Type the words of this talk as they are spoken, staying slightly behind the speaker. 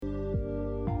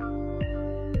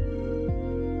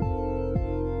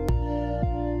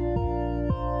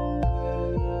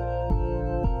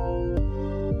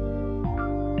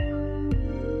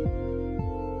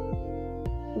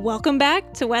Welcome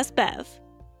back to West Bev.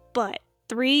 But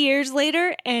 3 years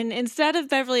later, and instead of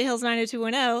Beverly Hills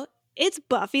 90210, it's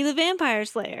Buffy the Vampire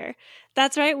Slayer.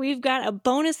 That's right, we've got a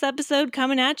bonus episode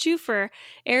coming at you for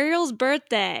Ariel's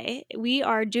birthday. We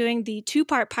are doing the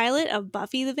 2-part pilot of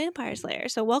Buffy the Vampire Slayer.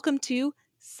 So welcome to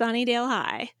Sunnydale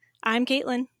High. I'm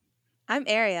Caitlin. I'm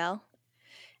Ariel.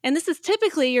 And this is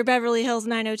typically your Beverly Hills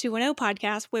 90210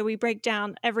 podcast where we break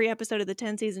down every episode of the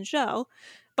 10-season show.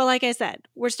 But like I said,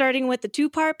 we're starting with the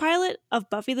 2-part pilot of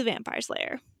Buffy the Vampire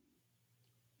Slayer.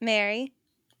 Mary,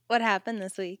 what happened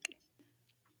this week?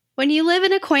 When you live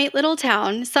in a quaint little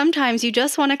town, sometimes you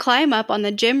just want to climb up on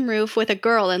the gym roof with a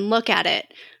girl and look at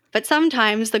it. But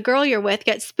sometimes the girl you're with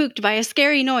gets spooked by a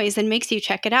scary noise and makes you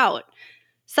check it out.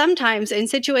 Sometimes in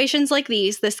situations like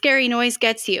these, the scary noise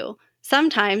gets you.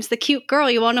 Sometimes the cute girl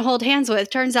you want to hold hands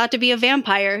with turns out to be a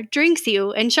vampire, drinks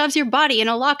you, and shoves your body in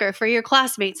a locker for your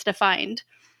classmates to find.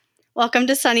 Welcome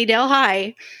to Sunnydale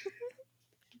High.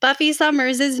 Buffy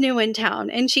Summers is new in town,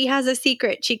 and she has a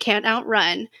secret she can't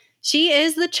outrun. She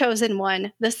is the chosen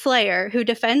one, the Slayer, who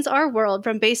defends our world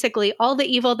from basically all the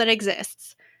evil that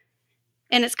exists.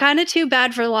 And it's kind of too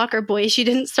bad for Locker Boy she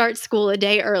didn't start school a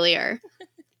day earlier.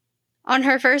 On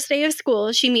her first day of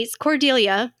school, she meets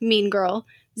Cordelia, mean girl,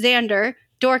 Xander,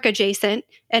 dork adjacent,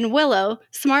 and Willow,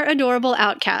 smart, adorable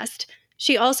outcast.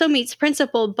 She also meets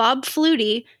Principal Bob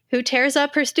Flutie, who tears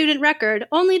up her student record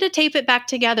only to tape it back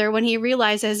together when he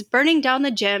realizes burning down the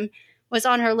gym was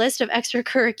on her list of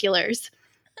extracurriculars.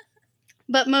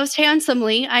 But most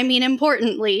handsomely,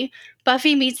 importantly,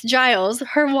 Buffy meets Giles,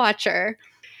 her watcher.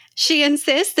 She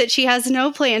insists that she has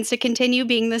no plans to continue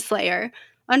being the Slayer.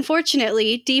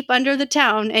 Unfortunately, deep under the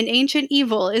town, an ancient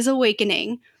evil is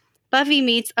awakening. Buffy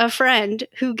meets a friend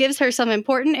who gives her some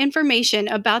important information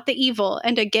about the evil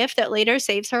and a gift that later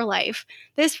saves her life.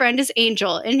 This friend is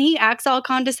Angel, and he acts all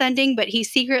condescending, but he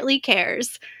secretly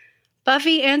cares.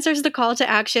 Buffy answers the call to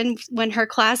action when her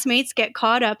classmates get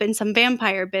caught up in some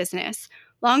vampire business.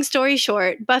 Long story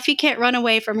short, Buffy can't run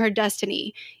away from her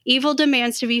destiny. Evil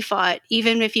demands to be fought,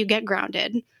 even if you get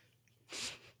grounded.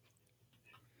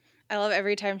 I love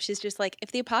every time she's just like,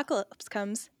 if the apocalypse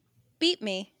comes, beat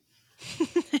me.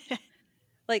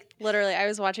 Like, literally, I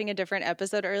was watching a different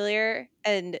episode earlier,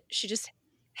 and she just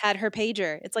had her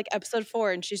pager. It's like episode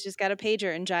 4, and she's just got a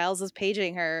pager, and Giles is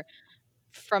paging her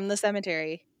from the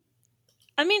cemetery.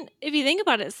 I mean, if you think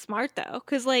about it, it's smart, though,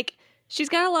 because, like, she's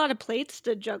got a lot of plates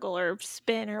to juggle or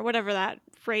spin or whatever that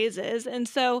phrase is. And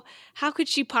so how could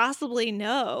she possibly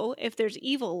know if there's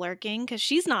evil lurking? Because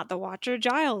she's not the watcher,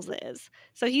 Giles is.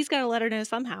 So he's got to let her know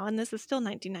somehow, and this is still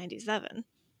 1997.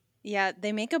 Yeah,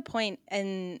 they make a point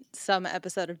in some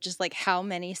episode of just like how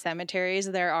many cemeteries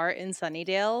there are in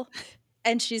Sunnydale.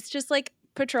 And she's just like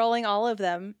patrolling all of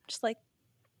them, just like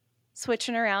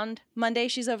switching around. Monday,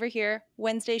 she's over here.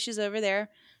 Wednesday, she's over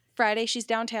there. Friday, she's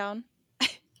downtown.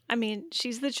 I mean,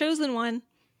 she's the chosen one.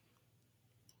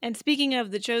 And speaking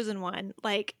of the chosen one,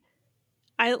 like,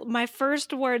 my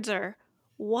first words are,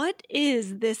 what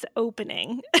is this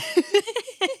opening?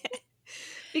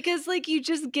 Because, like, you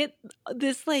just get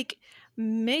this, like,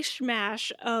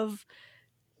 mishmash of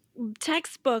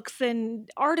textbooks and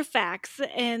artifacts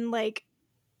and, like,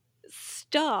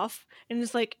 stuff. And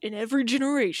it's like, in every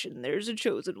generation, there's a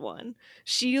chosen one.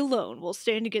 She alone will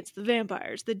stand against the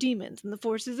vampires, the demons, and the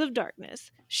forces of darkness.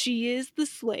 She is the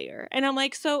Slayer. And I'm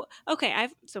like, so, okay, I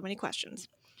have so many questions.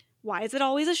 Why is it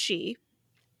always a she?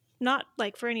 Not,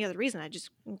 like, for any other reason.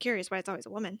 I'm curious why it's always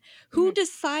a woman. Who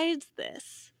decides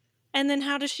this? And then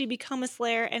how does she become a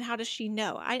Slayer, and how does she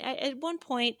know? I at one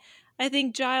point, I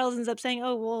think Giles ends up saying,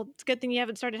 oh, well, it's a good thing you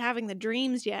haven't started having the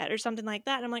dreams yet, or something like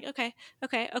that. And I'm like, okay,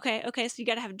 so you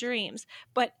got to have dreams.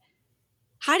 But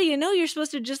how do you know you're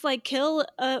supposed to just, like, kill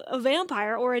a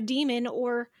vampire or a demon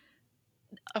or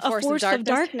a force of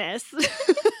darkness?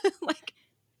 Like,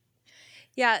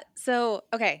 yeah, so,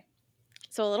 okay.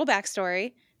 So a little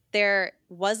backstory. There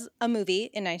was a movie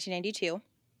in 1992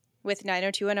 with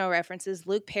 90210 references.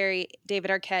 Luke Perry, David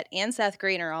Arquette, and Seth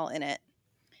Green are all in it.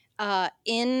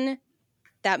 In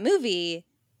that movie,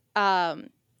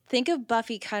 think of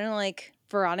Buffy kind of like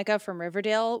Veronica from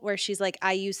Riverdale, where she's like,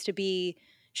 I used to be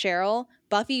Cheryl.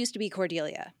 Buffy used to be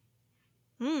Cordelia.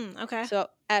 Okay. So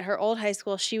at her old high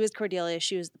school, she was Cordelia.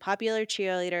 She was the popular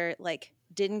cheerleader, like,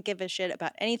 didn't give a shit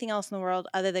about anything else in the world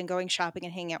other than going shopping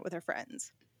and hanging out with her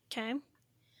friends. Okay.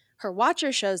 Her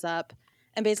watcher shows up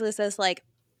and basically says, like,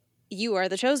 you are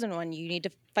the chosen one. You need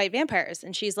to fight vampires.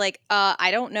 And she's like, I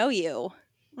don't know you.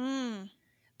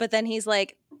 But then he's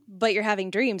like, but you're having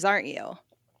dreams, aren't you?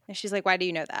 And she's like, why do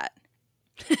you know that?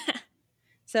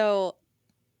 So,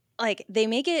 like, they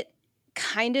make it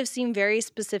kind of seem very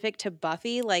specific to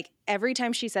Buffy. Like every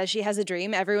time she says she has a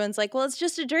dream, everyone's like, well, it's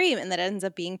just a dream. And that ends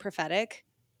up being prophetic.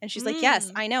 And she's like,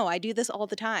 yes, I know. I do this all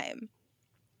the time.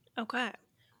 Okay.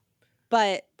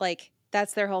 But like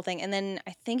that's their whole thing. And then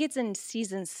I think it's in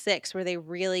season 6 where they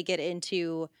really get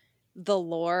into the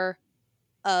lore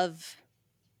of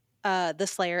the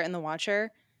Slayer and the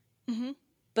Watcher. Mm-hmm.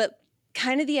 But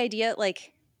kind of the idea,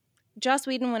 like Joss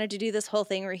Whedon wanted to do this whole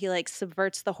thing where he like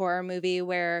subverts the horror movie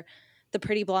where the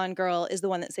pretty blonde girl is the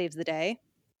one that saves the day.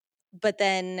 But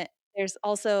then there's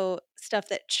also stuff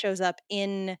that shows up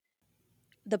in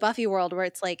the Buffy world where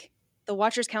it's like the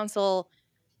Watchers Council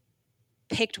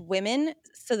picked women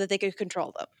so that they could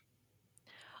control them.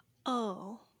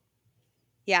 Oh.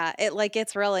 Yeah, it like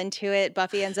gets real into it.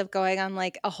 Buffy ends up going on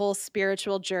like a whole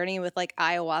spiritual journey with like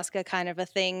ayahuasca kind of a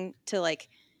thing to like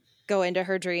go into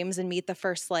her dreams and meet the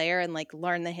first Slayer and like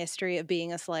learn the history of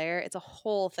being a Slayer. It's a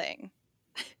whole thing.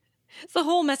 It's a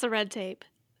whole mess of red tape.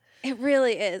 It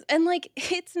really is. And like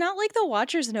it's not like the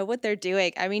Watchers know what they're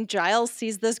doing. I mean, Giles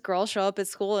sees this girl show up at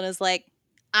school and is like,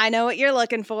 I know what you're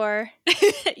looking for.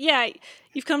 Yeah,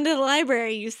 you've come to the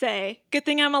library, you say. Good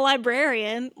thing I'm a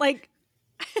librarian. Like,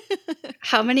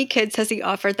 How many kids has he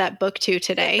offered that book to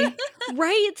today?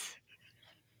 right?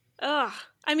 Ugh.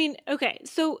 I mean, okay,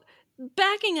 so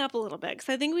backing up a little bit, because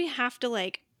I think we have to,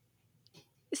 like,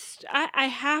 I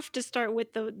have to start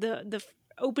with the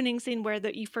opening scene where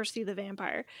you first see the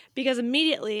vampire, because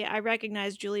immediately I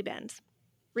recognize Julie Benz.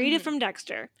 Rita from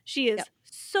Dexter. She is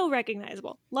so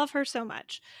recognizable. Love her so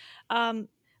much.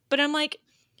 But I'm like,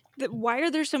 why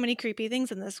are there so many creepy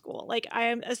things in this school? Like, I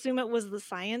assume it was the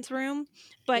science room.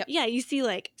 But yeah, you see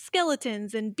like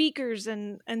skeletons and beakers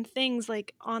and things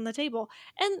like on the table.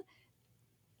 And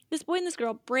this boy and this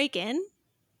girl break in.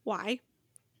 Why?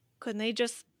 Couldn't they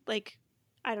just, like,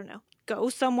 I don't know, go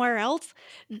somewhere else?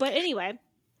 But anyway,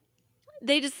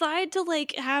 they decide to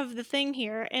like have the thing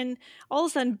here, and all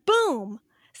of a sudden, boom!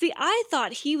 See, I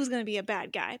thought he was going to be a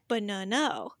bad guy, but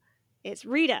no. It's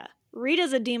Rita.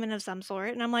 Rita's a demon of some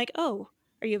sort, and I'm like, oh,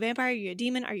 are you a vampire? Are you a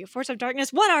demon? Are you a force of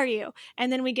darkness? What are you?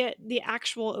 And then we get the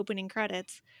actual opening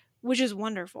credits, which is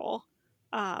wonderful.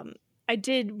 I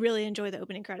did really enjoy the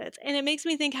opening credits, and it makes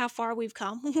me think how far we've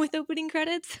come with opening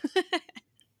credits.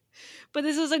 But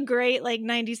this was a great, like,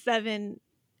 97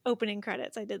 opening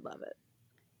credits. I did love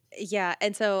it. Yeah,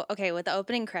 and so okay, with the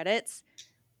opening credits,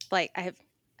 like I have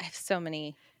so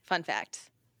many fun facts.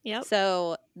 Yep.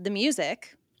 So the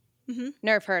music,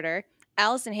 Nerf Herder,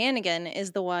 Allison Hannigan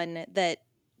is the one that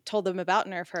told them about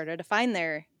Nerf Herder to find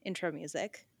their intro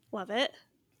music. Love it.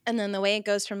 And then the way it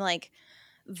goes from like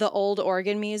the old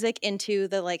organ music into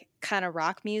the like kind of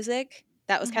rock music,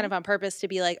 that was kind of on purpose to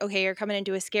be like, okay, you're coming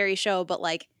into a scary show, but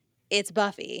like it's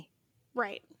Buffy.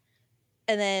 Right.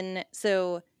 And then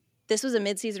so this was a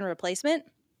mid-season replacement.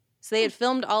 So they had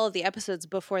filmed all of the episodes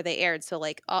before they aired. So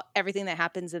like everything that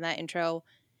happens in that intro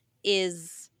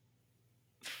is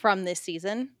from this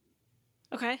season.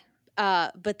 Okay.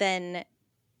 But then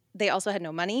they also had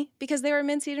no money because they were a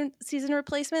mid-season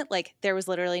replacement. Like there was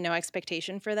literally no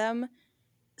expectation for them.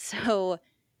 So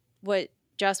what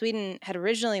Joss Whedon had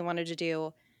originally wanted to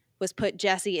do was put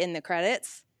Jesse in the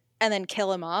credits and then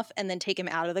kill him off and then take him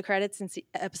out of the credits in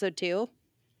episode 2.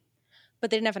 But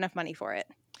they didn't have enough money for it.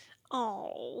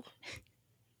 Oh.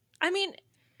 I mean,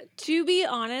 to be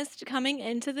honest, coming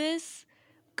into this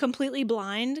completely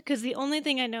blind, because the only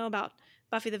thing I know about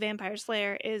Buffy the Vampire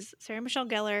Slayer is Sarah Michelle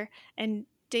Gellar and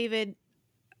David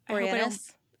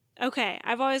Boreanaz? Okay,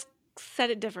 I've always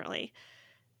said it differently.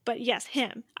 But yes,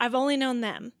 him. I've only known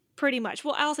them, pretty much.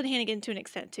 Well, Allison Hannigan to an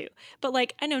extent, too. But,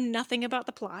 like, I know nothing about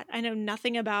the plot. I know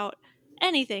nothing about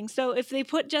anything. So if they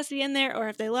put Jesse in there or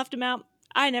if they left him out,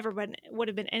 I never would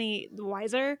have been any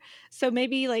wiser. So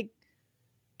maybe, like,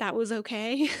 that was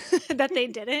okay that they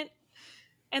didn't.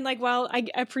 And, like, while I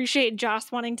appreciate Joss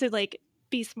wanting to, like,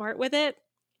 be smart with it,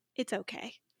 it's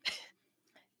okay.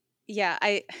 Yeah,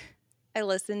 I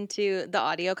listen to the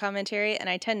audio commentary, and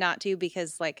I tend not to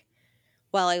because, like,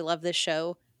 while I love this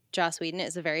show, Joss Whedon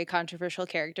is a very controversial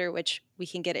character, which we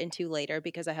can get into later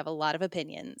because I have a lot of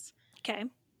opinions. Okay.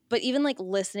 But even like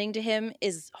listening to him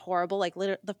is horrible. Like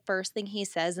the first thing he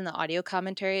says in the audio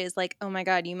commentary is like, "Oh my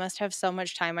God, you must have so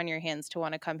much time on your hands to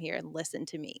want to come here and listen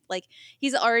to me." Like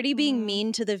he's already being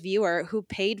mean to the viewer who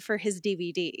paid for his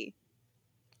DVD.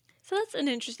 So that's an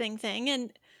interesting thing.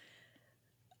 And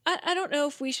I don't know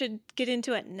if we should get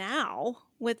into it now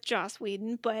with Joss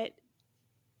Whedon, but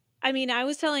I mean, I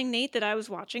was telling Nate that I was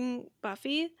watching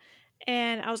Buffy,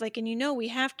 and I was like, and we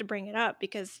have to bring it up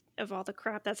because of all the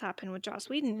crap that's happened with Joss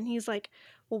Whedon. And he's like,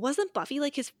 well, wasn't Buffy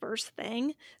like his first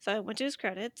thing? So I went to his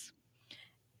credits.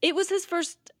 It was his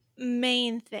first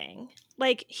main thing.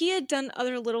 Like, he had done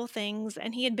other little things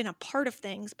and he had been a part of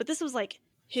things, but this was like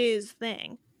his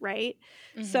thing, right?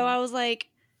 So I was like,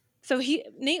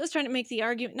 Nate was trying to make the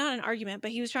argument, not an argument,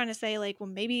 but he was trying to say like, well,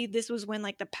 maybe this was when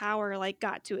like the power like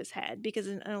got to his head, because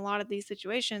in a lot of these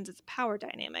situations it's a power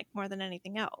dynamic more than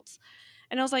anything else.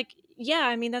 And I was like, yeah,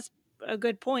 I mean, that's a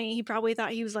good point. He probably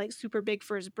thought he was like super big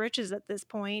for his britches at this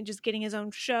point, just getting his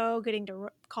own show, getting to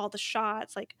call the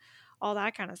shots, like all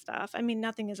that kind of stuff. I mean,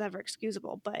 nothing is ever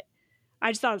excusable, but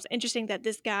I just thought it was interesting that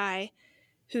this guy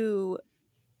who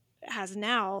has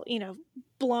now,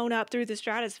 blown up through the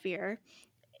stratosphere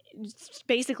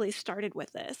basically started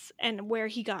with this, and where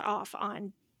he got off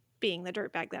on being the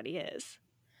dirtbag that he is.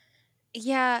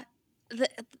 Yeah.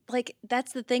 Like,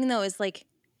 that's the thing, though, is like,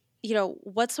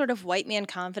 what sort of white man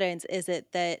confidence is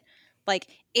it that, like,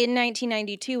 in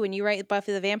 1992, when you write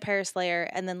Buffy the Vampire Slayer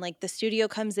and then, like, the studio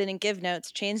comes in and give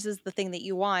notes, changes the thing that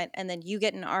you want, and then you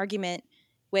get an argument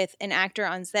with an actor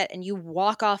on set and you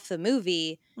walk off the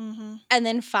movie, and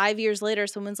then 5 years later,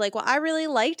 someone's like, well, I really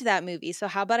liked that movie, so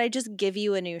how about I just give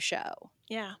you a new show?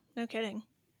 Yeah, no kidding.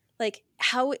 Like,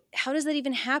 how does that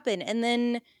even happen? And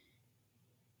then,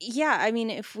 yeah, I mean,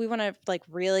 if we want to, like,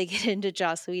 really get into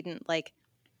Joss Whedon, like,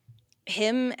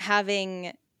 him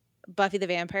having Buffy the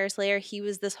Vampire Slayer, he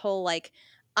was this whole, like,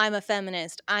 I'm a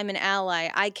feminist, I'm an ally,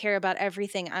 I care about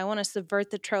everything, I want to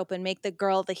subvert the trope and make the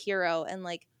girl the hero. And,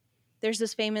 like, there's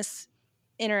this famous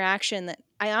interaction that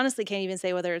I honestly can't even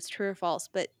say whether it's true or false,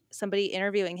 but somebody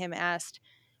interviewing him asked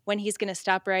when he's going to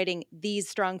stop writing these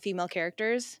strong female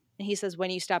characters. And he says,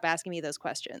 when you stop asking me those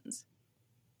questions.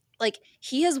 Like,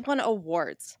 he has won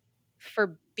awards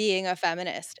for being a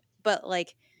feminist, but,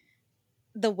 like,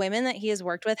 the women that he has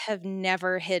worked with have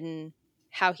never hidden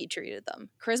how he treated them.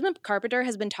 Charisma Carpenter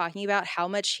has been talking about how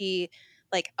much he,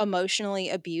 like, emotionally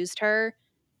abused her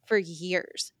for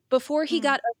years. Before he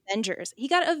got Avengers. He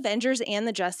got Avengers and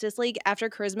the Justice League after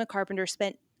Charisma Carpenter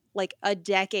spent, like, a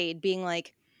decade being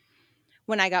like,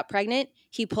 when I got pregnant,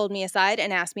 he pulled me aside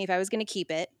and asked me if I was going to keep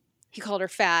it. He called her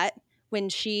fat. When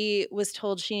she was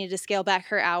told she needed to scale back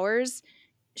her hours,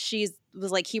 she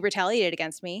was like, he retaliated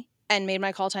against me and made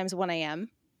my call times 1 a.m.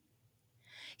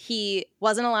 He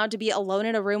wasn't allowed to be alone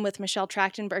in a room with Michelle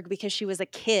Trachtenberg because she was a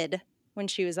kid when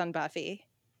she was on Buffy.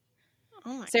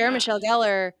 Oh my Sarah God. Michelle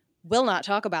Gellar will not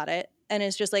talk about it and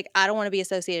is just like, I don't want to be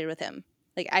associated with him.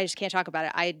 Like, I just can't talk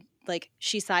about it.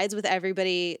 She sides with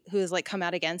everybody who has, like, come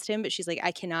out against him, but she's like,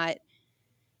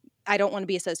 I don't want to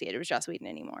be associated with Joss Whedon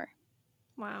anymore.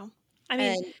 Wow. I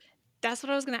mean, that's what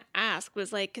I was going to ask,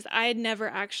 was like, because I had never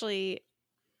actually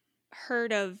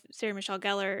heard of Sarah Michelle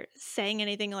Gellar saying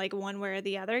anything like one way or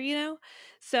the other,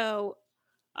 So,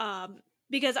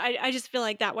 because I just feel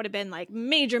like that would have been like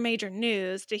major, major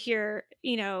news to hear,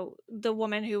 the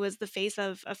woman who was the face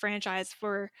of a franchise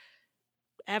for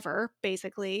ever,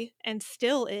 basically, and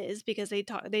still is, because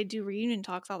they do reunion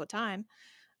talks all the time.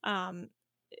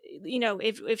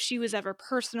 If she was ever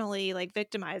personally like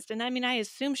victimized, and I mean, I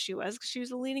assume she was, because she was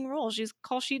the leading role. She's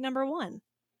call sheet number one.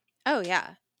 Oh,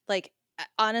 yeah. Like,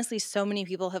 honestly, so many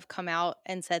people have come out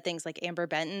and said things, like Amber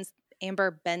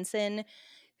Benson,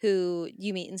 who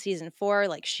you meet in season 4.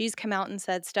 Like, she's come out and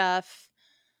said stuff.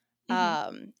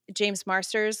 James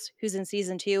Marsters, who's in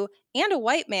season 2, and a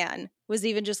white man, was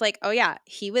even just like, oh yeah,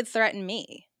 he would threaten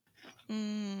me.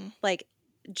 Like,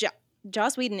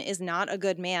 Joss Whedon is not a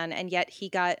good man, and yet he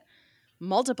got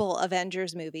multiple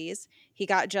Avengers movies. He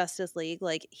got Justice League.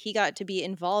 Like, he got to be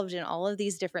involved in all of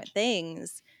these different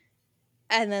things.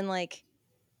 And then, like,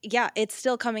 yeah, it's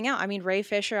still coming out. I mean, Ray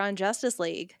Fisher on Justice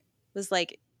League was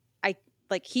like,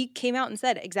 he came out and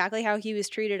said exactly how he was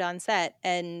treated on set.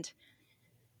 And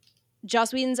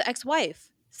Joss Whedon's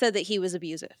ex-wife said that he was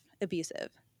abusive.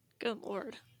 Good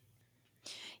Lord.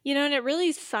 And it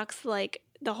really sucks, like,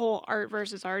 the whole art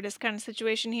versus artist kind of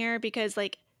situation here, because,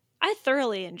 like, I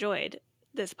thoroughly enjoyed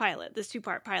this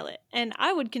 2-part pilot, and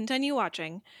I would continue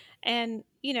watching. And,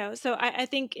 so I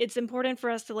think it's important for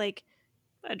us to, like,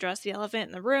 address the elephant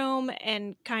in the room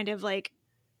and kind of, like,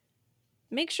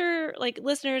 make sure, like,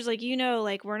 listeners, like,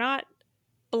 like, we're not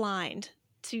blind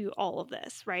to all of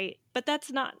this, right? But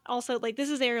that's not also, like, this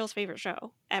is Ariel's favorite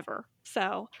show ever.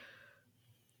 So,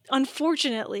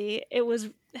 unfortunately, it was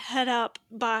head up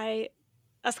by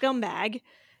a scumbag,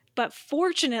 but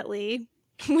fortunately,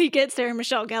 we get Sarah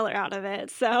Michelle Gellar out of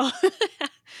it. So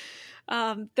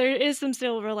there is some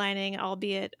silver lining,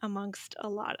 albeit amongst a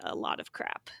lot of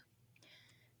crap.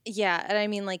 Yeah, and I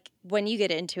mean, like, when you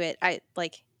get into it,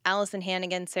 Allison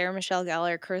Hannigan, Sarah Michelle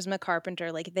Gellar, Charisma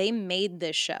Carpenter, like, they made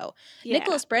this show. Yeah.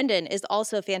 Nicholas Brendan is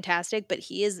also fantastic, but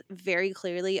he is very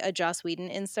clearly a Joss Whedon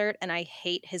insert, and I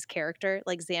hate his character.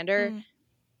 Like, Xander,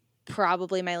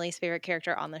 probably my least favorite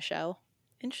character on the show.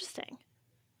 Interesting.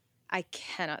 I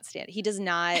cannot stand it. He does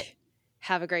not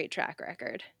have a great track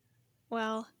record.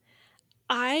 Well,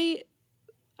 I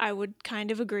would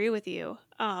kind of agree with you.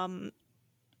 I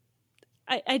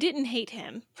didn't hate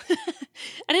him.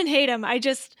 I didn't hate him.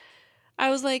 I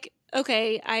was like,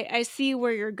 okay, I see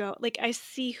where you're going. Like, I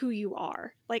see who you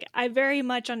are. Like, I very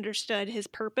much understood his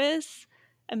purpose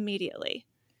immediately.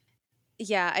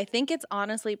 Yeah, I think it's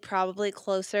honestly probably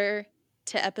closer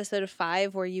to episode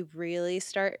 5 where you really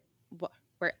start,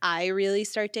 where I really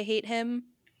start to hate him.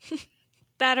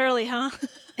 That early, huh?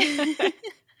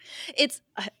 It's,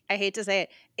 I hate to say it,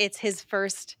 it's his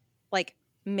first like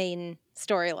main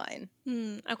storyline.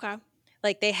 Okay.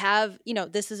 Like they have,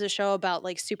 this is a show about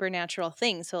like supernatural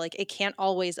things. So like it can't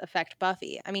always affect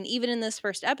Buffy. I mean, even in this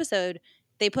first episode,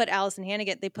 they put Allison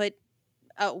Hannigan, they put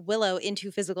Willow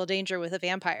into physical danger with a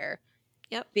vampire.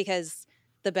 Yep. Because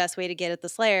the best way to get at the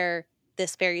Slayer,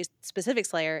 this very specific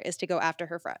Slayer, is to go after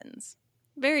her friends.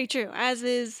 Very true, as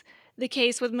is the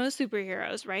case with most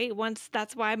superheroes, right?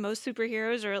 That's why most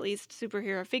superheroes, or at least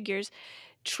superhero figures,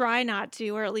 try not to,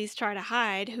 or at least try to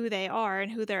hide who they are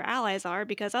and who their allies are,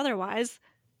 because otherwise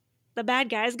the bad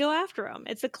guys go after them.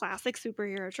 It's a classic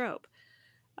superhero trope.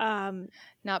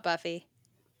 Not Buffy.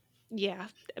 Yeah.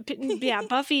 Yeah,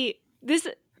 Buffy,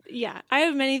 I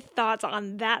have many thoughts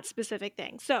on that specific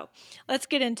thing. So let's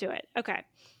get into it. Okay.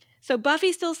 So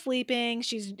Buffy's still sleeping.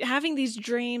 She's having these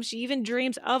dreams. She even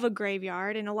dreams of a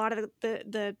graveyard. And a lot of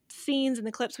the scenes and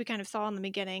the clips we kind of saw in the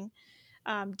beginning,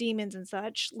 demons and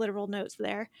such, literal notes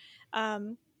there.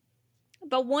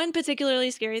 But one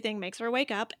particularly scary thing makes her wake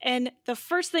up. And the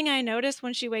first thing I notice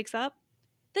when she wakes up,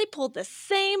 they pulled the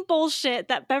same bullshit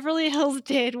that Beverly Hills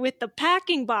did with the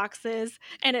packing boxes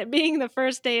and it being the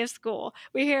first day of school.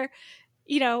 We hear,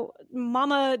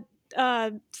 Mama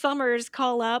Summers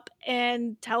call up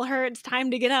and tell her it's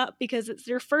time to get up because it's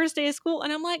your first day of school.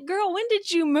 And I'm like, girl, when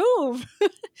did you move?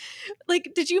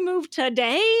 Like, did you move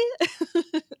today?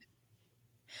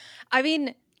 I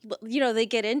mean, they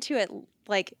get into it.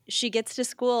 Like, she gets to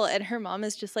school and her mom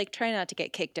is just like, try not to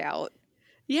get kicked out.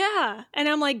 Yeah. And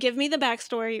I'm like, give me the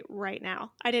backstory right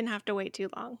now. I didn't have to wait too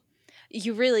long.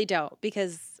 You really don't,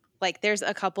 because like there's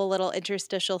a couple little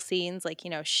interstitial scenes. Like,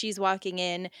 she's walking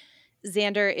in,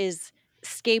 Xander is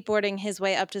skateboarding his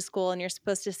way up to school, and you're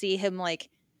supposed to see him like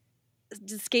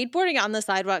skateboarding on the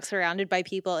sidewalk surrounded by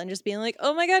people and just being like,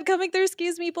 oh my God, coming through,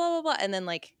 excuse me, blah, blah, blah. And then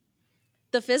like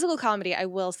the physical comedy, I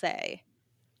will say,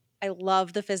 I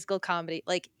love the physical comedy.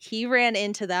 Like he ran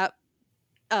into that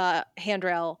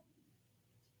handrail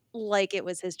like it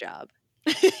was his job.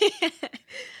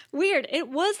 Weird. It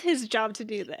was his job to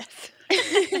do this.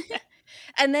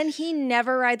 And then he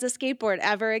never rides a skateboard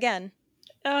ever again.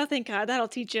 Oh, thank God. That'll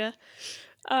teach you.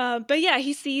 But yeah,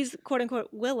 he sees quote unquote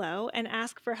Willow and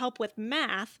asks for help with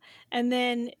math. And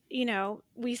then,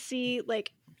 we see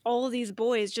like all of these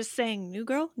boys just saying new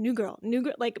girl, new girl, new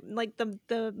girl, like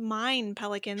the mine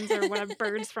pelicans or whatever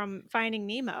birds from Finding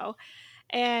Nemo.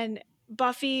 And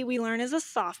Buffy, we learn, is a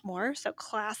sophomore. So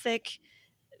classic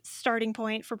starting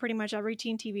point for pretty much every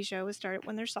teen TV show is start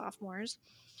when they're sophomores.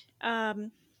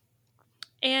 And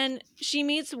she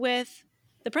meets with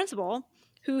the principal,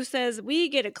 who says, we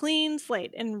get a clean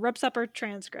slate, and rips up her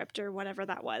transcript or whatever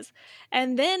that was.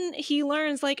 And then he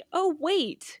learns like, oh,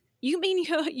 wait, you mean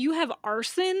you have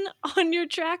arson on your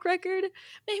track record?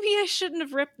 Maybe I shouldn't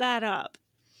have ripped that up.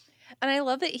 And I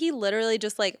love that he literally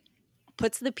just like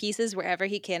puts the pieces wherever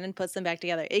he can and puts them back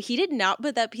together. He did not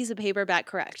put that piece of paper back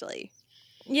correctly.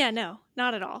 Yeah, no,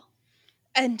 not at all.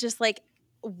 And just like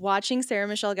watching Sarah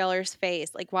Michelle Gellar's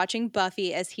face, like watching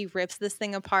Buffy as he rips this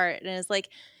thing apart and is like,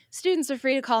 students are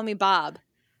free to call me Bob,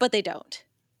 but they don't.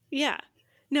 Yeah.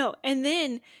 No, and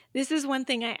then this is one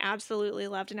thing I absolutely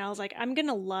loved, and I was like, I'm going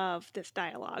to love this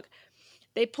dialogue.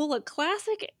 They pull a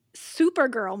classic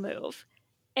Supergirl move,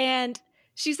 and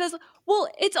she says, well,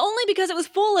 it's only because it was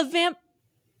full of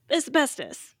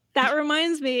asbestos. That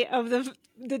reminds me of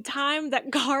the time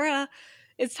that Gara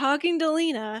is talking to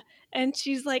Lena, and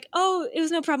she's like, oh, it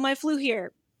was no problem. I flew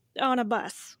here on a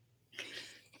bus.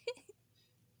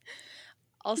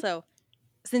 Also,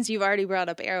 since you've already brought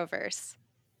up Arrowverse.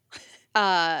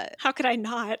 How could I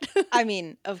not? I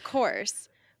mean, of course.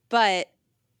 But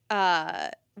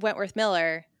Wentworth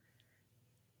Miller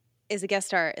is a guest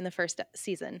star in the first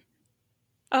season.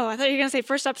 Oh, I thought you were going to say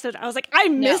first episode. I was like, I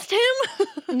missed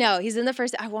him? No, he's in the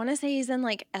first. I want to say he's in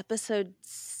like episode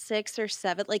 6 or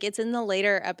 7. Like it's in the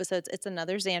later episodes. It's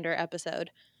another Xander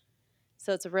episode.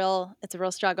 So it's a real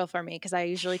struggle for me because I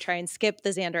usually try and skip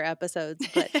the Xander episodes.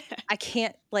 But I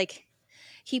can't, like,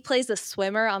 he plays a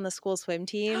swimmer on the school swim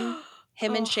team.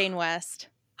 Him and Shane West.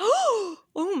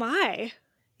 Oh my.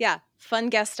 Yeah, fun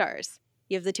guest stars.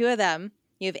 You have the two of them.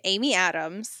 You have Amy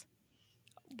Adams,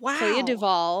 Clea Wow.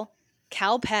 Duvall,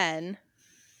 Cal Penn.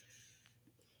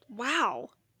 Wow.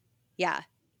 Yeah,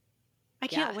 I yeah,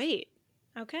 can't wait.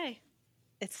 Okay.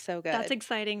 it's so That's good.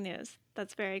 exciting news.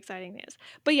 That's very exciting news.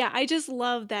 But yeah, I just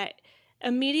love that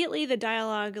immediately the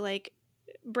dialogue like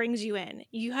brings you in.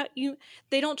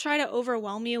 They don't try to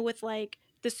overwhelm you with like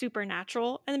the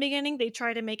supernatural in the beginning. They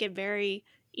try to make it very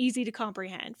easy to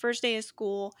comprehend. First day of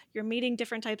school, you're meeting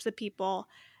different types of people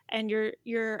and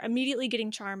you're immediately getting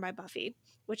charmed by Buffy,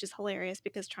 which is hilarious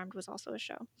because Charmed was also a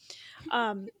show.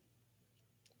 Um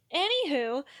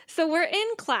Anywho, so we're in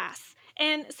class,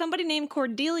 and somebody named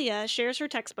Cordelia shares her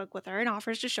textbook with her and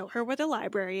offers to show her where the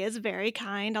library is. Very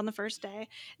kind on the first day.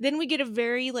 Then we get a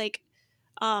very like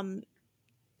um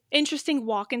interesting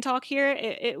walk and talk here.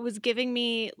 It was giving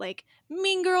me like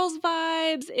Mean Girls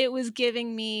vibes. It was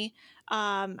giving me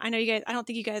I know you guys, I don't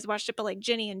think you guys watched it, but like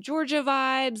Ginny and Georgia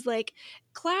vibes, like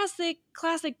classic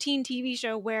teen TV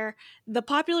show where the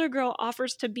popular girl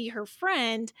offers to be her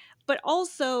friend, but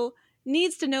also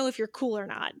needs to know if you're cool or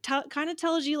not. Kind of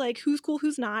tells you like who's cool,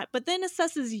 who's not, but then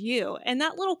assesses you. And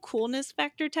that little coolness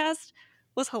factor test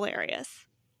was hilarious.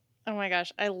 Oh my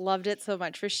gosh, I loved it so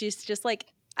much. For she's just like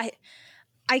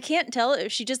I can't tell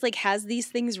if she just like has these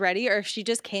things ready or if she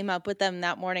just came up with them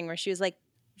that morning where she was like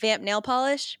vamp nail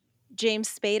polish, James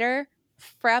Spader,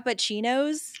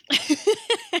 frappuccinos.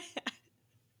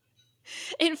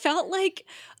 It felt like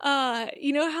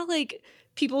you know how like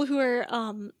people who are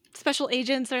special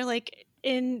agents are like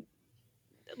in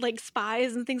like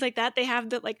spies and things like that, they have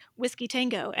the like whiskey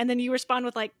tango and then you respond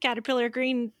with like caterpillar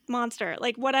green monster,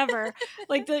 like whatever,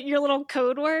 like your little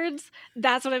code words.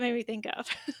 That's what it made me think of.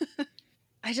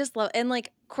 I just love, and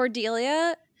like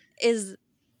Cordelia is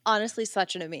honestly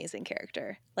such an amazing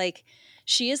character. Like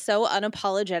she is so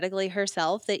unapologetically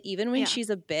herself that even when Yeah. she's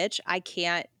a bitch, I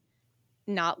can't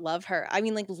not love her. I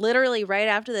mean, like literally right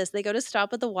after this, they go to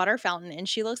stop at the water fountain and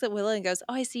she looks at Willow and goes,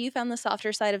 "Oh, I see you found the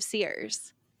softer side of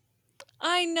Sears."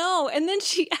 I know. And then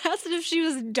she asked if she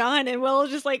was done and Will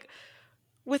was just like,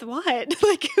 with what?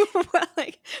 Like what,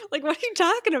 like what are you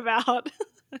talking about?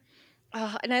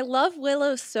 And I love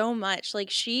Willow so much. Like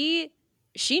she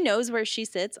knows where she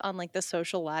sits on like the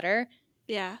social ladder,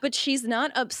 Yeah. but she's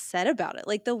not upset about it.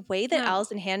 Like the way that No.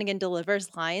 Allison Hannigan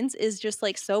delivers lines is just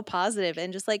like so positive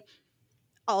and just like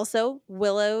also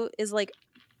Willow is like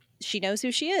she knows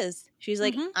who she is. She's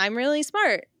like, Mhm. I'm really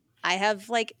smart. I have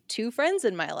like 2 friends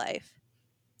in my life.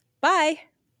 Bye.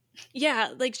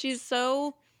 Yeah, like she's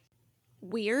so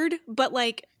weird, but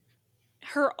like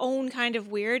her own kind of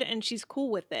weird, and she's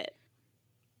cool with it.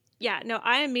 Yeah, no,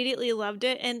 I immediately loved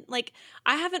it. And like,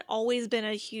 I haven't always been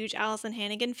a huge Allison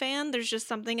Hannigan fan. There's just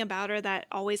something about her that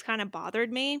always kind of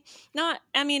bothered me.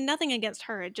 I mean, nothing against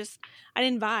her. It just, I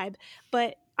didn't vibe,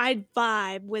 but I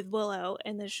vibe with Willow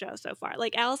in this show so far.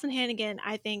 Like, Allison Hannigan,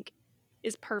 I think,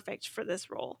 is perfect for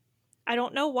this role. I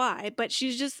don't know why, but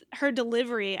she's just, her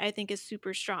delivery, I think, is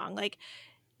super strong. Like,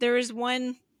 there is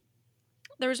one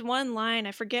there's one line,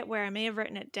 I forget where, I may have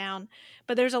written it down,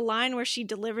 but there's a line where she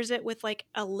delivers it with like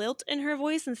a lilt in her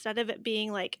voice instead of it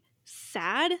being like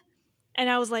sad. And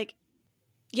I was like,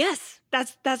 yes,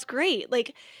 that's great.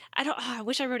 Like I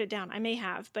wish I wrote it down. I may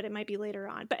have, but it might be later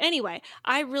on. But anyway,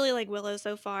 I really like Willow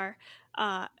so far.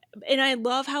 And I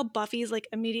love how Buffy's like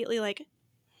immediately like,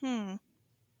 I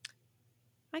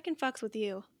can fucks with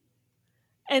you.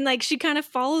 And like she kind of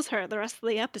follows her the rest of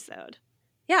the episode.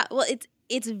 Yeah, well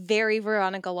it's very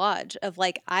Veronica Lodge of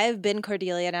like I've been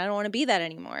Cordelia and I don't want to be that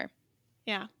anymore.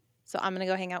 Yeah. So I'm going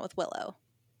to go hang out with Willow.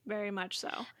 Very much so.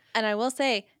 And I will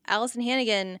say Allison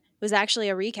Hannigan was actually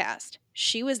a recast.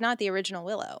 She was not the original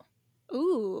Willow.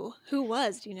 Ooh, who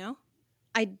was, do you know?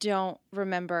 I don't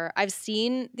remember. I've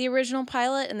seen the original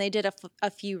pilot and they did a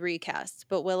few recasts,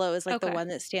 but Willow is like the Okay. one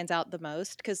that stands out the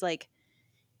most because like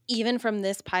even from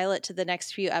this pilot to the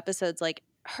next few episodes, like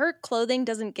her clothing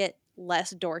doesn't get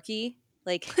less dorky.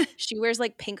 Like she wears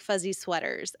like pink fuzzy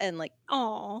sweaters and like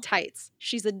Aw. tights.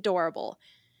 She's adorable.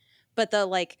 But the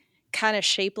like kind of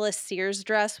shapeless Sears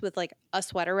dress with like a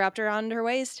sweater wrapped around her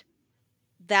waist,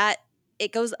 that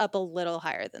it goes up a little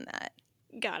higher than that.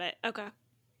 Got it. Okay.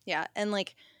 Yeah. And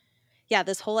like, yeah,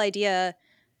 this whole idea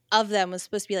of them was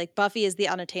supposed to be like Buffy is the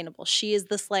unattainable. She is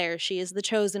the Slayer. She is the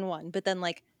chosen one. But then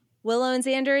like Willow and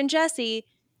Xander and Jesse,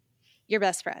 you're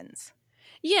best friends.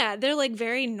 Yeah, they're like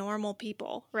very normal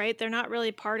people, right? They're not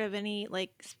really part of any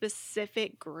like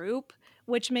specific group,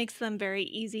 which makes them very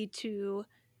easy to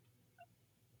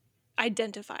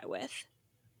identify with.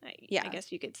 Yeah. I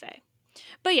guess you could say.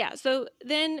 But yeah, so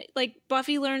then like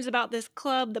Buffy learns about this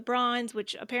club, the Bronze,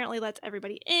 which apparently lets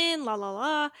everybody in, la la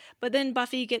la. But then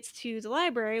Buffy gets to the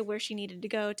library where she needed to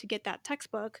go to get that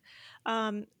textbook.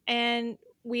 And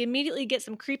we immediately get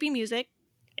some creepy music.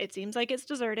 It seems like it's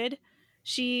deserted.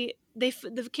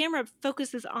 The camera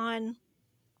focuses on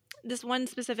this one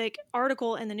specific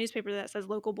article in the newspaper that says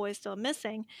local boy still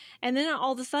missing. And then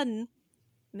all of a sudden,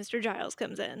 Mr. Giles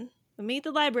comes in. We meet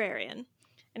the librarian.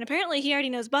 And apparently he already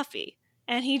knows Buffy.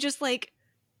 And he just like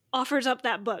offers up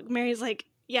that book. Mary's like,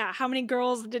 yeah, how many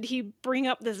girls did he bring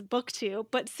up this book to?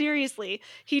 But seriously,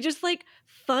 he just like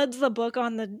thuds the book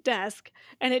on the desk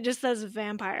and it just says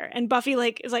vampire. And Buffy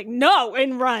like is like, no,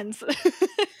 and runs.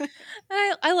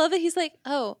 I love that he's like,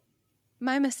 oh,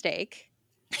 my mistake.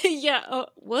 Yeah. Oh,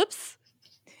 whoops.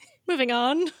 Moving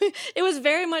on. It was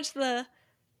very much the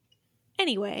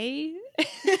anyway.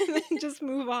 Just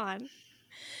move on.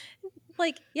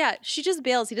 Like, yeah, she just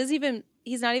bails.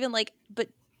 He's not even like, but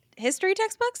history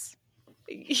textbooks?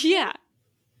 Yeah.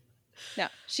 No,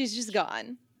 she's just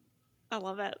gone. I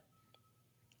love it.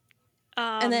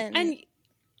 And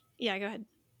yeah, go ahead.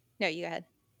 No, you go ahead.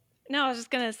 No, I was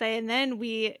just gonna say, and then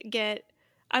we get.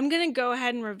 I'm gonna go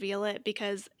ahead and reveal it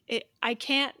because I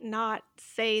can't not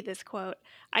say this quote.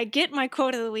 I get my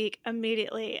quote of the week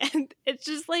immediately, and it's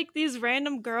just like these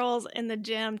random girls in the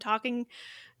gym talking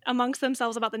amongst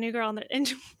themselves about the new girl,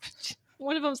 and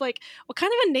one of them's like, "What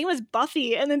kind of a name is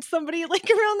Buffy?" And then somebody like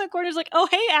around the corner is like, "Oh,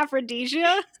 hey,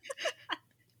 Aphrodisia."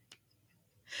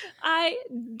 I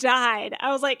died.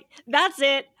 I was like, "That's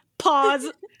it.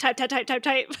 Pause.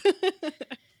 Type."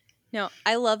 No,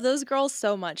 I love those girls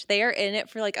so much. They are in it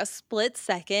for like a split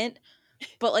second,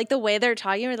 but like the way they're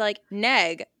talking, we're like,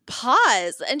 Neg,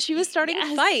 pause. And she was starting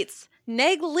fights.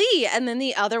 Neg Lee. And then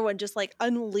the other one just like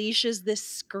unleashes this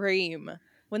scream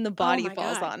when the body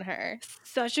falls on her.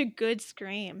 Such a good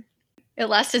scream. It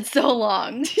lasted so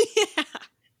long. Yeah.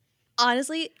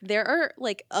 Honestly, there are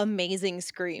like amazing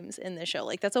screams in the show.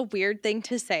 Like that's a weird thing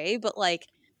to say, but like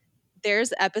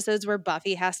there's episodes where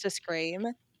Buffy has to scream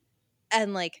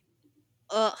and like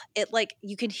it like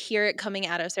you can hear it coming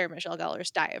out of Sarah Michelle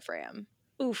Gellar's diaphragm.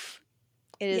 Oof.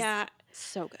 It is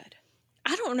so good.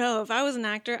 I don't know. If I was an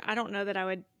actor, I don't know that I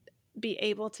would be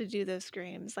able to do those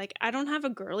screams. Like, I don't have a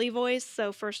girly voice,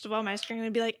 so first of all, my scream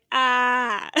would be like,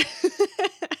 ah.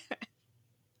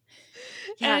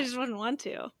 And I just wouldn't want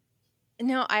to.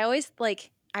 No, I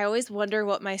always wonder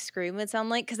what my scream would sound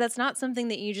like because that's not something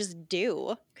that you just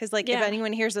do. Because like if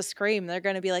anyone hears a scream, they're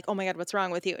going to be like, "Oh my God, what's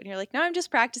wrong with you?" And you're like, "No, I'm just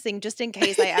practicing just in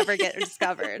case I ever get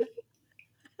discovered."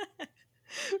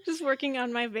 Just working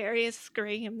on my various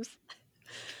screams.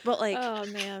 But like, oh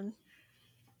man,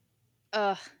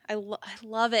 I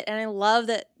love it, and I love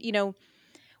that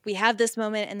we have this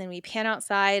moment, and then we pan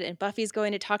outside, and Buffy's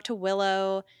going to talk to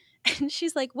Willow, and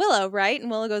she's like, "Willow, right?"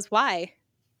 And Willow goes, "Why?"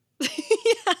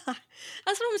 Yeah,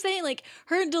 that's what I'm saying. Like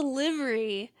her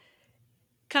delivery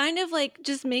kind of like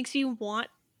just makes you want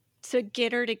to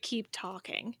get her to keep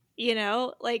talking,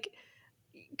 like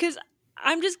because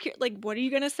I'm just like, what are you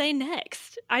gonna say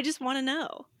next? I just want to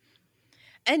know.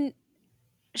 And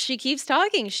she keeps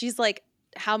talking. She's like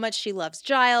how much she loves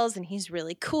Giles and he's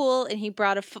really cool and he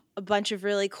brought a bunch of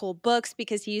really cool books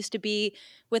because he used to be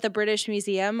with a British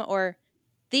museum or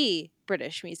the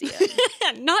British Museum.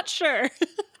 Not sure.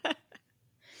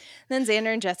 Then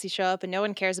Xander and Jesse show up and no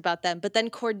one cares about them. But then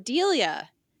Cordelia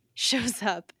shows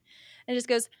up and just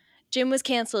goes, "Gym was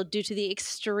canceled due to the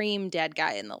extreme dead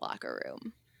guy in the locker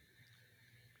room."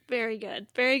 Very good.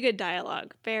 Very good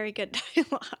dialogue. Very good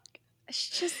dialogue.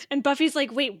 Just and Buffy's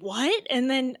like, "Wait, what?" And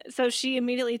then so she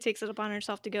immediately takes it upon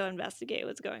herself to go investigate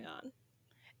what's going on.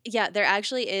 Yeah, there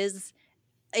actually is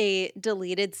a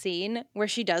deleted scene where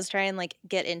she does try and like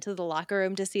get into the locker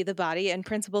room to see the body and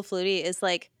Principal Flutie is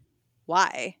like,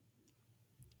 "Why?"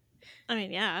 I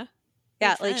mean, yeah.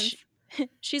 Yeah, like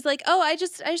she's like, "Oh, I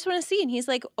just want to see." And he's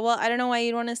like, "Well, I don't know why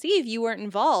you'd want to see if you weren't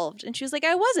involved." And she was like,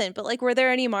 "I wasn't, but like were there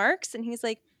any marks?" And he's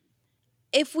like,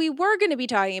 "If we were going to be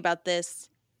talking about this,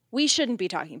 we shouldn't be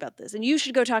talking about this. And you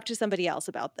should go talk to somebody else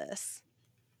about this."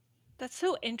 That's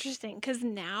so interesting cuz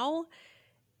now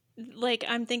like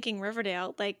I'm thinking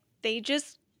Riverdale, like they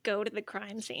just go to the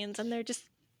crime scenes and they're just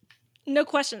no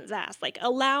questions asked, like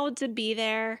allowed to be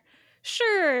there.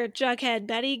 Sure, Jughead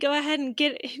Betty, go ahead and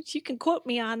you can quote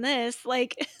me on this.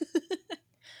 Like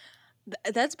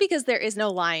that's because there is no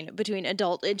line between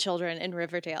adult and children in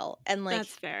Riverdale. And like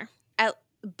that's fair.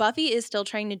 Buffy is still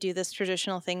trying to do this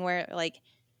traditional thing where like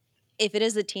if it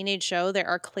is a teenage show, there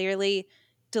are clearly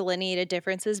delineated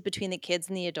differences between the kids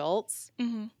and the adults.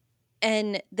 Mm-hmm.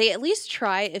 And they at least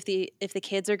try if the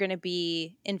kids are going to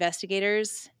be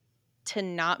investigators to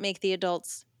not make the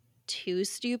adults too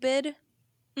stupid.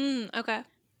 Okay.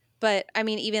 But I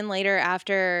mean, even later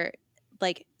after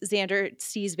like Xander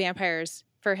sees vampires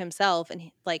for himself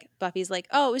and like Buffy's like,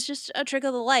 oh, it was just a trick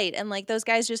of the light. And like those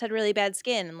guys just had really bad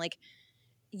skin. And like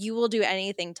you will do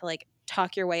anything to like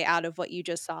talk your way out of what you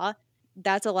just saw.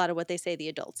 That's a lot of what they say the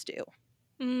adults do.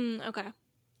 Okay.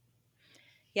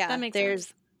 Yeah. That makes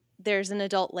sense. There's an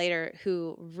adult later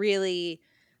who really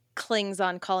clings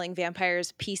on calling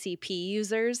vampires PCP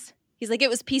users. He's like, it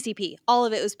was PCP. All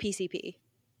of it was PCP.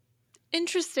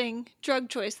 Interesting drug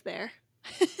choice there.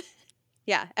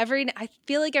 Yeah, I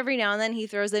feel like every now and then he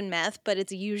throws in meth, but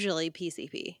it's usually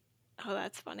PCP. Oh,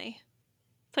 that's funny.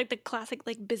 It's like the classic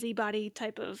like busybody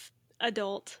type of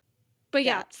adult. But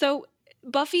yeah, so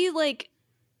Buffy like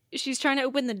she's trying to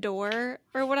open the door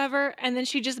or whatever, and then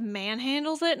she just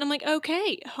manhandles it, and I'm like,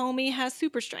 okay, homie has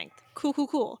super strength.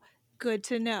 Cool. Good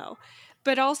to know.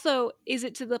 But also, is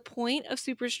it to the point of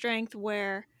super strength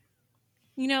where,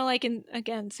 you know, like in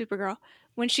again, Supergirl,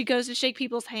 when she goes to shake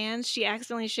people's hands, she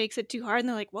accidentally shakes it too hard and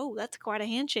they're like, whoa, that's quite a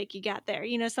handshake you got there.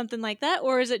 You know, something like that?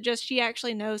 Or is it just she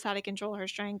actually knows how to control her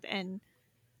strength and,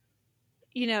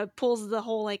 you know, pulls the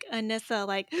whole like Anissa,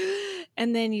 like,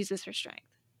 and then uses her strength?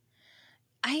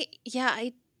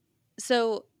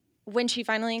 So when she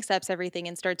finally accepts everything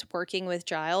and starts working with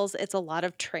Giles, it's a lot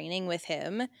of training with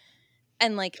him.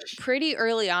 And like pretty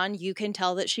early on, you can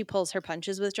tell that she pulls her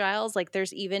punches with Giles. Like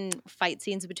there's even fight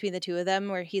scenes between the two of them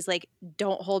where he's like,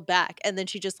 don't hold back. And then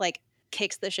she just like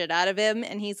kicks the shit out of him.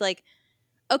 And he's like,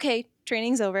 okay,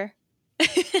 training's over.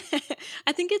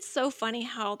 I think it's so funny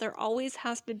how there always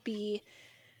has to be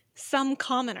some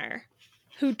commoner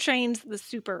who trains the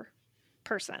super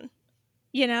person.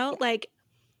 You know, like,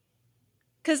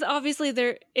 because obviously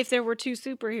if there were two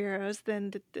superheroes,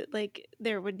 then like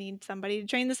there would need somebody to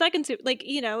train the second super. Like,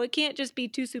 you know, it can't just be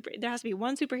two super. There has to be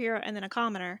one superhero and then a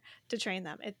commoner to train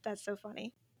them. That's so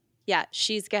funny. Yeah,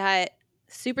 she's got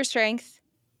super strength.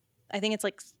 I think it's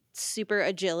like super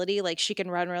agility. Like she can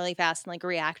run really fast and like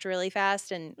react really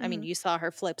fast. And I mean, you saw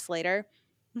her flips later,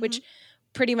 which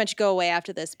pretty much go away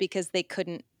after this because they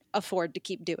couldn't afford to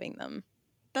keep doing them.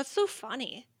 That's so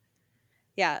funny.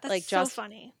 Yeah, That's like so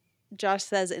funny. Josh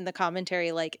says in the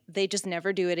commentary, like they just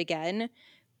never do it again,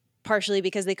 partially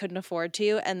because they couldn't afford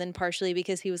to, and then partially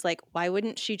because he was like, why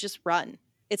wouldn't she just run?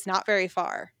 It's not very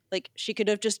far. Like she could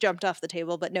have just jumped off the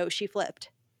table, but no, she flipped.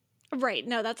 Right.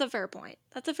 No, that's a fair point.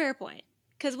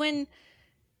 Because when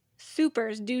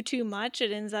supers do too much,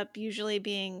 it ends up usually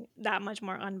being that much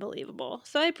more unbelievable.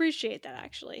 So I appreciate that,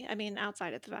 actually. I mean,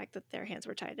 outside of the fact that their hands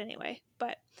were tied anyway.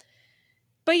 But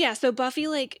yeah, so Buffy,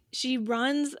 like, she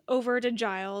runs over to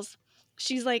Giles.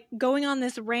 She's like going on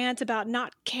this rant about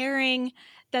not caring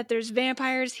that there's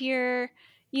vampires here.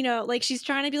 You know, like she's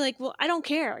trying to be like, well, I don't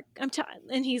care.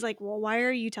 And he's like, well, why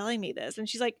are you telling me this? And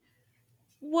she's like,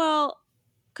 well,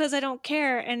 because I don't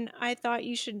care. And I thought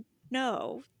you should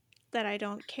know that I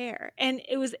don't care. And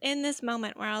it was in this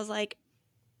moment where I was like,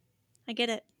 I get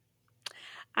it.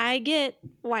 I get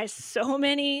why so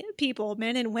many people,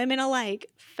 men and women alike,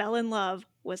 fell in love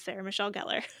with Sarah Michelle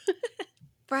Gellar.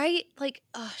 Right? Like,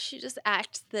 she just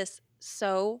acts this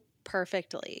so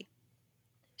perfectly.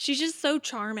 She's just so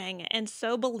charming and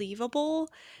so believable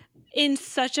in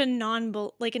such a an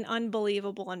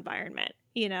unbelievable environment,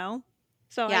 you know?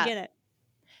 So I get it.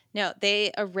 No,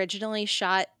 they originally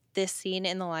shot this scene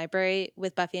in the library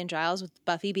with Buffy and Giles, with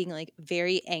Buffy being like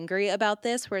very angry about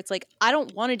this, where it's like, I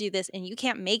don't want to do this and you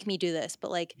can't make me do this.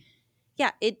 But like,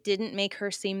 yeah, it didn't make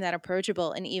her seem that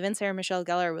approachable. And even Sarah Michelle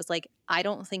Gellar was like, I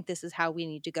don't think this is how we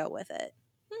need to go with it.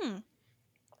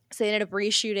 So they ended up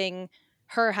reshooting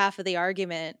her half of the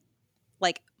argument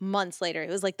like months later. It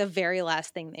was like the very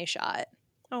last thing they shot.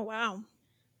 Oh, wow.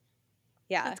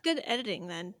 Yeah. That's good editing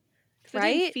then.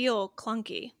 Right? It didn't feel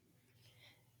clunky.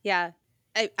 Yeah.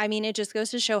 I mean, it just goes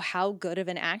to show how good of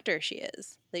an actor she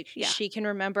is. Like, she can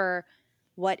remember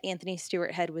what Anthony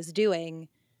Stewart Head was doing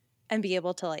and be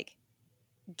able to, like,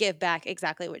 give back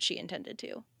exactly what she intended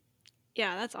to.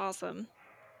 Yeah, that's awesome.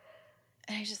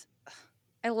 And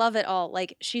I love it all.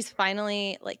 Like, she's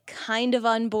finally, like, kind of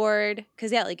on board.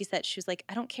 Because, yeah, like you said, she was like,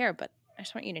 I don't care, but I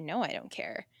just want you to know I don't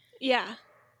care. Yeah.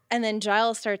 And then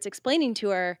Giles starts explaining to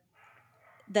her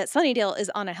that Sunnydale is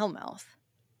on a Hellmouth.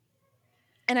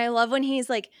 And I love when he's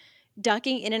like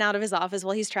ducking in and out of his office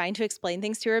while he's trying to explain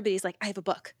things to her, but he's like, I have a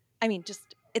book. I mean,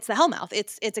 just it's the Hellmouth.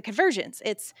 It's a convergence.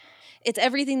 It's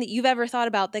everything that you've ever thought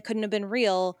about that couldn't have been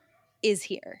real is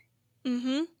here.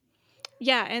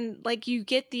 Yeah, and like you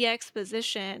get the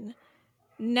exposition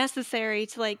necessary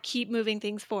to like keep moving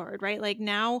things forward, right? Like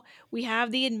now we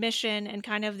have the admission and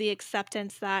kind of the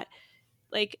acceptance that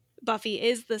like Buffy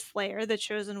is the Slayer, the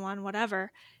chosen one,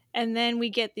 whatever. And then we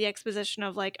get the exposition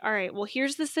of like, all right, well,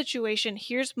 here's the situation.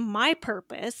 Here's my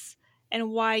purpose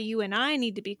and why you and I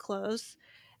need to be close.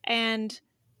 And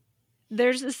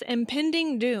there's this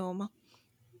impending doom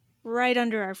right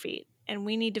under our feet. And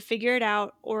we need to figure it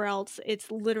out, or else it's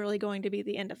literally going to be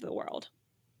the end of the world.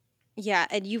 Yeah,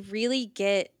 and you really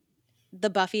get the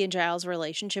Buffy and Giles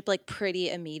relationship like pretty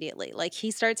immediately. Like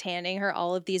he starts handing her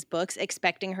all of these books,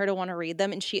 expecting her to want to read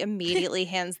them, and she immediately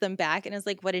hands them back and is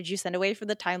like, "What did you send away for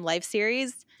the Time Life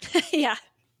series?" Yeah.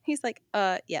 He's like,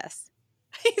 yes."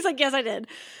 He's like, yes, I did.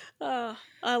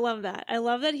 I love that. I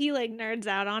love that he like nerds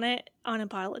out on it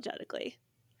unapologetically.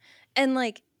 And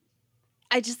like,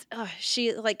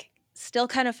 she like still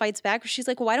kind of fights back. She's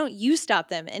like, "Why don't you stop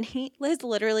them?" And he has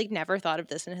literally never thought of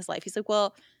this in his life. He's like,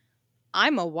 "Well,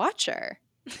 I'm a watcher."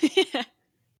 Yeah.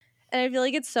 And I feel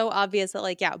like it's so obvious that,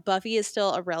 like, yeah, Buffy is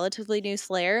still a relatively new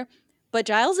Slayer, but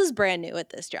Giles is brand new at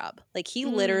this job. Like, he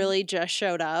literally just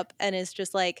showed up and is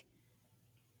just like,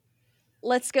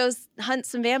 let's go hunt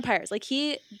some vampires. Like,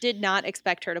 he did not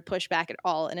expect her to push back at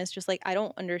all. And it's just like, I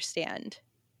don't understand.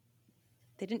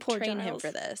 They didn't Poor train him Giles.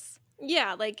 for this.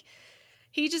 Yeah, like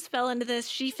he just fell into this.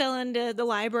 She fell into the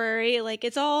library. Like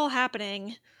it's all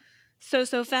happening so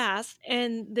fast.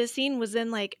 And this scene was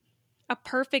in like a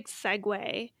perfect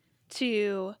segue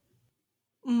to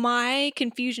my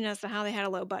confusion as to how they had a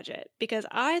low budget, because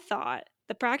I thought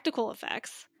the practical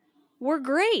effects were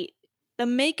great. The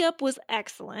makeup was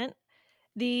excellent.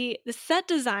 The set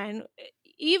design,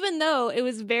 even though it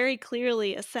was very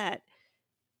clearly a set,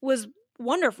 was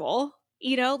wonderful.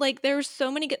 You know, like there were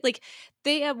so many good, like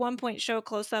they at one point show a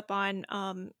close up on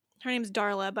her name's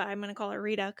Darla, but I'm gonna call her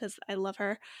Rita because I love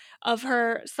her, of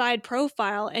her side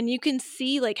profile, and you can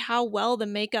see like how well the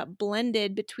makeup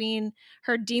blended between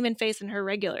her demon face and her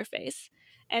regular face.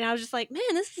 And I was just like, man,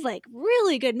 this is like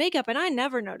really good makeup. And I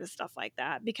never noticed stuff like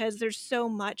that because there's so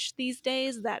much these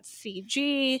days that's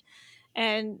CG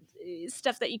and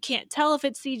stuff that you can't tell if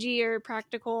it's CG or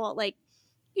practical. Like,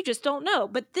 you just don't know.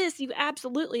 But this you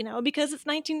absolutely know because it's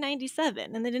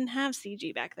 1997 and they didn't have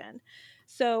CG back then.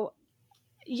 So,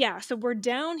 yeah, so we're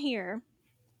down here,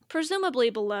 presumably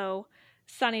below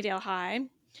Sunnydale High.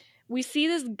 We see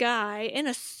this guy in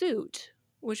a suit,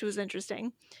 which was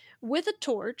interesting, with a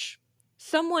torch,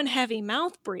 someone heavy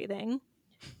mouth breathing,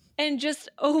 and just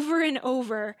over and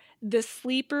over, the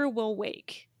sleeper will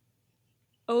wake.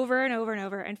 Over and over and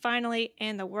over. And finally,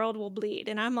 and the world will bleed.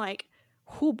 And I'm like,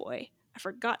 oh boy, I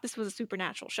forgot this was a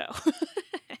supernatural show.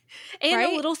 And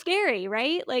Right? a little scary,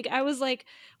 right? Like I was like,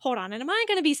 hold on, and am I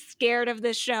going to be scared of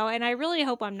this show? And I really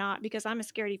hope I'm not, because I'm a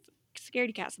scaredy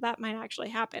cat, so that might actually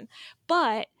happen.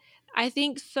 But I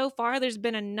think so far there's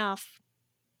been enough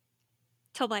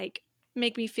to like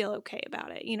make me feel okay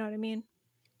about it. You know what I mean?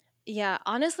 Yeah.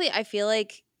 Honestly, I feel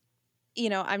like,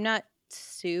 I'm not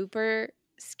super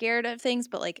scared of things,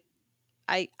 but like,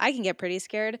 I can get pretty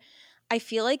scared. I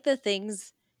feel like the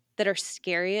things that are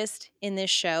scariest in this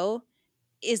show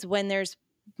is when there's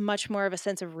much more of a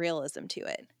sense of realism to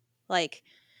it. Like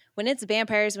when it's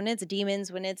vampires, when it's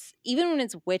demons, when it's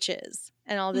witches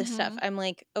and all this stuff, I'm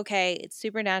like, okay, it's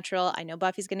supernatural. I know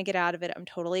Buffy's going to get out of it. I'm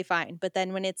totally fine. But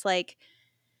then when it's like,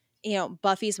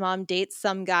 Buffy's mom dates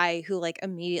some guy who like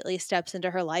immediately steps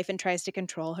into her life and tries to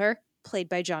control her, played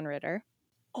by John Ritter.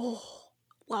 Oh,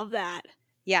 love that.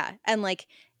 Yeah. And like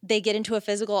they get into a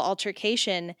physical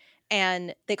altercation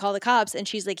and they call the cops and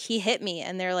she's like, he hit me.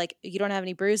 And they're like, you don't have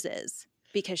any bruises.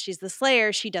 Because she's the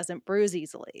Slayer, she doesn't bruise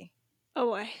easily. Oh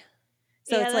boy.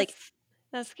 So yeah, it's like,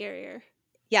 that's scarier.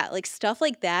 yeah, like stuff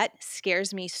like that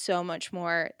scares me so much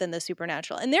more than the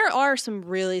supernatural. And there are some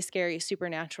really scary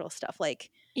supernatural stuff.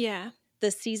 Like, Yeah.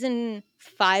 the season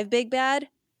 5 Big Bad,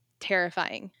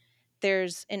 terrifying.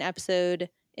 There's an episode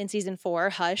in season 4,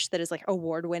 Hush, that is like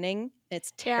award winning.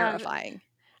 It's terrifying.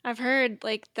 I've heard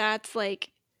like that's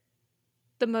like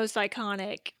the most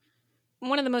iconic,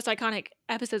 one of the most iconic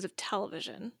episodes of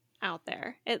television out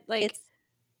there. It's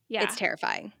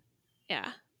terrifying.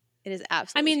 Yeah. It is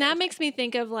absolutely I mean, terrifying. that makes me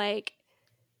think of like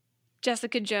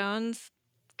Jessica Jones,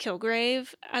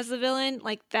 Kilgrave as the villain.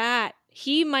 Like that,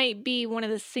 he might be one of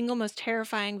the single most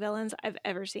terrifying villains I've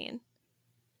ever seen.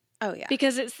 Oh yeah.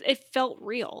 Because it felt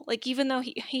real. Like even though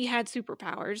he had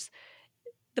superpowers,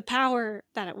 the power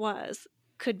that it was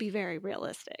could be very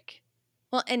realistic.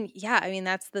 Well, and yeah, I mean,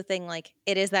 that's the thing. Like,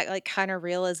 it is that like kind of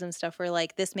realism stuff where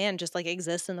like this man just like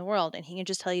exists in the world and he can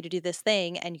just tell you to do this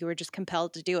thing and you were just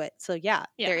compelled to do it. So yeah,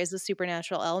 there is a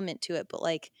supernatural element to it, but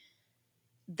like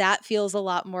that feels a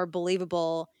lot more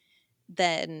believable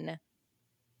than,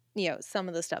 some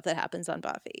of the stuff that happens on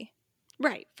Buffy.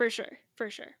 Right. For sure. For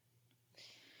sure.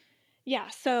 Yeah,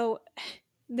 so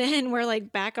then we're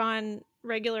like back on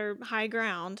regular high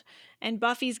ground, and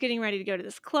Buffy's getting ready to go to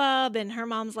this club, and her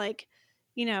mom's like,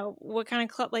 you know, what kind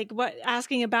of club, like what,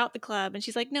 asking about the club, and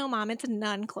she's like, no, mom, it's a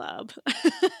nun club.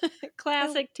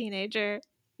 Classic teenager.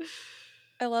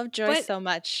 I love Joyce But so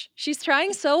much. She's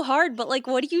trying so hard, but like,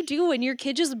 what do you do when your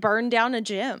kid just burned down a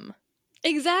gym?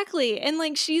 exactly. And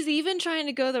like, she's even trying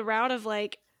to go the route of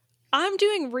like, I'm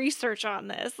doing research on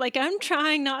this. Like, I'm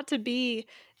trying not to be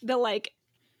the like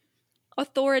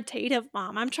authoritative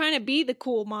mom. I'm trying to be the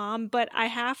cool mom, but I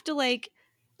have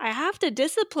to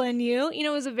discipline you. You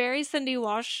know, it was a very Cindy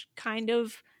Walsh kind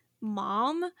of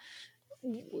mom,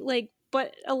 like,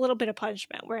 but a little bit of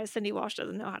punishment, whereas Cindy Walsh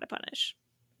doesn't know how to punish.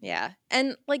 Yeah.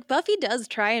 And like Buffy does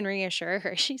try and reassure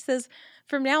her. She says,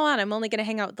 from now on, I'm only going to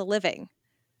hang out with the living,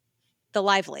 the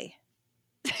lively.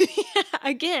 Yeah,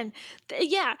 again,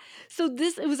 yeah. So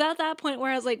it was at that point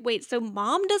where I was like, wait, so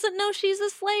mom doesn't know she's a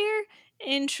slayer?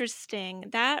 Interesting.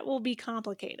 That will be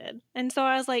complicated. And so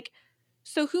I was like,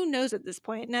 so who knows at this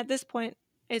point? And at this point,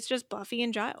 it's just Buffy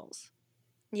and Giles.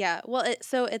 Yeah. Well,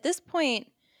 so at this point,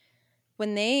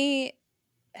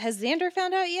 has Xander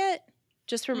found out yet?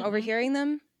 Just from Mm-mm. overhearing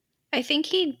them? I think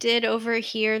he did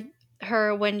overhear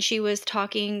her when she was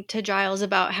talking to Giles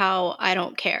about how I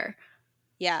don't care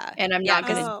Yeah. and I'm Yeah, not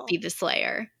going to Oh. be the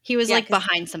Slayer. He was Yeah, like 'cause-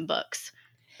 behind some books.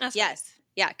 That's Yes.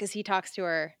 Yeah, because he talks to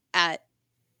her at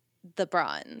the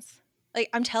Bronze. Like,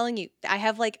 I'm telling you, I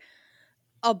have like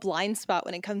a blind spot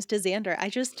when it comes to Xander. I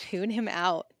just tune him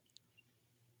out.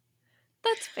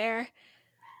 That's fair.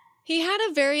 He had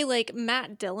a very like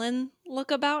Matt Dillon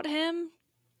look about him.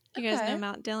 You guys know Okay.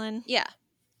 Matt Dillon? Yeah.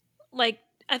 Like,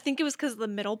 I think it was because of the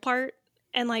middle part.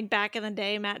 And like back in the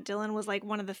day, Matt Dillon was like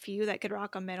one of the few that could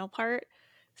rock a middle part.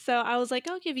 So I was like,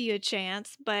 I'll give you a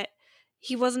chance, but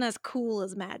he wasn't as cool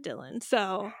as Matt Dillon.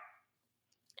 So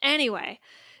anyway,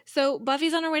 so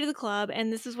Buffy's on her way to the club,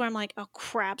 and this is where I'm like, oh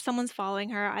crap, someone's following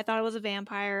her. I thought it was a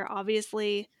vampire.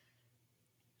 Obviously,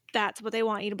 that's what they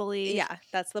want you to believe. Yeah,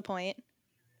 that's the point.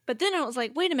 But then I was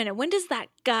like, wait a minute, when does that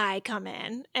guy come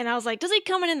in? And I was like, does he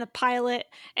come in the pilot?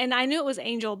 And I knew it was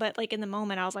Angel, but like in the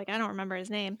moment, I was like, I don't remember his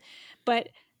name. But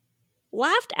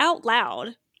laughed out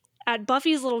loud at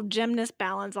Buffy's little gymnast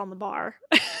balance on the bar.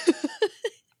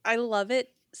 I love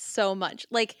it so much.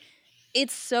 Like,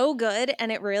 it's so good,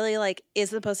 and it really like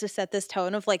is supposed to set this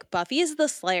tone of like Buffy is the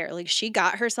Slayer. Like, she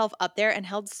got herself up there and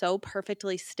held so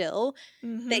perfectly still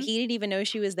that he didn't even know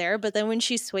she was there. But then when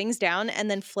she swings down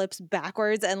and then flips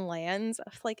backwards and lands, I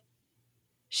was like,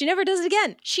 she never does it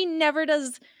again. She never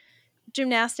does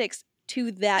gymnastics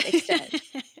to that extent.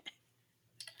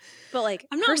 But like,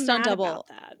 I'm not her stunt mad double, about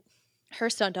that. her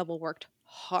stunt double worked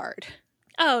hard.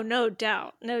 Oh, no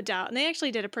doubt. No doubt. And they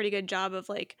actually did a pretty good job of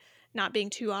like not being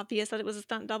too obvious that it was a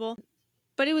stunt double.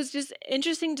 But it was just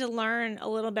interesting to learn a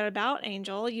little bit about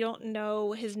Angel. You don't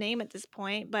know his name at this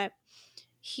point, but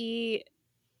he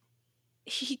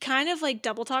kind of like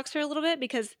double talks her a little bit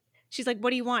because she's like,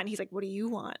 what do you want? And he's like, what do you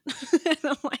want? And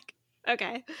I'm like,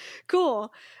 okay,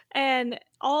 cool. And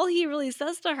all he really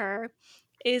says to her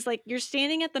is like, you're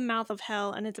standing at the mouth of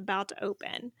hell and it's about to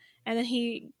open. And then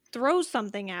he throws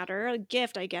something at her, a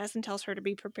gift, I guess, and tells her to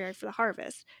be prepared for the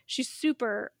harvest. She's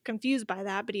super confused by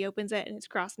that, but he opens it and it's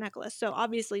cross necklace. So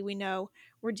obviously we know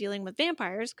we're dealing with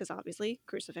vampires because obviously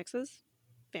crucifixes,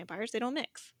 vampires, they don't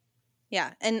mix.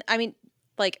 Yeah. And I mean,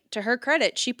 like, to her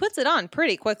credit, she puts it on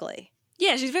pretty quickly.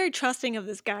 Yeah, she's very trusting of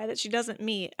this guy that she doesn't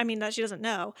meet. I mean, that she doesn't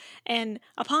know. And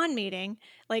upon meeting,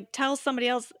 like, tells somebody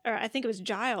else, or I think it was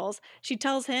Giles, she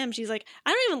tells him, she's like,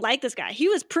 I don't even like this guy. He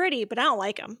was pretty, but I don't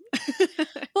like him.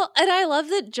 Well, and I love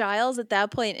that Giles at that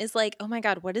point is like, oh my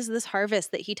God, what is this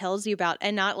harvest that he tells you about?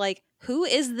 And not like, who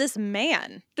is this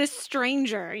man? This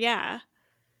stranger, yeah.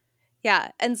 Yeah.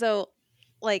 And so,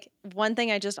 like, one thing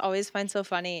I just always find so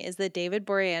funny is that David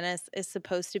Boreanaz is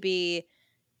supposed to be,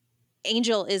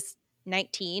 Angel is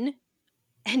 19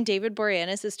 and David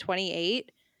Boreanaz is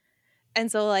 28.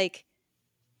 And so, like,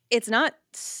 it's not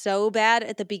so bad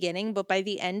at the beginning, but by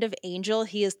the end of Angel,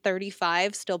 he is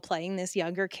 35, still playing this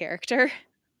younger character.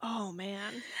 Oh,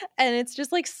 man. And it's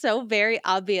just like so very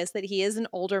obvious that he is an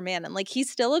older man. And like, he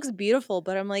still looks beautiful,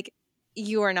 but I'm like,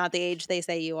 you are not the age they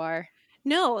say you are.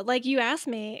 No, like, you asked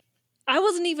me, I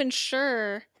wasn't even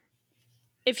sure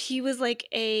if he was like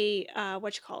a,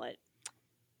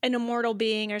 an immortal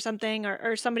being or something,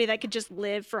 or somebody that could just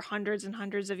live for hundreds and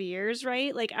hundreds of years,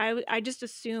 right? Like, I just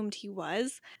assumed he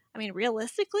was. I mean,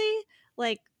 realistically,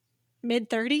 like,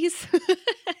 mid-30s.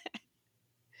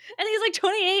 And he's like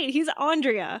 28. He's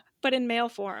Andrea, but in male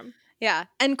form. Yeah.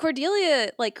 And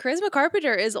Cordelia, like, Charisma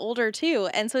Carpenter is older too.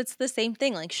 And so it's the same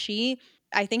thing. Like, she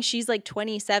I think she's like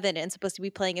 27 and supposed to be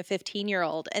playing a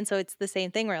 15-year-old. And so it's the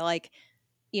same thing where like,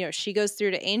 you know, she goes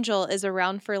through to Angel is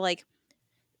around for like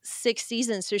 6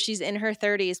 seasons. So she's in her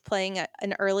 30s playing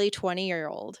an early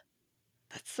 20-year-old.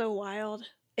 That's so wild.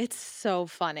 It's so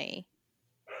funny.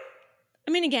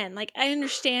 I mean, again, like I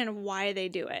understand why they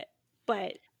do it,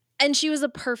 but And she was a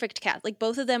perfect cast. Like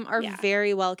both of them are Yeah.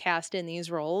 very well cast in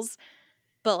these roles.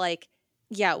 But like,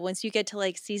 yeah, once you get to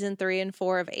like season 3 and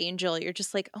 4 of Angel, you're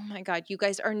just like, oh my God, you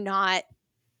guys are not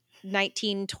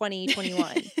 19, 20,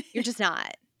 21. You're just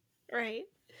not. right.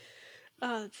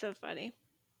 Oh, that's so funny.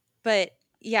 But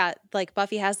yeah, like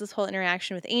Buffy has this whole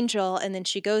interaction with Angel, and then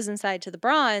she goes inside to the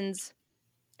Bronze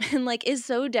and like is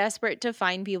so desperate to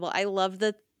find people. I love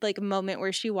the like moment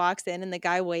where she walks in and the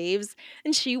guy waves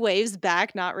and she waves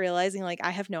back, not realizing like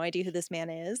I have no idea who this man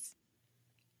is.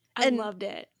 I And loved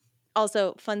it.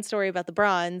 also, fun story about the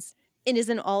Bronze. It is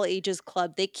an all ages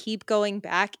club. They keep going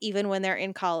back even when they're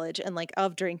in college and like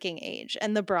of drinking age.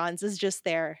 And the Bronze is just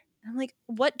there. I'm like,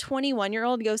 what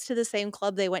 21-year-old goes to the same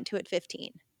club they went to at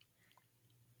 15?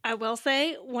 I will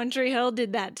say One Tree Hill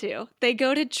did that too. They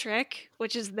go to Trick,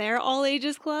 which is their all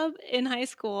ages club in high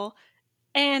school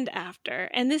and after.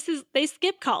 And they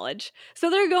skip college. So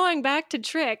they're going back to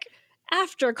Trick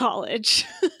after college.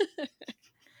 I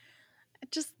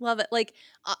just love it. Like,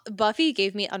 Buffy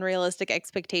gave me unrealistic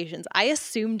expectations. I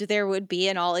assumed there would be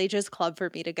an all ages club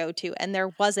for me to go to, and there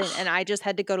wasn't. And I just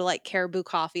had to go to like Caribou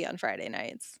Coffee on Friday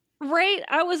nights. Right?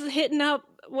 I was hitting up,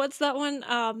 what's that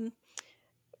one?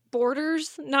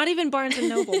 Borders? Not even Barnes and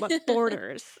Noble, but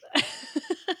Borders.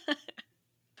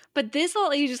 But this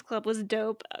all ages club was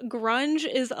dope. Grunge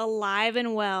is alive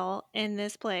and well in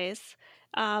this place,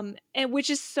 and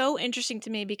which is so interesting to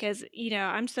me because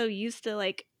I'm so used to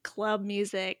like club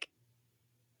music.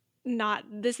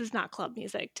 This is not club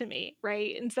music to me,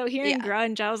 right? And so hearing Yeah.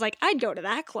 grunge, I was like, I'd go to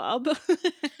that club.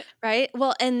 Right?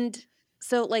 Well, and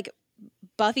so like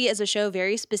Buffy as a show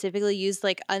very specifically used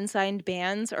like unsigned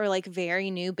bands or like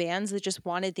very new bands that just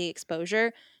wanted the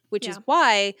exposure, which is Yeah.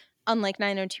 why, unlike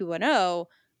 90210,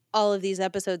 all of these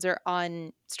episodes are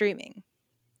on streaming.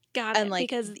 Got And it, like,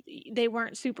 because they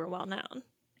weren't super well known.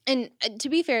 and to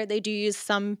be fair, they do use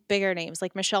some bigger names,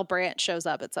 like Michelle Brandt shows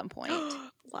up at some point.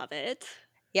 Love it.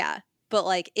 Yeah. But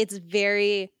like, it's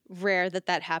very rare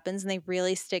that happens, and they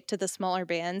really stick to the smaller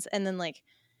bands. And then like,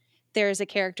 there's a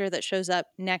character that shows up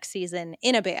next season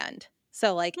in a band.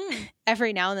 So like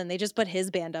every now and then they just put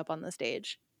his band up on the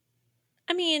stage.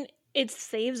 I mean, it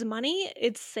saves money.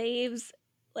 It saves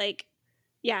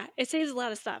it saves a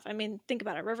lot of stuff. I mean, think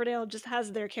about it. Riverdale just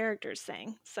has their characters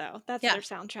sing. So that's Yeah. their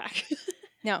soundtrack.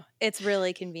 No, it's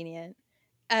really convenient.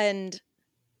 And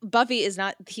Buffy is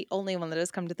not the only one that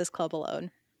has come to this club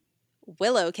alone.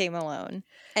 Willow came alone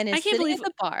and is sitting at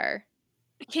the bar.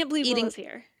 I can't believe Willow's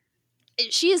here.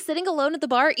 She is sitting alone at the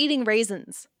bar eating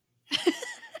raisins.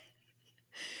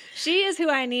 She is who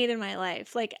I need in my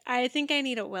life. Like, I think I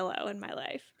need a Willow in my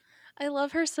life. I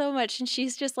love her so much. And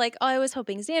she's just like, oh, I was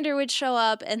hoping Xander would show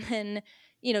up. And then,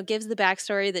 gives the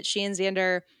backstory that she and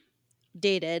Xander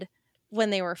dated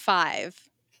when they were 5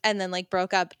 and then like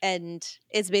broke up. And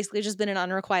it's basically just been an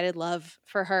unrequited love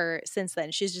for her since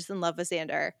then. She's just in love with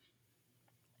Xander.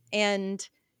 And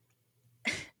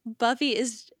Buffy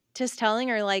is just telling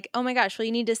her like, oh my gosh, well,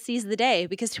 you need to seize the day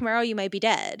because tomorrow you might be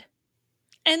dead.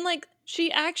 And like,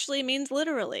 she actually means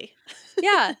literally.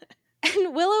 Yeah.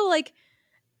 And Willow like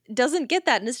doesn't get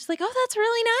that. And it's just like, oh, that's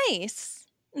really nice.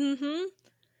 Mm-hmm.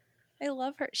 I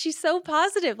love her. She's so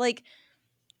positive. Like,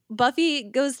 Buffy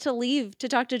goes to leave to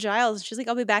talk to Giles. She's like,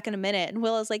 I'll be back in a minute. And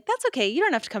Willow's like, that's okay. You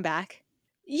don't have to come back.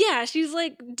 Yeah, she's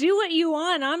like, do what you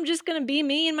want. I'm just going to be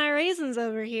me and my raisins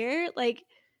over here. Like,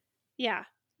 yeah,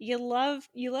 you love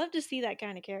to see that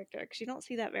kind of character because you don't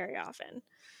see that very often.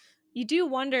 You do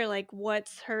wonder, like,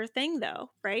 what's her thing, though,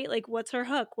 right? Like, what's her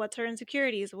hook? What's her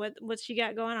insecurities? What's she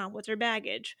got going on? What's her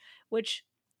baggage? Which,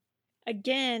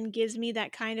 again, gives me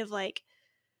that kind of, like,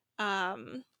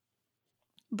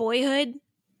 boyhood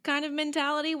kind of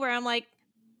mentality where I'm like,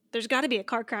 there's got to be a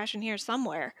car crash in here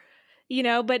somewhere,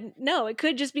 But no, it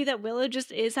could just be that Willow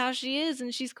just is how she is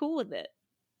and she's cool with it.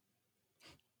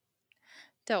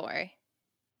 Don't worry.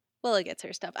 Willow gets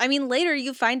her stuff. I mean, later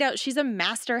you find out she's a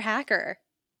master hacker.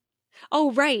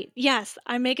 Oh, right. Yes,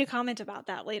 I make a comment about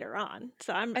that later on.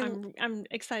 So I'm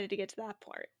excited to get to that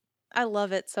part. I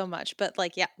love it so much. But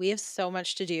like, yeah, we have so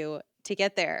much to do to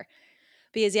get there.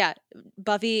 Because yeah,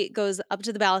 Buffy goes up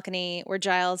to the balcony where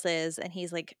Giles is, and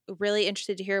he's like really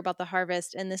interested to hear about the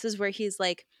harvest. And this is where he's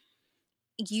like,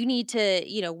 you need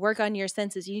to, work on your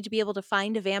senses. You need to be able to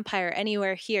find a vampire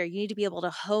anywhere here. You need to be able to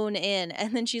hone in.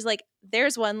 And then she's like,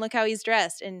 there's one. Look how he's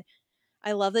dressed. And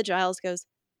I love that Giles goes,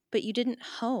 but you didn't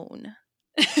hone.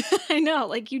 I know,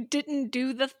 like, you didn't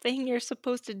do the thing you're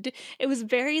supposed to do. It was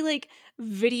very, like,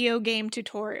 video game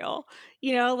tutorial.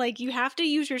 You know, like, you have to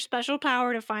use your special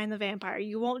power to find the vampire.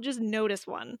 You won't just notice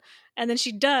one. And then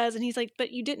she does, and he's like,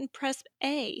 but you didn't press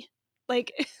A.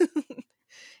 Like,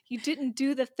 you didn't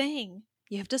do the thing.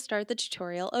 You have to start the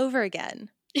tutorial over again.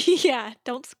 Yeah,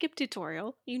 don't skip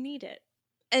tutorial. You need it.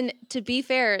 And to be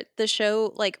fair, the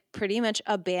show like pretty much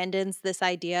abandons this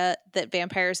idea that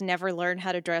vampires never learn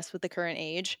how to dress with the current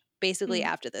age, basically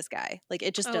after this guy. Like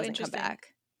it just doesn't come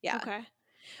back. Yeah. Okay.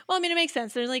 Well, I mean, it makes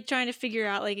sense. They're like trying to figure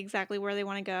out like exactly where they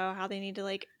want to go, how they need to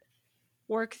like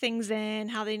work things in,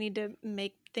 how they need to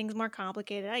make things more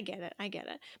complicated. I get it.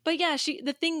 But yeah,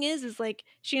 the thing is like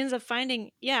she ends up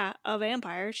finding, a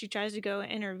vampire. She tries to go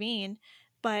intervene,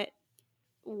 but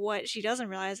what she doesn't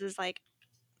realize is like,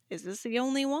 is this the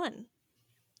only one?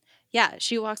 Yeah,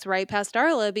 she walks right past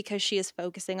Darla because she is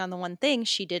focusing on the one thing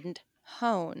she didn't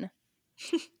hone.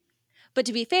 But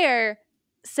to be fair,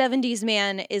 70s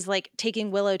man is like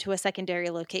taking Willow to a secondary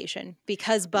location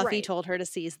because Buffy told her to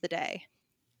seize the day.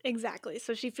 Exactly.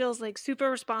 So she feels like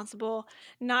super responsible,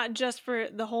 not just for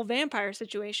the whole vampire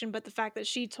situation, but the fact that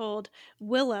she told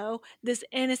Willow, this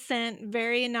innocent,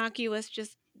 very innocuous,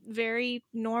 just very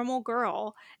normal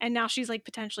girl, and now she's like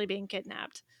potentially being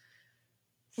kidnapped.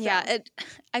 So. Yeah,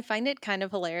 I find it kind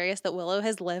of hilarious that Willow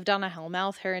has lived on a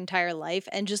Hellmouth her entire life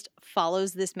and just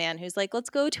follows this man who's like, let's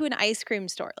go to an ice cream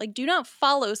store. Like, do not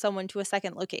follow someone to a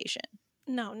second location.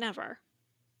 No, never.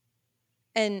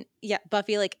 And yeah,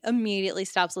 Buffy like immediately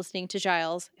stops listening to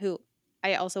Giles, who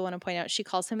I also want to point out, she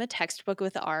calls him a textbook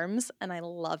with arms, and I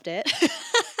loved it.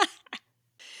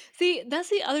 See, that's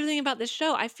the other thing about this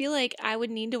show. I feel like I would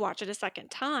need to watch it a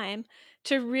second time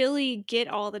to really get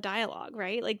all the dialogue,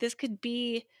 right? Like this could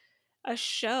be a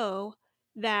show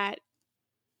that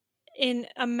in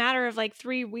a matter of like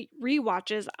 3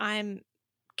 rewatches, I'm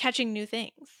catching new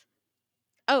things.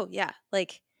 Oh, yeah.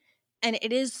 Like, and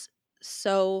it is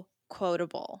so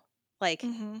quotable. Like,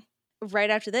 right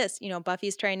after this,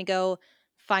 Buffy's trying to go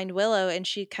find Willow, and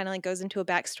she kind of like goes into a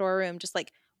back storeroom, just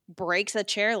like breaks a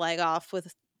chair leg off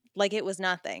with like it was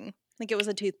nothing. Like it was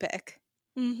a toothpick.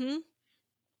 And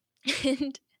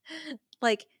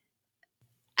like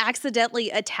accidentally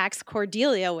attacks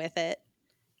Cordelia with it.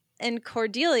 And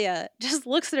Cordelia just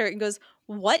looks at her and goes,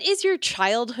 "What is your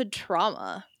childhood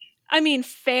trauma?" I mean,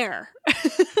 fair.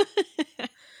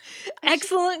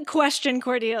 Excellent question,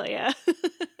 Cordelia.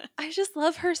 I just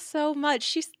love her so much.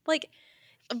 She's like,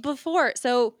 before,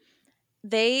 so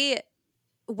they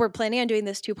were planning on doing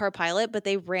this 2-part pilot, but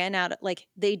they ran out, like,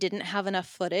 they didn't have enough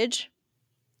footage.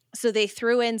 So they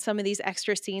threw in some of these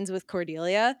extra scenes with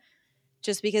Cordelia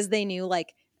just because they knew,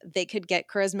 like, they could get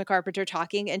Charisma Carpenter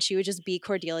talking and she would just be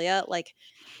Cordelia. Like,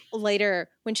 later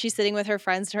when she's sitting with her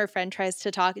friends and her friend tries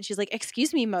to talk and she's like,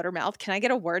 "Excuse me, Motormouth, can I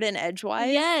get a word in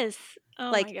edgewise?" Yes.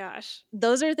 Oh like, my gosh.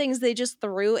 Those are things they just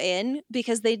threw in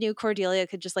because they knew Cordelia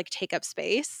could just like take up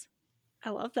space.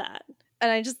 I love that.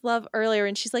 And I just love earlier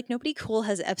and she's like, nobody cool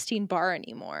has Epstein Barr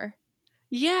anymore.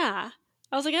 Yeah.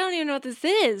 I was like, I don't even know what this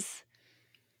is.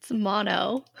 It's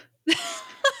mono.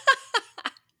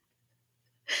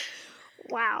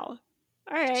 Wow.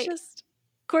 All right.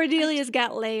 Cordelia's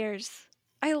got layers.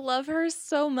 I love her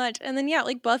so much. And then, yeah,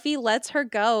 like Buffy lets her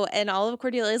go and all of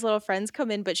Cordelia's little friends come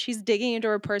in, but she's digging into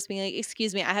her purse being like,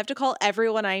 "Excuse me, I have to call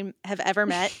everyone I have ever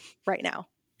met right now."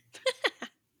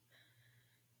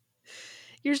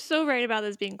 You're so right about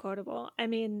this being quotable. I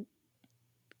mean,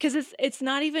 because it's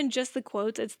not even just the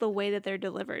quotes, it's the way that they're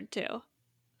delivered too.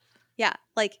 Yeah,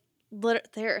 like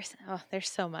there's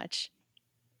so much.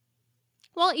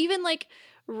 Well, even like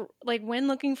when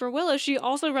looking for Willow, she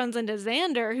also runs into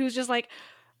Xander, who's just like,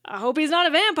 "I hope he's not a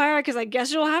vampire, because I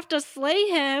guess you'll have to slay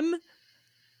him,"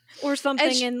 or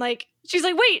something. And like she's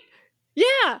like, "Wait,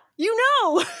 yeah, you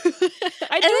know,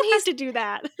 I do have to do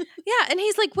that." Yeah, and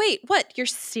he's like, "Wait, what? You're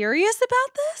serious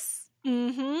about this?"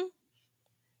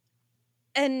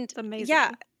 And it's amazing.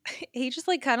 Yeah, he just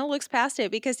like kind of looks past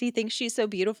it because he thinks she's so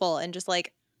beautiful and just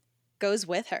like goes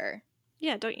with her.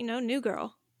 Yeah, don't you know, new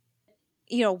girl.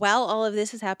 While all of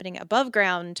this is happening above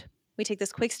ground, we take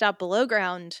this quick stop below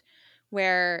ground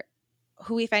where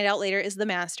who we find out later is the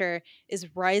master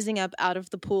is rising up out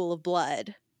of the pool of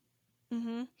blood.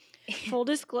 Full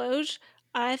disclosure,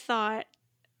 I thought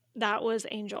that was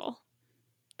Angel.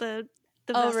 The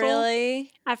vessel. Oh,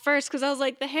 really? At first, because I was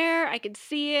like, the hair, I could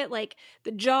see it. Like,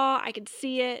 the jaw, I could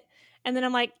see it. And then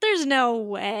I'm like, there's no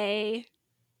way.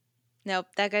 Nope,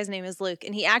 that guy's name is Luke.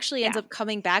 And he actually ends up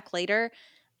coming back later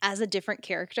as a different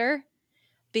character.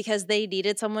 because they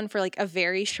needed someone for like a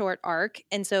very short arc.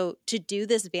 And so to do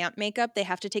this vamp makeup, they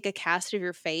have to take a cast of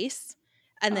your face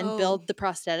and then Oh, build the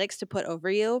prosthetics to put over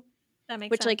you, that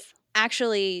makes which like sense.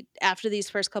 actually after these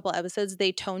first couple episodes,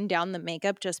 they toned down the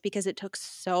makeup just because it took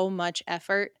so much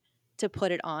effort to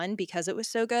put it on because it was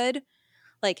so good.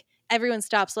 Like everyone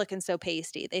stops looking so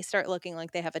pasty. They start looking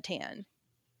like they have a tan.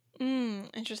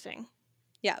 Interesting.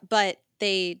 Yeah, but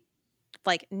they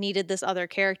like needed this other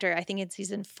character, I think in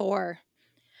season 4.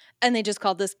 And they just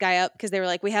called this guy up because they were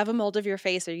like, we have a mold of your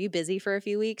face. Are you busy for a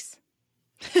few weeks?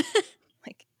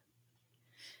 Like,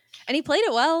 and he played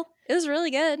it well. It was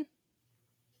really good.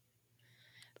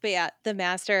 But yeah, the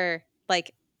master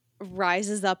like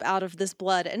rises up out of this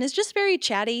blood and is just very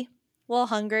chatty, a little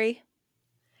hungry.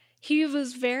 He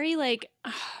was very like,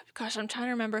 gosh, I'm trying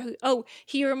to remember who. Oh,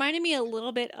 he reminded me a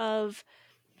little bit of,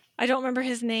 I don't remember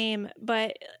his name,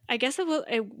 but I guess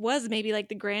it was maybe like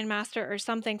the Grandmaster or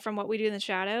something from What We Do in the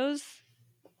Shadows.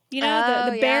 You know, the Oh,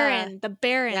 the yeah. Baron, the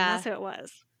Baron. Yeah. That's who it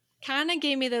was. Kind of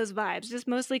gave me those vibes, just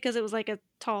mostly because it was like a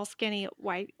tall, skinny,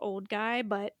 white old guy.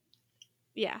 But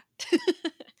yeah,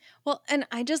 Well, and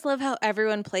I just love how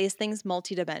everyone plays things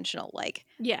multidimensional. Like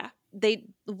yeah,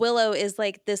 Willow is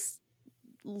like this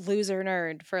loser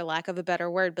nerd for lack of a better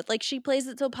word, but like she plays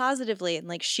it so positively and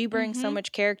like she brings so mm-hmm.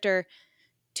 much character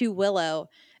to Willow.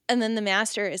 And then the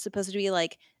master is supposed to be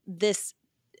like this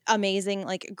amazing,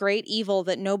 like great evil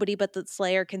that nobody but the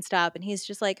Slayer can stop. And he's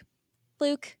just like,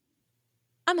 Luke,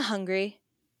 I'm hungry.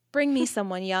 Bring me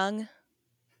someone young.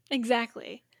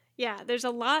 Exactly. Yeah, there's a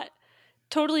lot.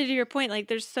 Totally to your point, like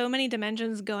there's so many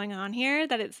dimensions going on here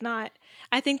that it's not.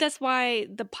 I think that's why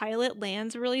the pilot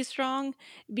lands really strong,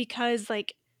 because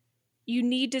like you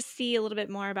need to see a little bit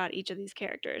more about each of these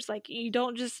characters. Like you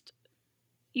don't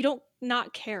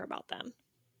not care about them.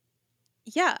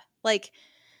 Yeah. Like,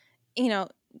 you know,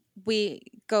 we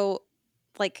go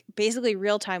like basically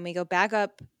real time. We go back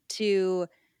up to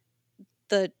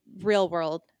the real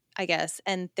world, I guess,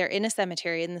 and they're in a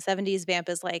cemetery. In the 70s, Vamp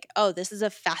is like, oh, this is a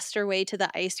faster way to the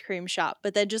ice cream shop,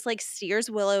 but then just like steers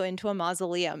Willow into a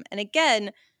mausoleum. And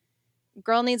again,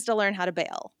 girl needs to learn how to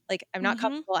bail. Like, I'm not Mm-hmm.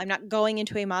 comfortable. I'm not going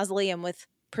into a mausoleum with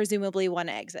presumably one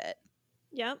exit.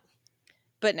 Yep.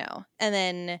 But no. And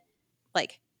then,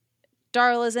 like,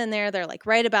 Darla's in there. They're like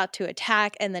right about to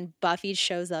attack. And then Buffy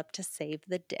shows up to save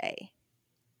the day.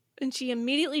 And she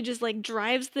immediately just like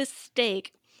drives this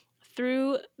stake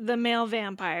through the male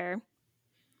vampire,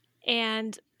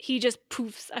 and he just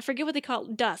poofs. I forget what they call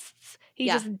it, dusts. He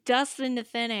Yeah. just dusts into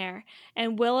thin air,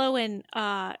 and Willow and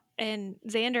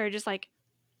Xander are just like,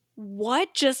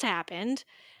 what just happened?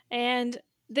 And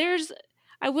there's,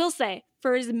 I will say,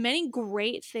 for as many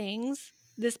great things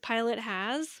this pilot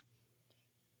has,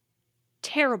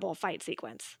 terrible fight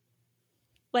sequence.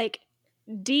 Like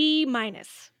D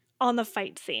minus on the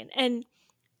fight scene. And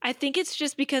I think it's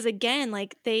just because, again,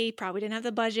 like they probably didn't have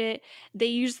the budget. They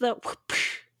used the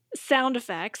sound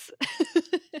effects.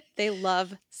 They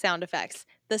love sound effects.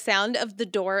 The sound of the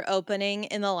door opening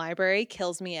in the library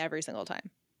kills me every single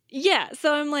time. Yeah,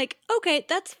 so I'm like, okay,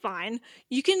 that's fine.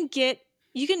 You can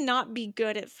not be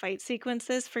good at fight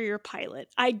sequences for your pilot.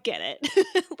 I get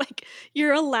it. Like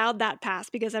you're allowed that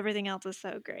pass because everything else is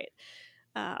so great.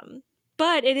 Um,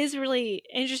 but it is really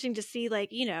interesting to see,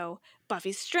 like, you know,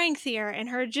 Buffy's strength here and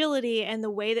her agility and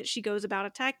the way that she goes about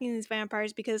attacking these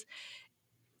vampires, because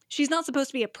she's not supposed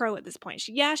to be a pro at this point.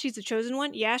 Yeah, she's a chosen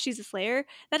one. Yeah, she's a slayer.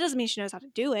 That doesn't mean she knows how to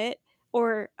do it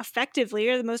or effectively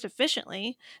or the most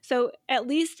efficiently. So at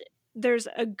least there's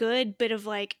a good bit of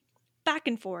like back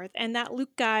and forth. And that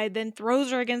Luke guy then throws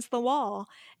her against the wall.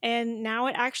 And now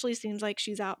it actually seems like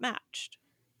she's outmatched.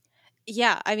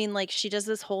 Yeah, I mean, like, she does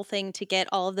this whole thing to get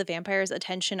all of the vampires'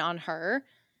 attention on her,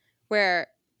 where,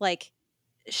 like,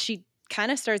 she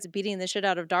kind of starts beating the shit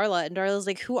out of Darla, and Darla's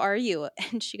like, who are you?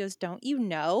 And she goes, don't you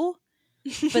know?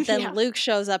 But then Yeah, Luke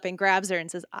shows up and grabs her and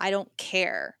says, I don't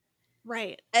care.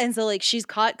 right. And so, like, she's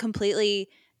caught completely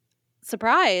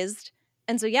surprised.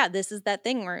 And so, yeah, this is that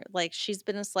thing where, like, she's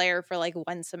been a Slayer for, like,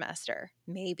 one semester,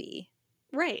 maybe.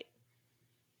 Right.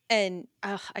 And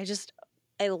I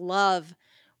love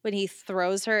when he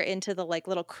throws her into the, like,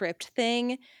 little crypt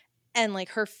thing and, like,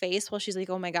 her face while she's like,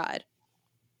 oh my God,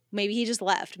 maybe he just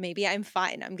left. Maybe I'm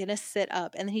fine. I'm going to sit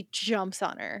up. And then he jumps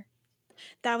on her.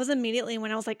 That was immediately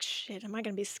when I was like, shit, am I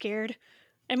going to be scared?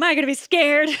 Am I going to be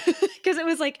scared? Because it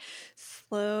was like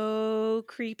slow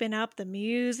creeping up, the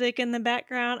music in the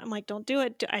background. I'm like, don't do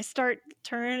it. I start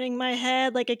turning my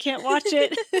head like I can't watch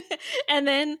it. And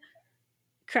then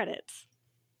credits.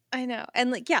 I know.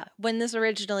 And, like, yeah, when this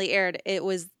originally aired, it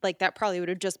was like that probably would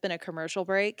have just been a commercial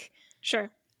break.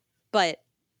 Sure. But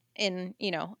in,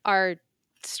 you know, our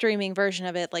streaming version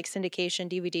of it, like syndication,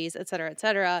 DVDs, et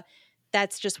cetera,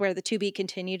 that's just where the To Be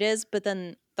Continued is. But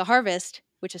then The Harvest,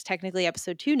 which is technically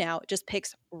episode 2 now, it just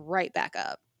picks right back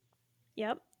up.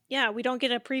 Yep. Yeah, we don't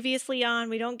get a previously on.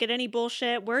 We don't get any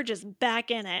bullshit. We're just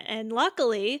back in it. And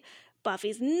luckily,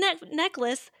 Buffy's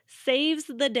necklace saves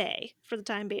the day for the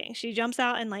time being. She jumps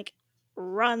out and like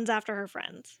runs after her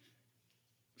friends.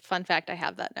 Fun fact, I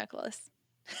have that necklace.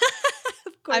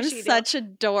 Of course I'm you do. such a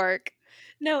dork.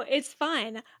 No, it's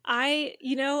fine.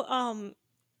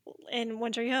 In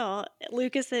Winter Hill,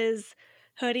 Lucas's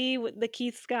hoodie with the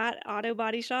Keith Scott Auto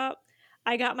Body Shop.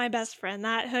 I got my best friend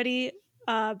that hoodie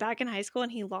back in high school,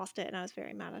 and he lost it, and I was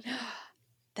very mad at him.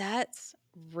 That's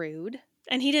rude.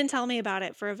 And he didn't tell me about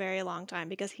it for a very long time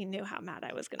because he knew how mad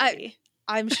I was going to be.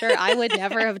 I'm sure I would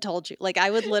never have told you. Like, I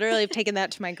would literally have taken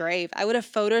that to my grave. I would have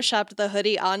photoshopped the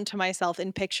hoodie onto myself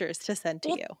in pictures to send to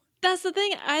you. That's the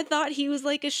thing. I thought he was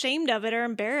like ashamed of it or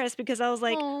embarrassed because I was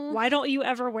like, Aw. why don't you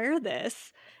ever wear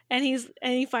this? And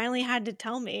he finally had to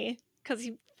tell me because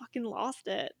he fucking lost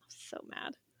it. I was so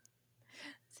mad.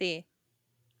 See,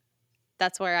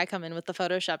 that's where I come in with the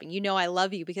photoshopping. You know I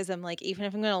love you because I'm like, even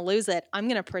if I'm going to lose it, I'm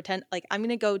going to pretend like I'm going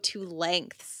to go to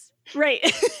lengths Right.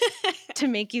 to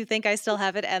make you think I still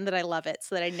have it and that I love it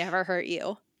so that I never hurt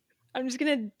you. I'm just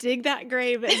going to dig that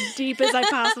grave as deep as I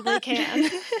possibly can.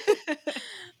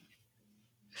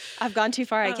 I've gone too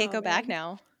far. I can't Oh, go back man.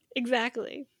 now.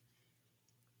 Exactly.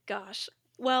 Gosh.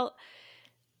 Well,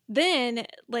 then,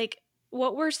 like,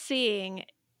 what we're seeing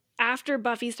after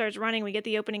Buffy starts running, we get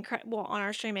the opening on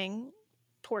our streaming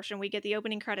portion, we get the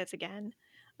opening credits again.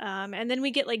 And then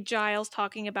we get, like, Giles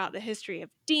talking about the history of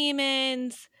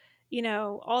demons,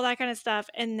 all that kind of stuff.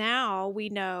 And now we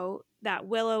know that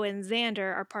Willow and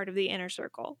Xander are part of the Inner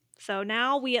Circle. So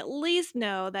now we at least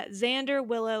know that Xander,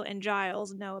 Willow, and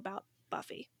Giles know about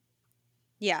Buffy.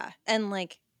 Yeah. And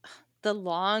like the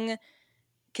long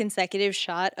consecutive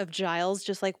shot of Giles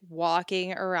just like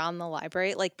walking around the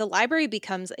library. Like the library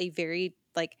becomes a very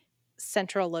like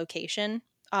central location.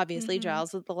 Obviously, Mhm.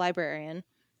 Giles is the librarian.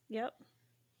 Yep.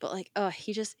 But like,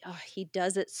 he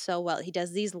does it so well. He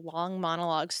does these long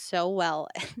monologues so well.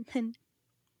 And then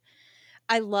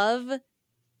I love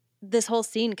this whole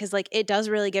scene because like it does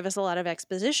really give us a lot of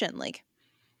exposition. Like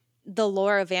the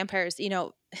lore of vampires,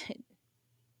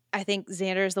 I think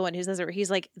Xander is the one who says it. Where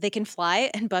he's like, they can fly,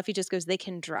 and Buffy just goes, they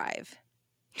can drive.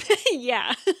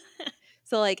 Yeah.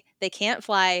 So like they can't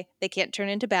fly, they can't turn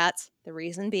into bats. The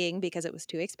reason being because it was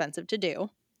too expensive to do.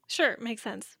 Sure, makes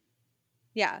sense.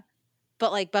 Yeah.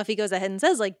 But like Buffy goes ahead and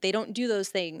says like they don't do those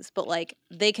things, but like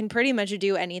they can pretty much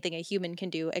do anything a human can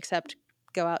do except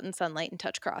go out in sunlight and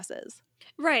touch crosses.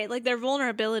 Right, like their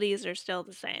vulnerabilities are still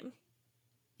the same.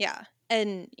 Yeah.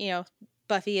 And,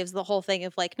 Buffy is the whole thing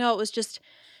of like, no, it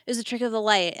was a trick of the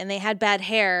light and they had bad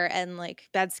hair and like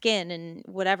bad skin and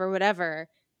whatever.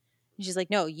 And she's like,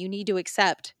 no, you need to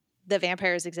accept that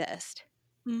vampires exist.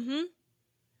 Mm-hmm.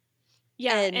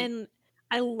 Yeah, and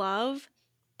I love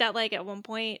that, like, at one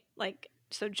point, like,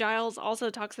 so Giles also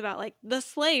talks about, like, the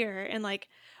Slayer and, like,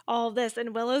 all of this,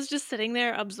 and Willow's just sitting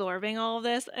there absorbing all of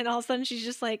this, and all of a sudden she's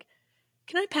just like,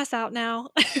 can I pass out now?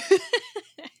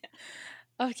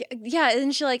 Okay. Yeah.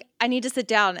 And she's like, I need to sit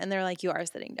down. And they're like, you are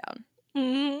sitting down.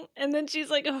 Mm-hmm. And then she's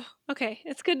like, oh, okay,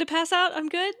 it's good to pass out. I'm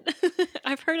good.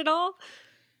 I've heard it all.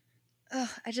 Ugh,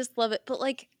 I just love it. But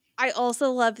like, I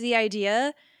also love the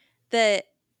idea that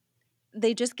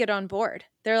they just get on board.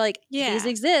 They're like, these Yeah.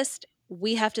 exist.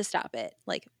 We have to stop it.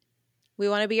 Like, we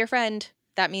want to be your friend.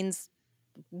 That means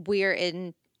we're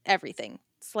in everything.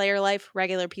 Slayer life,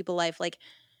 regular people life. Like,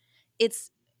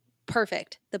 it's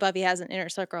perfect that Buffy has an inner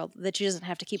circle that she doesn't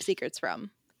have to keep secrets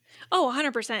from. Oh,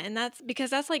 100%. And that's because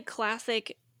that's like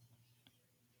classic,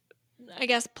 I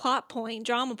guess, plot point,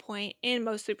 drama point in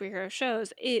most superhero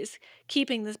shows is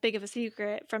keeping this big of a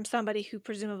secret from somebody who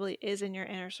presumably is in your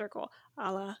inner circle,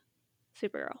 a la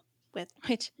Supergirl with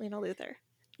Which, Lena Luthor.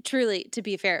 truly, to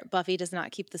be fair, Buffy does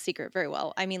not keep the secret very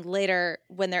well. I mean, later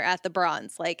when they're at the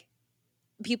Bronze, like,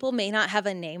 people may not have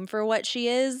a name for what she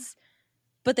is,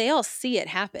 but they all see it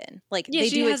happen. Like, Yeah, they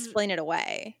she do has- explain it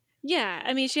away. Yeah,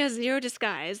 I mean, she has zero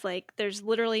disguise. Like, there's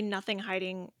literally nothing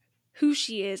hiding who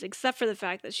she is except for the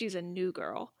fact that she's a new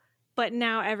girl. But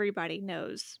now everybody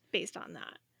knows based on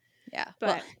that. Yeah. But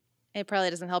Well, it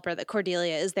probably doesn't help her that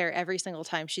Cordelia is there every single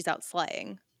time she's out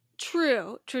slaying.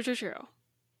 True.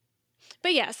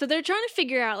 But yeah, so they're trying to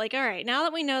figure out, like, all right, now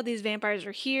that we know these vampires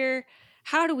are here,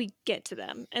 how do we get to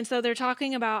them? And so they're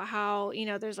talking about how,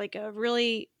 there's like a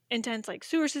really intense like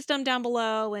sewer system down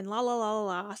below and la la la la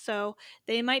la. So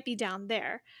they might be down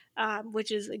there,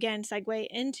 which is again segue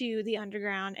into the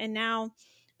underground. And now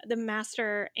the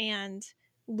Master and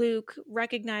Luke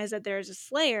recognize that there's a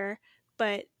Slayer,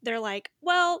 but they're like,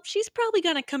 well, she's probably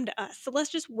going to come to us, so let's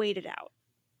just wait it out.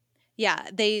 Yeah,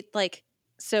 they like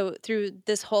so through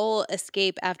this whole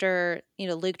escape after,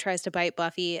 Luke tries to bite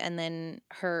Buffy and then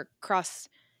her cross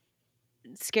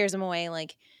scares him away,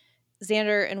 like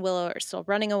Xander and Willow are still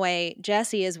running away.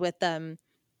 Jesse is with them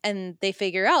and they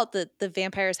figure out that the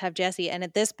vampires have Jesse, and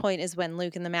at this point is when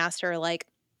Luke and the Master are like,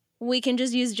 we can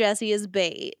just use Jesse as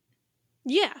bait.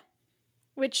 Yeah.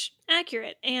 Which,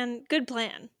 accurate and good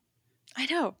plan. I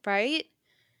know, right?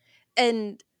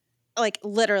 And like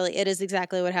literally it is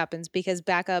exactly what happens, because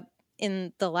back up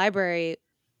in the library,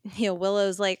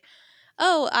 Willow's like,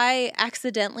 oh, I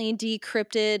accidentally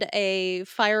decrypted a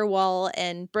firewall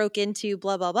and broke into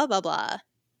blah blah blah blah blah,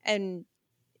 and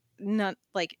not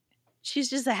like she's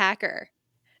just a hacker.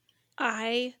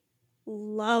 I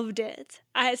loved it.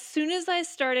 As soon as I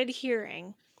started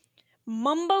hearing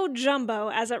mumbo jumbo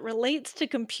as it relates to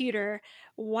computer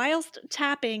whilst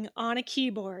tapping on a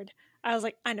keyboard, I was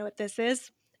like, I know what this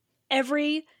is.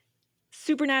 Every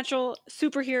supernatural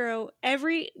superhero,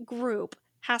 every group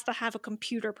has to have a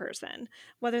computer person,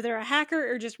 whether they're a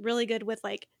hacker or just really good with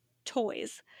like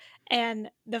toys.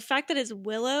 And the fact that it's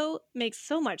Willow makes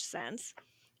so much sense.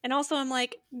 And also, I'm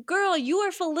like, girl, you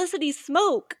are Felicity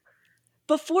Smoke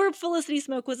before Felicity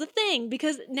Smoke was a thing,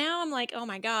 because now I'm like, oh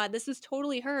my God, this is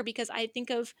totally her, because I think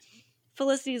of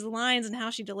Felicity's lines and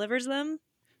how she delivers them.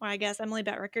 Or I guess Emily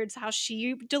Bett Rickards, how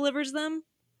she delivers them.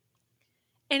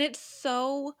 And it's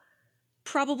so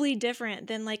probably different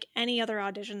than like any other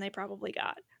audition they probably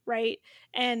got, right?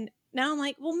 And now I'm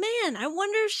like, well, man, I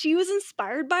wonder if she was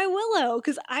inspired by Willow,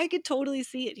 because I could totally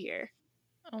see it here.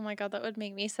 Oh my God, that would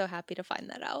make me so happy to find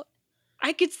that out.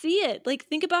 I could see it. Like,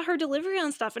 think about her delivery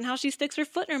on stuff and how she sticks her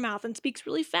foot in her mouth and speaks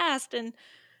really fast. And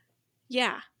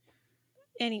yeah.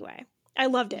 Anyway, I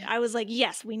loved it. I was like,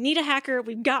 yes, we need a hacker.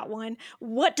 We've got one.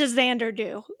 What does Xander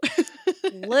do?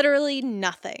 Literally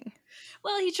nothing.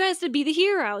 Well, he tries to be the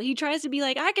hero. He tries to be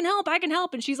like, I can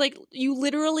help. And she's like, you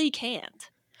literally can't.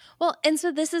 Well, and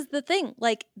so this is the thing.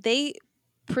 Like, they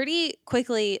pretty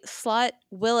quickly slot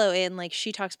Willow in. Like,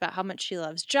 she talks about how much she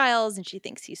loves Giles and she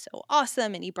thinks he's so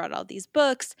awesome and he brought all these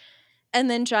books. And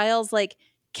then Giles, like,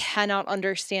 cannot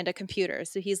understand a computer.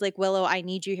 So he's like, Willow, I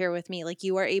need you here with me. Like,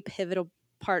 you are a pivotal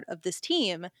part of this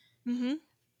team. Mm-hmm.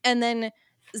 And then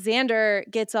Xander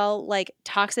gets all like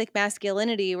toxic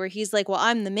masculinity where he's like, well,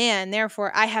 I'm the man,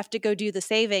 therefore I have to go do the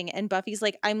saving. And Buffy's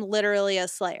like, I'm literally a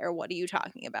Slayer. What are you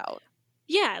talking about?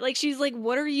 Yeah, like she's like,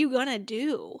 what are you gonna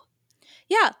do?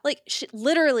 Yeah, like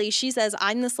literally she says,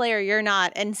 I'm the Slayer, you're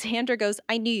not. And Xander goes,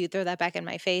 I knew you'd throw that back in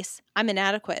my face. I'm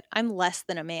inadequate. I'm less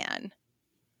than a man.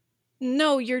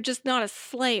 No, you're just not a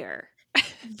Slayer.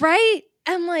 Right?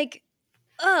 And like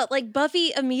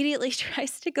Buffy immediately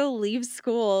tries to go leave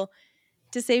school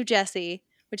to save Jesse,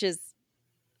 which is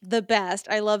the best.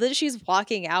 I love that she's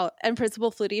walking out and Principal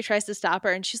Flutie tries to stop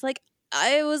her and she's like,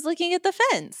 I was looking at the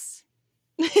fence.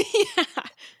 Yeah.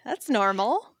 That's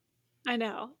normal. I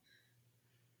know.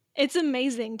 It's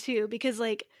amazing too, because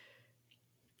like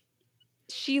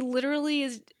she literally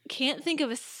can't think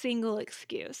of a single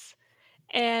excuse.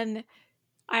 And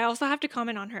I also have to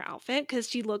comment on her outfit because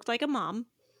she looked like a mom,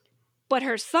 but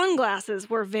her sunglasses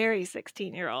were very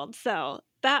 16-year-old, so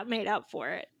that made up for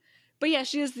it. But yeah,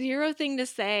 she has zero thing to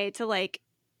say to like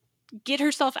get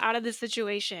herself out of the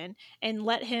situation and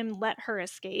let him let her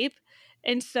escape.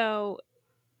 And so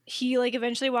he like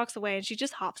eventually walks away and she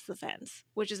just hops the fence,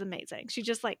 which is amazing. She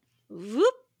just like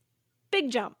whoop,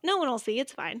 big jump. No one will see.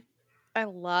 It's fine. I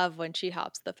love when she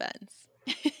hops the fence.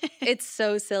 It's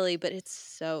so silly, but it's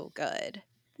so good.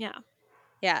 Yeah.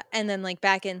 Yeah. And then like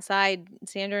back inside,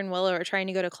 Xander and Willow are trying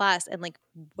to go to class and like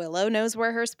Willow knows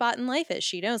where her spot in life is.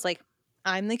 She knows like,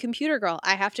 I'm the computer girl.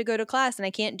 I have to go to class and I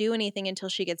can't do anything until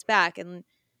she gets back. And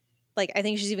like, I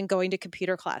think she's even going to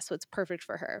computer class, so it's perfect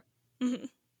for her. Mm-hmm.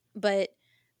 But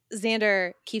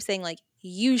Xander keeps saying like,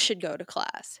 you should go to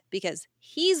class because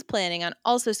he's planning on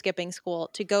also skipping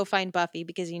school to go find Buffy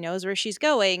because he knows where she's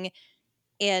going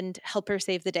and help her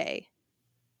save the day.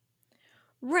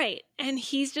 Right. And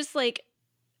he's just like,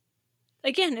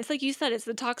 again, it's like you said, it's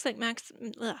the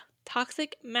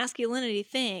toxic masculinity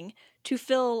thing to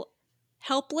feel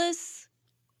helpless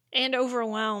and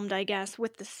overwhelmed, I guess,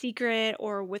 with the secret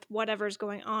or with whatever's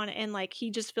going on. And like,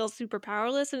 he just feels super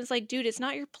powerless. And it's like, dude, it's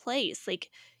not your place. Like,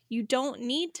 you don't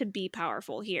need to be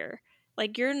powerful here.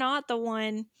 Like, you're not the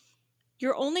one.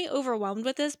 You're only overwhelmed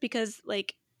with this because,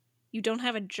 like, you don't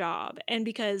have a job and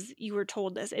because you were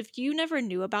told this. If you never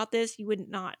knew about this, you would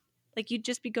not. Like, you'd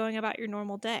just be going about your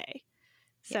normal day.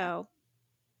 So,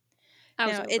 I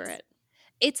was over it.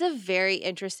 It's a very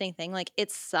interesting thing. Like,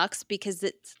 it sucks because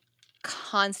it's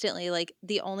constantly like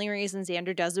the only reason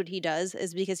Xander does what he does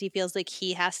is because he feels like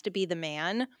he has to be the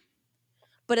man.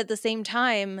 But at the same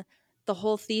time, the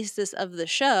whole thesis of the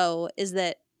show is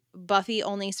that Buffy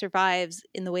only survives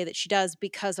in the way that she does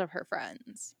because of her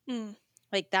friends. Mm,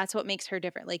 Like, that's what makes her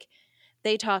different. Like,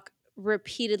 they talk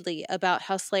repeatedly about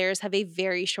how Slayers have a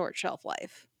very short shelf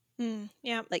life.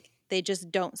 yeah. Like, they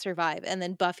just don't survive. And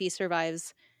then Buffy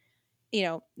survives,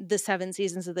 the 7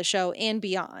 seasons of the show and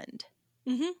beyond.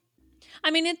 Mm-hmm.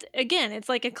 I mean, it's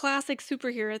like a classic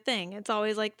superhero thing. It's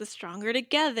always like the stronger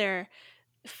together,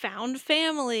 found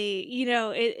family.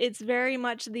 It's very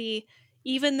much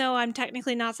even though I'm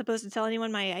technically not supposed to tell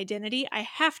anyone my identity, I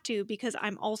have to because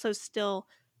I'm also still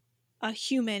a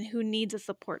human who needs a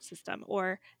support system,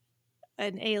 or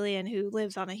an alien who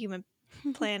lives on a human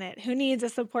planet who needs a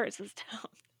support system.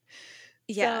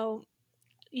 Yeah. So,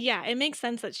 yeah, it makes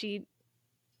sense that she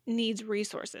needs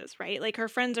resources, right? Like her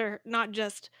friends are not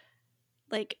just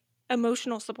like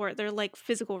emotional support, they're like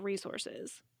physical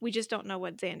resources. We just don't know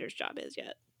what Xander's job is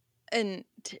yet. And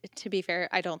to be fair,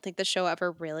 I don't think the show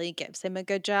ever really gives him a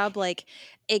good job. Like,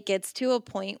 it gets to a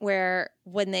point where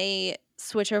when they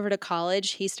switch over to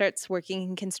college, he starts working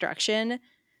in construction.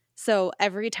 So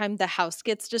every time the house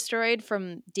gets destroyed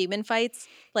from demon fights,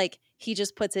 like, he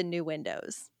just puts in new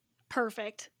windows.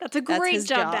 Perfect. That's a That's great his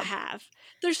job to job. have.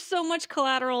 There's so much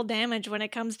collateral damage when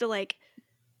it comes to like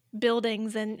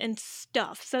buildings and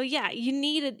stuff. So yeah, you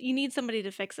need somebody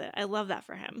to fix it. I love that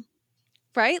for him.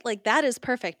 Right? Like, that is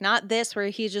perfect. Not this where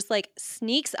he just like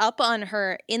sneaks up on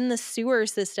her in the sewer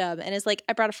system and is like,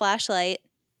 I brought a flashlight.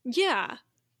 Yeah.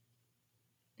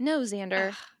 No, Xander.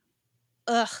 Ugh.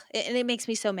 Ugh. And it makes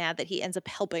me so mad that he ends up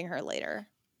helping her later.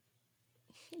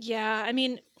 Yeah, I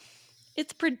mean,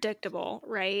 it's predictable,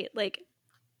 right? Like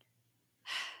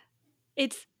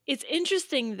it's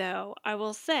interesting though, I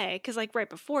will say, cuz like right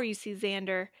before you see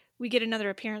Xander, we get another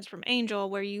appearance from Angel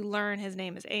where you learn his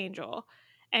name is Angel.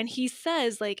 And he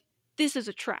says like this is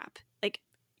a trap. Like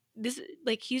this,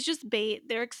 like he's just bait.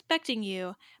 They're expecting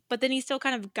you, but then he still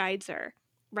kind of guides her,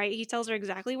 right? He tells her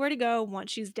exactly where to go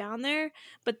once she's down there,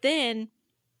 but then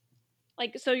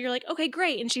like, so you're like, okay,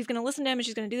 great. And she's going to listen to him and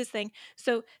she's going to do this thing.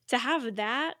 So to have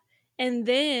that and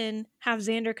then have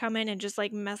Xander come in and just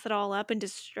like mess it all up and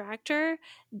distract her,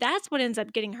 that's what ends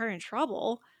up getting her in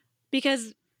trouble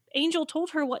because Angel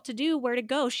told her what to do, where to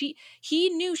go. He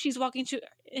knew she's walking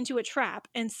into a trap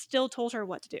and still told her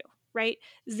what to do, right?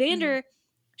 Xander,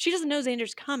 she doesn't know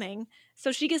Xander's coming.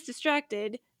 So she gets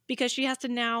distracted because she has to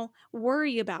now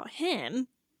worry about him.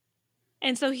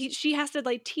 And so she has to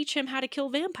like teach him how to kill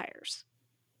vampires.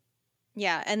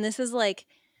 Yeah, and this is like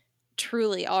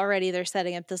truly already they're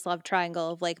setting up this love triangle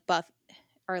of like Buff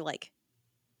or like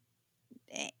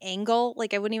angle.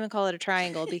 Like, I wouldn't even call it a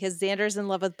triangle because Xander's in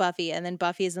love with Buffy and then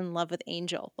Buffy's in love with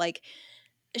Angel. Like,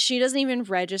 she doesn't even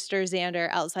register Xander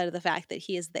outside of the fact that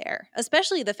he is there,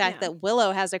 especially the fact Yeah. that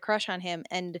Willow has a crush on him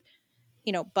and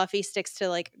Buffy sticks to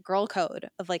like girl code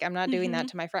of like, I'm not doing that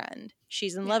to my friend.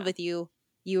 She's in love Yeah. with you.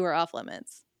 You are off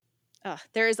limits.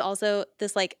 There is also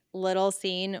this like little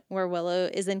scene where Willow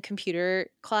is in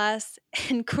computer class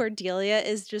and Cordelia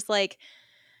is just like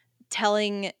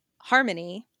telling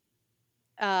Harmony,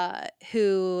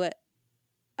 who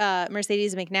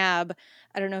Mercedes McNabb,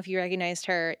 I don't know if you recognized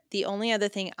her. The only other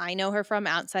thing I know her from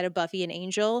outside of Buffy and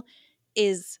Angel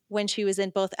is when she was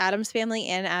in both Addams Family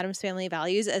and Addams Family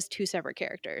Values as 2 separate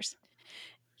characters.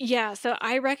 Yeah, so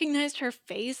I recognized her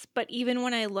face, but even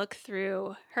when I look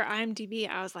through her IMDb,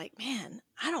 I was like, man,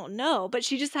 I don't know. But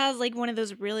she just has like one of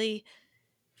those really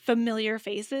familiar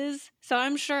faces. So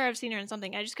I'm sure I've seen her in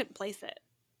something. I just couldn't place it.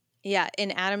 Yeah, in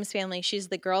Addams Family, she's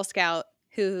the Girl Scout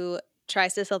who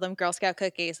tries to sell them Girl Scout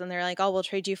cookies. And they're like, oh, we'll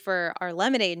trade you for our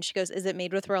lemonade. And she goes, is it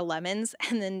made with real lemons?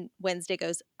 And then Wednesday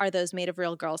goes, are those made of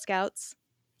real Girl Scouts?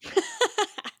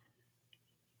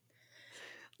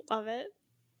 Love it.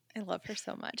 I love her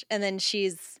so much. And then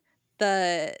she's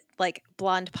the like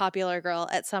blonde popular girl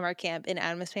at summer camp in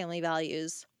Addams Family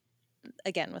Values,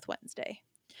 again with Wednesday.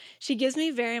 She gives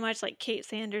me very much like Kate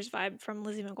Sanders vibe from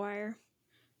Lizzie McGuire.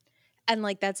 And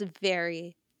like, that's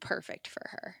very perfect for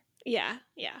her. Yeah,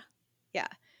 yeah. Yeah.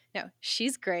 No,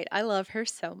 she's great. I love her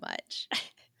so much.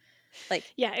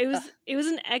 Like, yeah, it was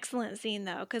an excellent scene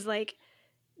though, because like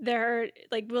they're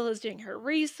like Willow's doing her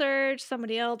research.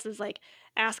 Somebody else is like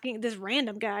asking, this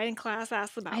random guy in class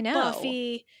asks I about know.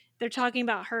 Buffy. They're talking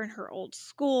about her and her old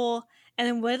school, and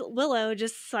then Willow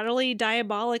just subtly,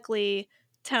 diabolically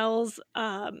tells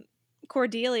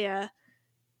Cordelia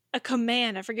a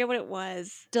command. I forget what it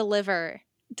was. Deliver.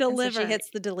 And so Deliver. she hits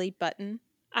the delete button.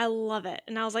 I love it,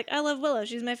 and I was like, I love Willow.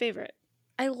 She's my favorite.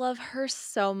 I love her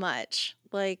so much.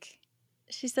 Like,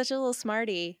 she's such a little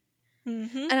smarty.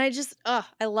 Mm-hmm. And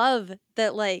I love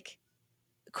that, like,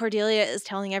 Cordelia is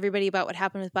telling everybody about what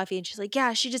happened with Buffy, and she's like,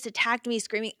 yeah, she just attacked me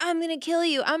screaming, I'm going to kill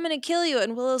you. I'm going to kill you.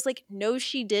 And Willow's like, no,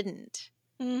 she didn't.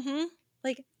 Mm-hmm.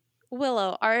 Like,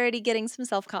 Willow already getting some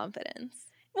self-confidence.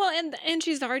 Well, and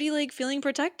she's already like feeling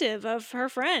protective of her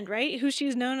friend, right? Who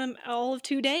she's known all of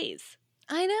 2 days.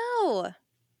 I know.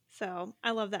 So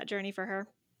I love that journey for her.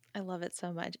 I love it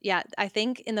so much. Yeah, I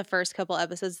think in the first couple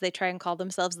episodes they try and call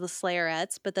themselves the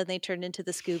Slayerettes, but then they turned into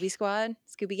the Scooby Squad,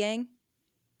 Scooby Gang.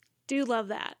 Do love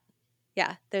that.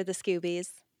 Yeah, they're the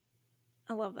Scoobies.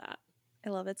 I love that. I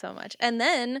love it so much. And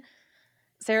then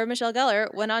Sarah Michelle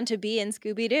Gellar went on to be in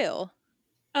Scooby-Doo.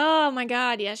 Oh my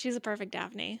God. Yeah, she's a perfect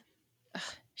Daphne. Ugh,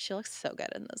 she looks so good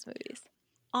in those movies.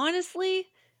 Honestly,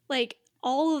 like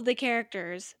all of the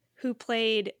characters who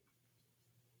played,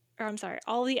 or I'm sorry,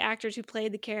 all the actors who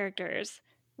played the characters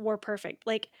were perfect.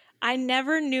 Like I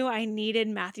never knew I needed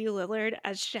Matthew Lillard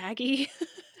as Shaggy.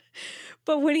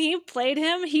 But when he played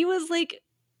him, he was like,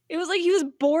 it was like he was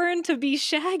born to be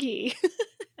Shaggy.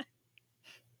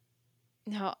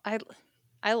 No,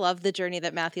 I love the journey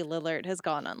that Matthew Lillard has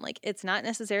gone on. Like, it's not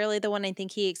necessarily the one I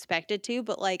think he expected to,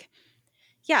 but like,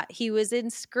 yeah, he was in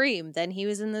Scream, then he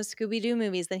was in those Scooby-Doo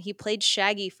movies, then he played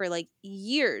Shaggy for like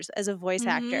years as a voice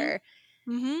actor.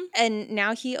 Mm-hmm. And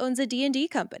now he owns a D&D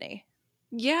company.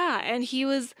 Yeah, and he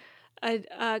was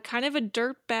a kind of a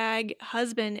dirtbag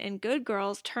husband in Good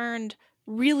Girls turned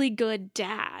really good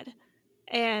dad.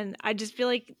 And I just feel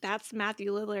like that's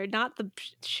Matthew Lillard, not the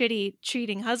shitty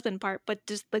cheating husband part, but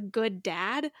just the good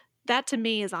dad. That to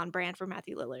me is on brand for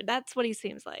Matthew Lillard. That's what he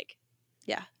seems like.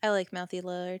 Yeah, I like Matthew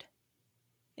Lillard.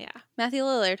 Yeah. Matthew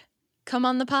Lillard, come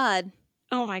on the pod.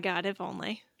 Oh my God, if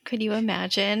only. Could you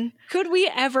imagine? Could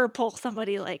we ever pull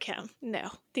somebody like him?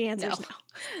 No. The answer is no.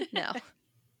 No.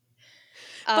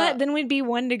 But then we'd be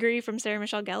 1 degree from Sarah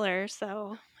Michelle Gellar, so.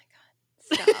 Oh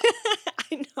my God. Stop.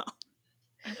 I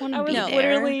know. I was there.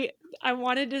 literally, I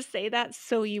wanted to say that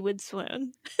so you would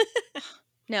swoon.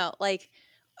 No, like,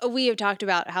 we have talked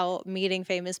about how meeting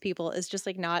famous people is just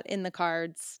like not in the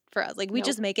cards for us. Like, we Nope.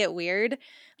 just make it weird.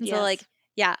 And so, Yes. like,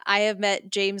 yeah, I have met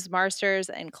James Marsters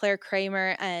and Claire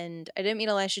Kramer, and I didn't meet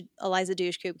Eliza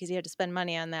Dushku because you had to spend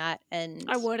money on that. And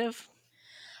I would have.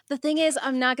 the thing is,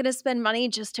 I'm not going to spend money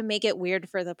just to make it weird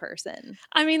for the person.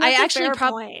 I mean, that's I a actually fair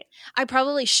point. I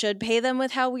probably should pay them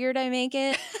with how weird I make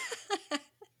it,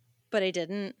 but I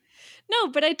didn't. No,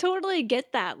 but I totally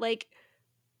get that. Like,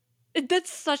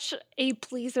 that's such a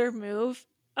pleaser move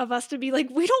of us to be like,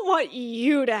 we don't want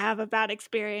you to have a bad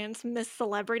experience, Miss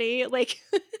Celebrity. Like,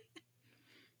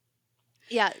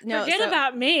 Yeah, no. forget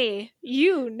about me.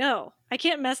 I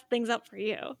can't mess things up for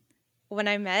you. When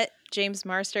I met James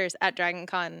Marsters at Dragon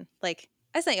Con, like,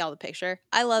 I sent y'all the picture.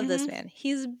 I love this man.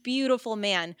 He's a beautiful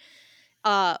man.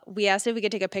 We asked if we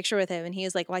could take a picture with him, and he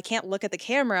was like, well, I can't look at the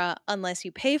camera unless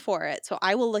you pay for it. So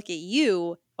I will look at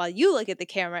you while you look at the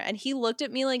camera. And he looked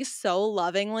at me like so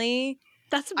lovingly.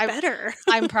 That's better.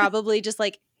 I'm probably just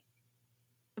like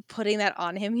putting that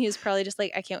on him. He was probably just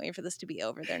like, I can't wait for this to be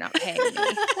over. They're not paying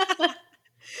me.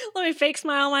 Let me fake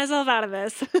smile myself out of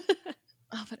this.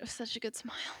 Oh, but it was such a good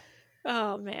smile.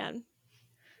 Oh, man.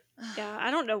 Yeah,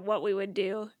 I don't know what we would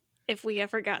do if we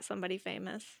ever got somebody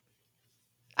famous.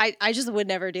 I just would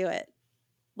never do it.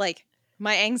 Like,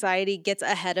 my anxiety gets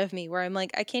ahead of me where I'm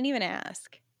like, I can't even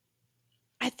ask.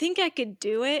 I think I could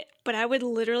do it, but I would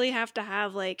literally have to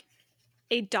have like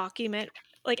a document.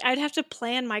 Like, I'd have to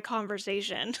plan my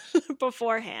conversation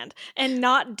beforehand and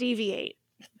not deviate.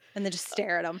 And then just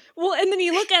stare at him. Well, and then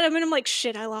you look at him and I'm like,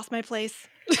 shit, I lost my place.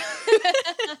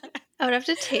 I would have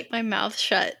to tape my mouth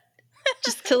shut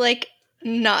just to like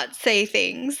not say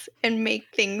things and make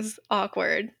things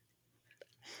awkward.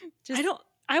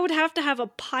 I would have to have a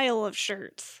pile of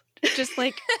shirts just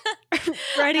like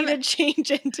ready to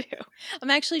change into. I'm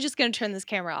actually just going to turn this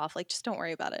camera off. Like, just don't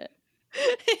worry about it.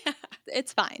 Yeah.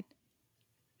 It's fine.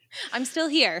 I'm still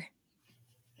here.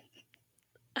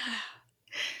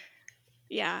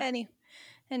 Yeah.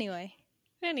 Anyway.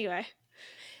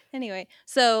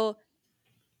 So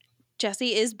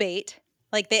Jesse is bait.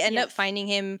 Like, they end up finding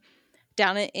him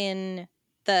down in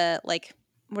the, like,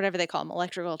 whatever they call them,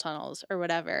 electrical tunnels or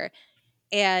whatever.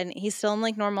 And he's still in,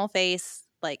 like, normal face.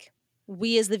 Like,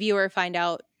 we as the viewer find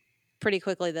out pretty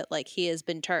quickly that, like, he has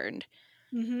been turned.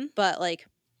 Mm-hmm. But, like,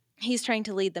 he's trying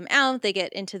to lead them out. They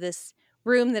get into this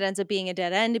room that ends up being a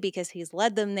dead end because he's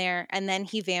led them there. And then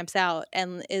he vamps out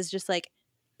and is just like,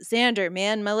 Xander,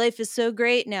 man, my life is so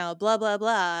great now, blah, blah,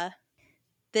 blah.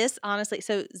 This, honestly,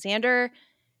 so Xander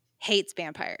hates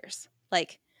vampires.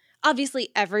 Like, obviously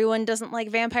everyone doesn't like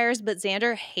vampires, but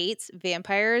Xander hates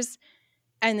vampires.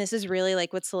 And this is really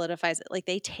like what solidifies it. Like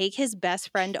they take his best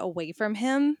friend away from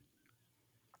him.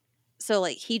 So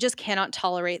like he just cannot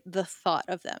tolerate the thought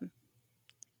of them.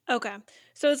 Okay.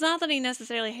 So it's not that he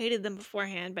necessarily hated them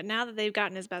beforehand, but now that they've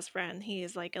gotten his best friend, he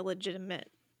is like a legitimate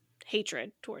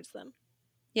hatred towards them.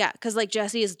 Yeah, because like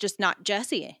Jesse is just not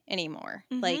Jesse anymore.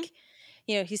 Mhm. Like,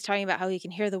 you know, he's talking about how he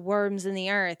can hear the worms in the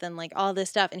earth and like all this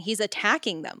stuff, and he's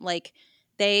attacking them. Like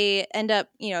they end up,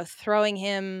 you know, throwing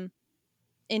him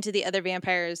into the other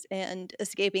vampires and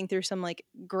escaping through some like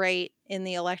grate in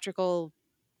the electrical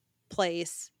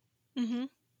place. Mm-hmm.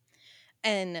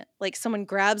 And like someone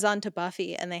grabs onto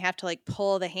Buffy and they have to like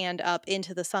pull the hand up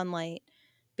into the sunlight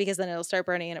because then it'll start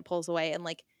burning and it pulls away. And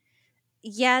like,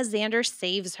 yeah, Xander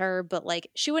saves her, but like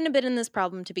she wouldn't have been in this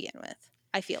problem to begin with,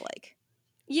 I feel like.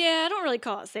 Yeah, I don't really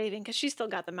call it saving because she still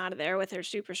got them out of there with her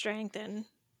super strength and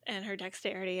her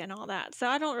dexterity and all that. So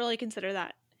I don't really consider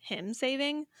that him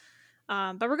saving.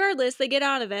 But regardless, they get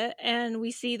out of it, and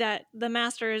we see that the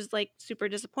master is like super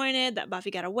disappointed that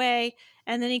Buffy got away,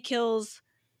 and then he kills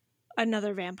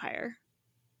another vampire.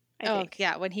 I think.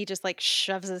 Yeah, when he just like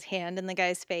shoves his hand in the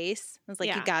guy's face. It's like,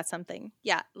 you Yeah. got something.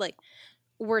 Yeah, like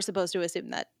we're supposed to assume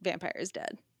that vampire is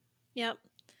dead. Yep.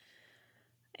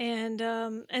 And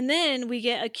then we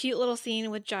get a cute little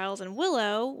scene with Giles and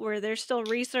Willow where they're still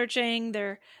researching.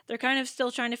 They're kind of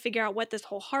still trying to figure out what this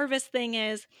whole harvest thing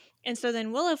is. And so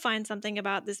then Willow finds something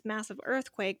about this massive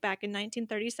earthquake back in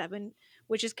 1937,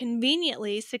 which is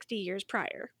conveniently 60 years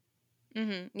prior.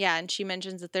 Mm-hmm. Yeah, and she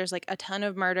mentions that there's like a ton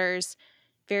of murders,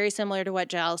 very similar to what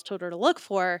Giles told her to look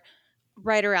for,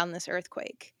 right around this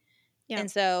earthquake. Yeah.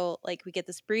 And so, like, we get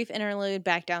this brief interlude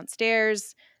back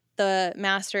downstairs. The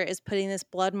master is putting this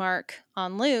blood mark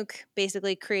on Luke,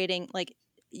 basically creating, like,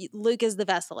 Luke is the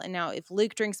vessel. And now, if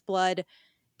Luke drinks blood,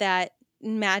 that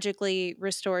magically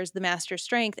restores the master's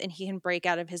strength and he can break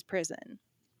out of his prison.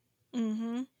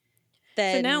 Mm-hmm.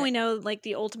 Then, So now we know, like,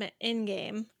 the ultimate end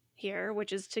game here,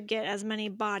 which is to get as many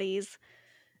bodies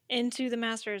into the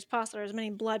master as possible, or as many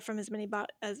blood from as many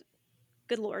as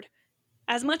good lord,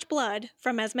 as much blood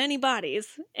from as many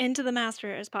bodies into the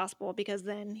master as possible, because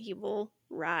then he will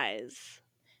rise.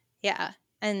 Yeah.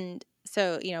 And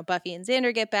so, you know, Buffy and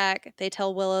Xander get back. They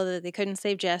tell Willow that they couldn't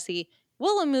save Jesse.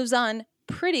 Willow moves on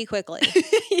pretty quickly.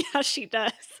 Yeah, she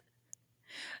does.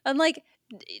 And like,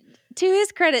 to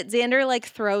his credit, Xander like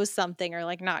throws something or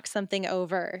like knocks something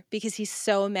over because he's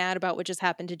so mad about what just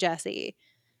happened to Jesse.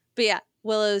 But yeah,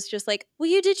 Willow's just like, well,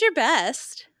 you did your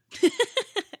best.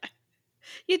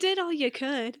 You did all you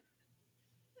could.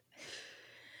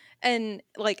 And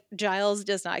like, Giles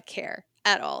does not care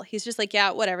at all. He's just like,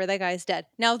 yeah, whatever, that guy's dead.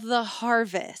 Now the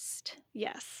harvest.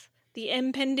 Yes. The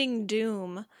impending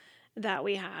doom that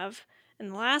we have.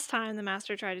 And the last time the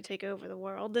master tried to take over the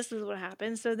world, this is what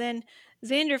happened. So then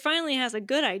Xander finally has a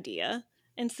good idea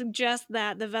and suggests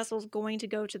that the vessel's going to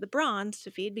go to the Bronze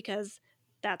to feed, because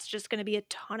that's just going to be a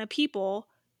ton of people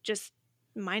just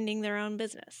minding their own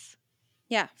business.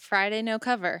 Yeah, Friday no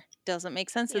cover. Doesn't make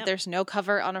sense that there's no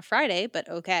cover on a Friday, but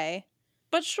okay.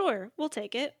 But sure, we'll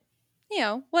take it. You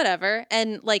know, whatever.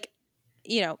 And like,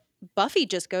 you know, Buffy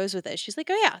just goes with it. She's like,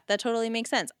 oh yeah, that totally makes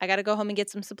sense. I got to go home and get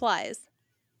some supplies.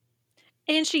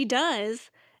 And she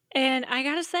does. And I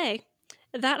gotta say,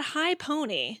 that high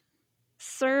pony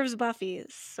serves Buffy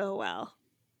so well.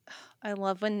 I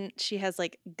love when she has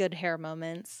like good hair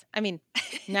moments. I mean,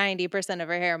 90% of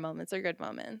her hair moments are good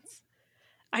moments.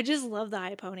 I just love the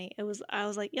high pony. I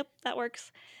was like, yep, that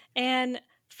works. And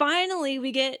finally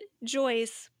we get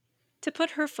Joyce to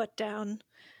put her foot down.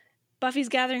 Buffy's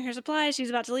gathering her supplies, she's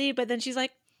about to leave, but then she's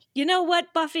like, you know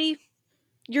what, Buffy?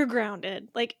 You're grounded.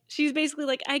 Like, she's basically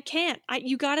like, I can't.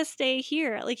 You gotta stay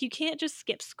here. Like, you can't just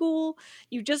skip school.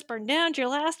 You just burned down your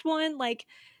last one. Like,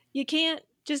 you can't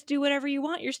just do whatever you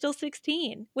want. You're still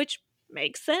 16, which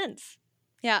makes sense.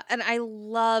 Yeah, and I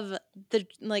love the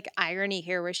like irony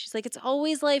here where she's like, it's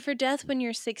always life or death when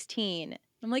you're 16.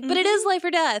 I'm like, but it is life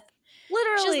or death.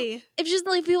 Literally. It's just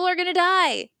like people are gonna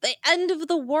die. The end of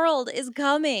the world is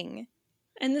coming.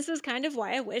 And this is kind of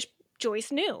why I wish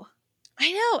Joyce knew.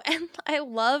 I know. And I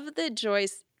love that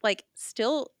Joyce, like,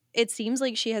 still, it seems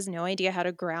like she has no idea how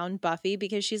to ground Buffy,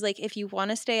 because she's like, if you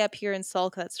want to stay up here and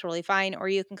sulk, that's totally fine. Or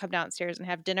you can come downstairs and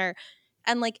have dinner.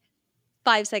 And like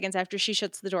 5 seconds after she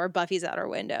shuts the door, Buffy's out her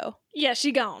window. Yeah,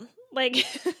 she gone. Like,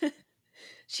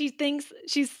 she thinks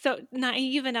she's so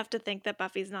naive enough to think that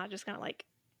Buffy's not just gonna like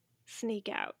sneak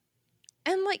out.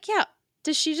 And like, yeah,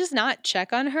 does she just not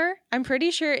check on her? I'm pretty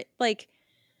sure like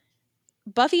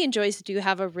Buffy and Joyce do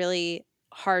have a really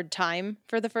hard time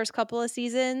for the first couple of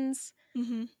seasons,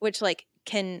 which like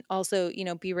can also,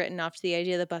 be written off to the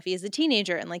idea that Buffy is a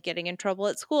teenager and like getting in trouble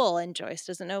at school and Joyce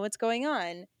doesn't know what's going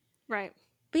on. Right.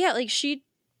 But yeah, like she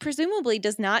presumably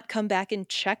does not come back and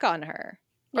check on her.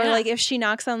 Or Yeah. like if she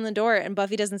knocks on the door and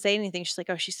Buffy doesn't say anything, she's like,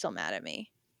 oh, she's still mad at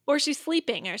me. Or she's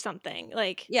sleeping or something.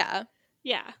 Like, Yeah.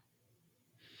 yeah.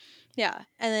 Yeah.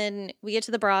 And then we get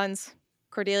to the bronze.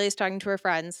 Cordelia's talking to her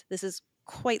friends. This is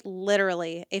quite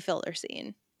literally a filler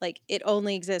scene. Like it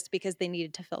only exists because they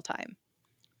needed to fill time.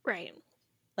 Right.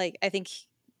 Like I think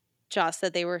Joss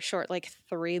said they were short like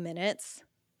 3 minutes.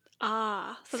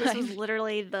 So this was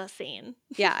literally the scene.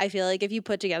 Yeah, I feel like if you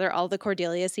put together all the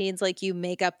Cordelia scenes, like you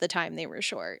make up the time they were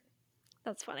short.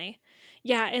 That's funny.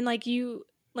 Yeah, and like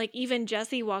even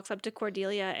Jesse walks up to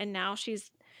Cordelia and now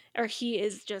he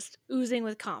is just oozing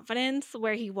with confidence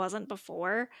where he wasn't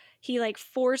before. He like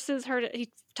forces her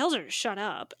he tells her to shut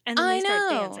up and then they start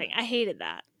dancing. I hated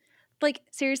that. Like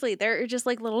seriously, there are just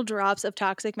like little drops of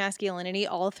toxic masculinity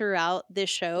all throughout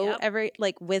this show. Yep.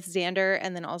 Like with Xander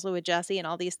and then also with Jesse and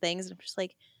all these things. I'm just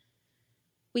like,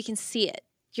 we can see it.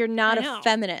 You're not a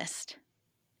feminist.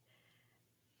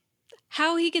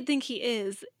 How he could think he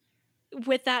is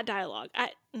with that dialogue.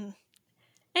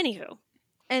 Anywho.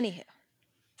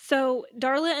 So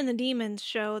Darla and the demons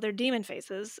show their demon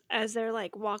faces as they're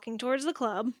like walking towards the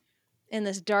club. In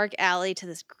this dark alley to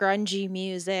this grungy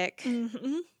music.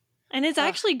 Mm-hmm. And it's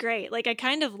actually great. Like, I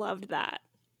kind of loved that.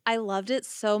 I loved it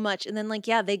so much. And then, like,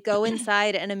 yeah, they go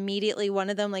inside and immediately one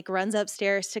of them, like, runs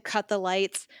upstairs to cut the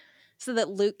lights so that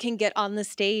Luke can get on the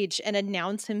stage and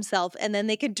announce himself. And then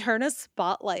they can turn a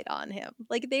spotlight on him.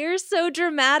 Like, they're so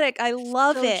dramatic. I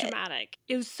love it. Dramatic.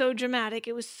 It was so dramatic.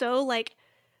 It was so, like,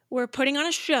 we're putting on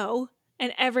a show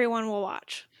and everyone will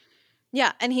watch.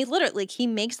 Yeah. And he literally, he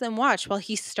makes them watch while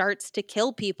he starts to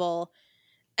kill people.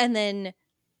 And then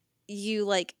you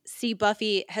like see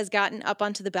Buffy has gotten up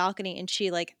onto the balcony and she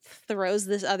like throws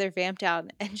this other vamp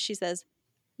down and she says,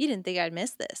 you didn't think I'd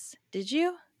miss this, did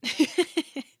you?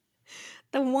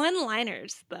 The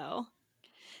one-liners though.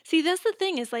 See, that's the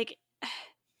thing is like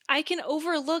I can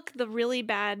overlook the really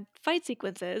bad fight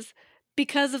sequences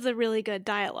because of the really good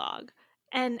dialogue.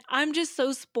 And I'm just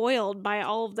so spoiled by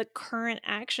all of the current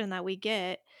action that we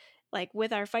get like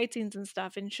with our fight scenes and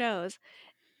stuff in shows.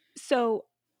 So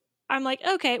I'm like,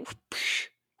 okay,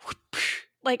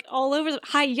 like all over.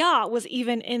 Hi-ya was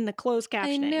even in the closed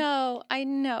captioning. I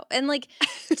know. And like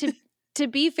to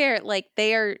be fair, like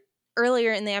they are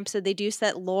earlier in the episode, they do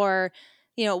set lore.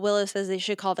 Willow says they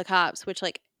should call the cops, which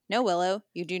like, no, Willow,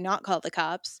 you do not call the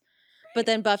cops. Right. But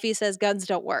then Buffy says guns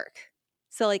don't work.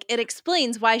 So like it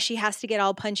explains why she has to get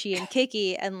all punchy and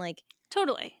kicky and like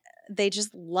totally. They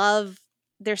just love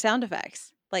their sound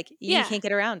effects. Like you can't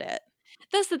get around it.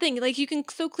 That's the thing. Like you can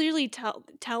so clearly tell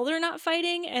they're not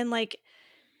fighting, and like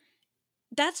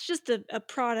that's just a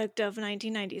product of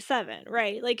 1997,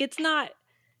 right? Like it's not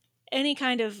any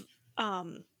kind of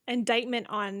indictment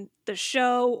on the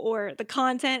show or the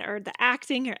content or the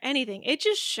acting or anything. It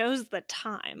just shows the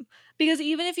time. Because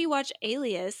even if you watch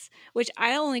Alias, which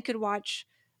I only could watch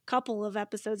a couple of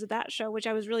episodes of that show, which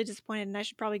I was really disappointed and I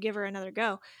should probably give her another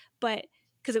go, but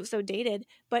because it was so dated.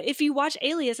 But if you watch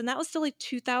Alias, and that was still like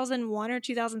 2001 or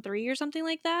 2003 or something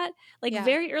like that, like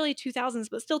very early 2000s,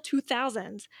 but still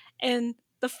 2000s, and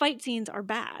the fight scenes are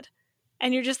bad.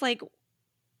 And you're just like,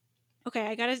 okay,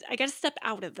 I gotta step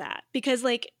out of that because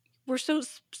like we're so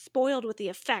spoiled with the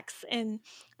effects and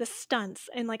the stunts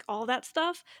and like all that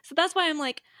stuff. So that's why I'm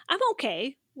like, I'm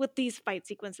okay with these fight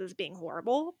sequences being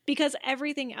horrible because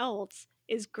everything else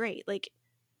is great. Like,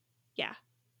 yeah.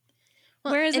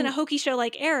 Well, whereas in a hokey show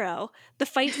like Arrow, the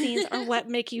fight scenes are what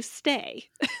make you stay.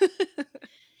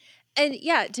 And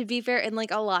yeah, to be fair, in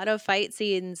like a lot of fight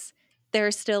scenes,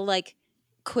 there's still like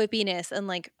quippiness and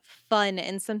like fun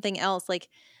and something else. Like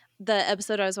the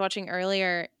episode I was watching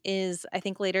earlier is, I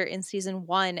think, later in season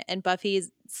 1, and Buffy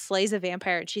slays a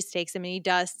vampire and she stakes him and he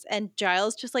dusts, and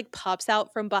Giles just like pops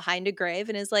out from behind a grave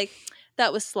and is like,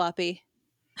 that was sloppy.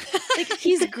 Like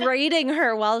he's grading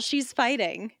her while she's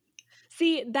fighting.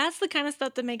 See, that's the kind of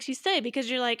stuff that makes you stay because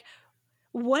you're like,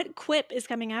 what quip is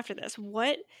coming after this?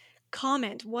 What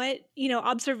comment? What,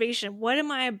 observation? What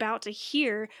am I about to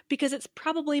hear? Because it's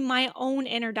probably my own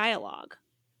inner dialogue.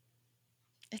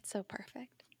 It's so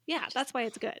perfect. Yeah, that's why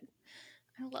it's good.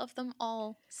 I love them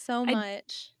all so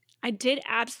much. I did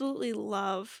absolutely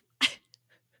love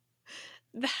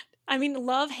that. I mean,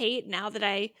 love, hate now that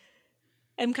I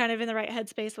am kind of in the right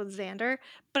headspace with Xander,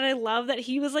 but I love that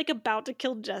he was like about to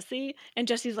kill Jesse and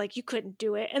Jesse's like, you couldn't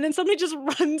do it. And then somebody just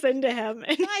runs into him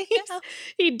and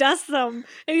he dusts them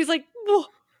and he's like, whoa.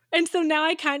 And so now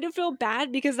I kind of feel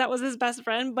bad because that was his best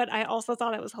friend, but I also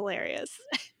thought it was hilarious.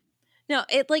 No,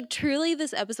 it like truly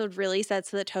this episode really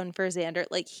sets the tone for Xander.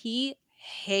 Like he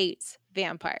hates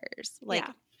vampires. Like,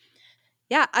 Yeah.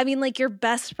 yeah, I mean, like your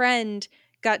best friend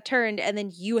got turned and then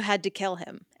you had to kill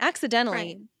him accidentally,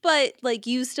 Right. but like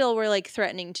you still were like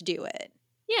threatening to do it.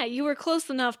 Yeah, you were close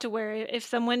enough to where if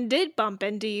someone did bump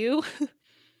into you,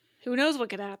 who knows what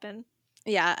could happen.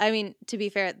 Yeah, I mean, to be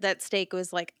fair, that stake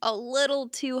was like a little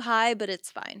too high, but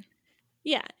it's fine.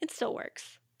 Yeah, it still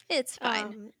works. It's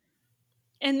fine.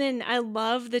 And then I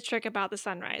love the trick about the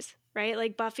sunrise, right?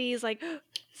 Like Buffy's like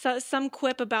some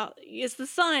quip about it's the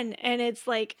sun, and it's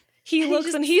like he And he looks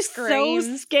just and he's so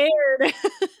screams. scared.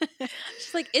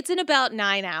 She's like, it's in about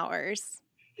 9 hours.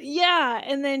 Yeah,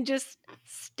 and then just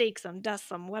stakes them, dusts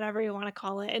them, whatever you want to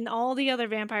call it, and all the other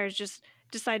vampires just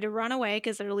decide to run away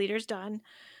because their leader's done.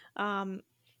 And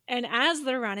as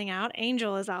they're running out,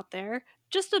 Angel is out there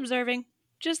just observing,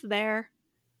 just there.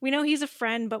 We know he's a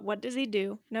friend, but what does he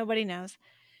do? Nobody knows.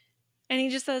 And he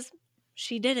just says,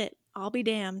 "She did it. I'll be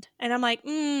damned." And I'm like,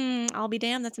 I'll be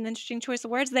damned. That's an interesting choice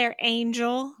of words there,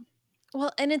 Angel.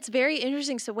 Well, and it's very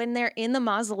interesting. So when they're in the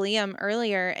mausoleum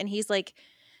earlier and he's like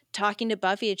talking to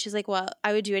Buffy and she's like, well,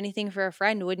 I would do anything for a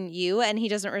friend, wouldn't you? And he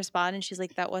doesn't respond. And she's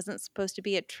like, that wasn't supposed to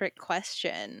be a trick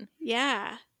question.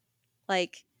 Yeah.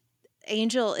 Like,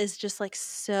 Angel is just like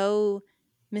so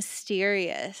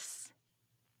mysterious.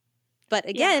 But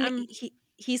again,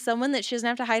 he's someone that she doesn't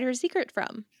have to hide her secret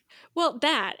from. Well,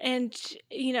 that, and,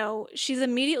 she's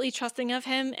immediately trusting of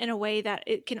him in a way that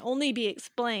it can only be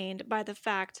explained by the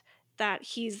fact that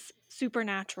he's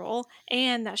supernatural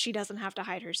and that she doesn't have to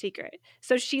hide her secret.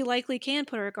 So she likely can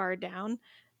put her guard down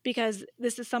because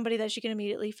this is somebody that she can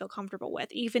immediately feel comfortable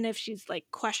with, even if she's like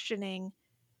questioning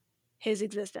his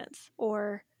existence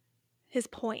or his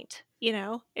point,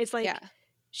 It's like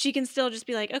she can still just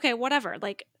be like, okay, whatever.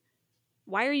 Like,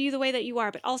 why are you the way that you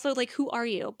are? But also, like, who are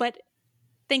you? But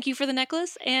thank you for the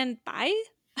necklace and bye.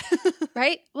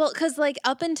 Right? Well, because like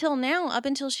up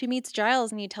until she meets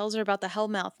Giles and he tells her about the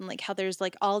Hellmouth and like how there's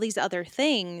like all these other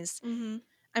things,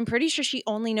 I'm pretty sure she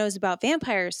only knows about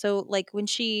vampires. So like when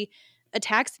she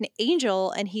attacks an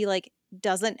angel and he like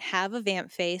doesn't have a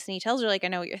vamp face and he tells her like, I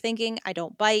know what you're thinking, I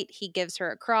don't bite, he gives her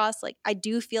a cross, like I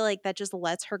do feel like that just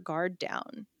lets her guard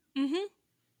down.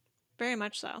 Very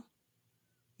much so.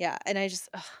 Yeah, and I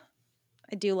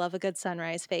do love a good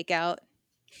sunrise fake out.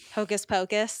 Hocus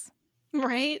pocus.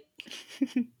 Right?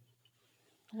 I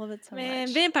love it so Man,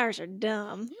 much. vampires are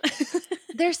dumb.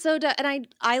 They're so dumb. And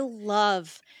I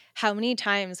love how many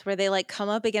times where they like come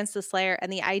up against the Slayer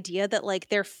and the idea that like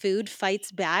their food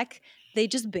fights back, they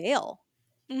just bail.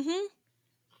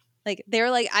 Like they're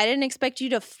like, I didn't expect you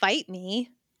to fight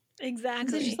me.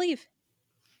 Exactly. So just leave.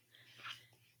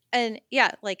 And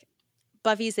yeah, like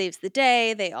Buffy saves the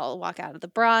day. They all walk out of the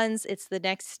Bronze. It's the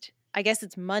next, I guess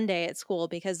it's Monday at school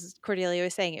because Cordelia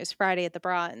was saying it was Friday at the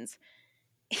Bronze.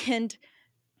 And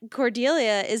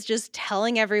Cordelia is just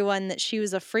telling everyone that she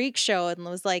was a freak show and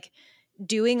was like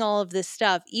doing all of this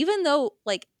stuff, even though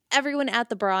like everyone at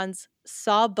the Bronze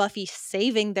saw Buffy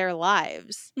saving their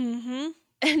lives.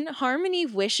 And Harmony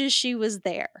wishes she was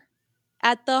there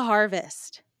at the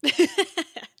harvest.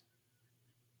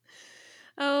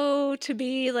 Oh, to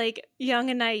be like young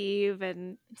and naive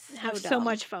and have so dumb.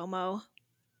 much FOMO.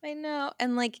 I know.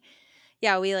 And like,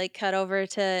 yeah, we like cut over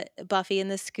to Buffy and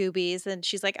the Scoobies and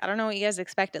she's like, I don't know what you guys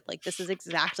expected. Like, this is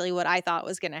exactly what I thought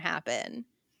was going to happen.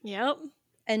 Yep.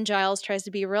 And Giles tries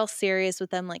to be real serious with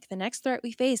them. Like, the next threat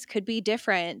we face could be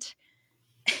different.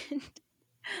 And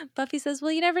Buffy says,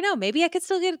 well, you never know. Maybe I could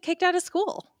still get kicked out of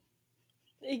school.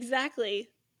 Exactly.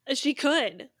 She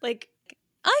could. Like,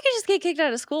 I could just get kicked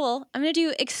out of school. I'm going to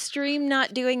do extreme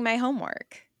not doing my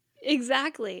homework.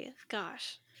 Exactly.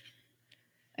 Gosh.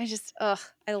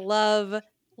 I love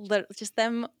just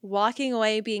them walking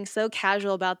away, being so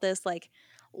casual about this, like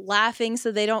laughing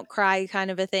so they don't cry kind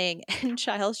of a thing. And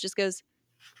Giles just goes,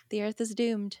 the earth is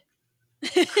doomed.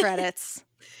 Credits.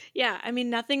 Yeah, I mean,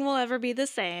 nothing will ever be the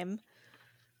same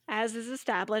as is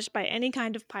established by any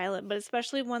kind of pilot, but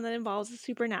especially one that involves the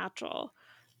supernatural.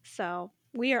 So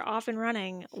we are off and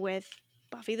running with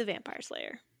Buffy the Vampire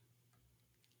Slayer.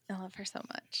 I love her so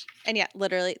much. And yeah,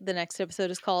 literally the next episode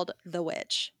is called The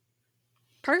Witch.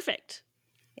 Perfect.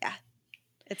 Yeah.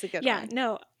 It's a good one. Yeah,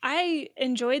 no, I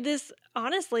enjoyed this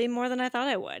honestly more than I thought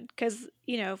I would because,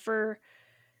 for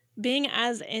being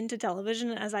as into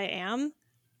television as I am,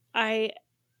 I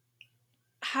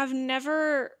have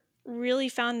never really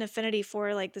found an affinity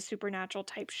for like the supernatural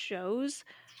type shows.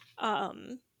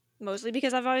 Mostly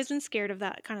because I've always been scared of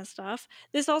that kind of stuff.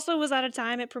 This also was at a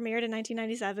time it premiered in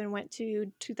 1997, went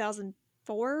to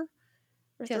 2004 or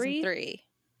 2003.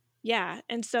 Yeah,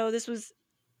 and so this was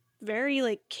very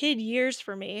like kid years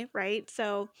for me, right?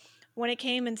 So when it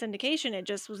came in syndication, it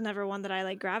just was never one that I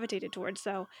like gravitated towards.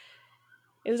 So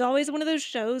it was always one of those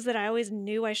shows that I always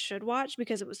knew I should watch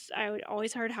because I would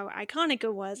always heard how iconic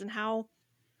it was and how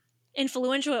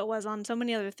influential it was on so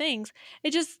many other things.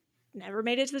 It just never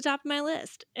made it to the top of my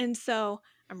list. And so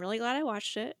I'm really glad I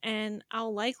watched it, and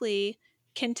I'll likely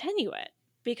continue it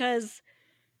because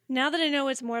now that I know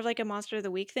it's more of like a Monster of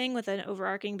the Week thing with an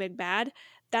overarching big bad,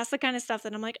 that's the kind of stuff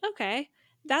that I'm like, okay,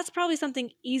 that's probably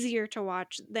something easier to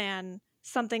watch than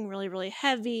something really, really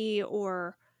heavy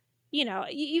or,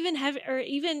 even heavy or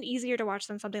even easier to watch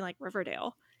than something like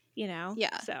Riverdale, Yeah.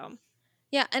 So,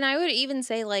 Yeah, and I would even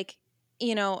say like,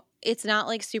 it's not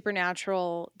like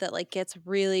Supernatural that like gets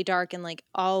really dark and like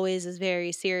always is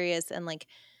very serious and like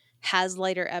has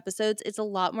lighter episodes. It's a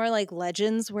lot more like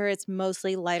Legends where it's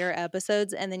mostly lighter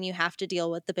episodes and then you have to deal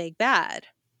with the big bad.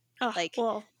 oh, Like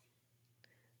well,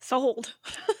 sold.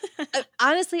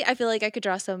 honestly, I feel like I could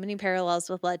draw so many parallels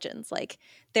with Legends. Like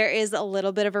there is a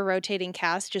little bit of a rotating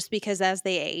cast just because as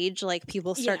they age, like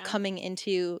people start Yeah. coming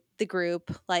into the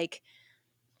group. Like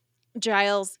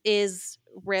Giles is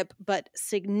Rip, but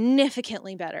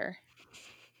significantly better.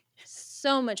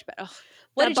 So much better. Ugh.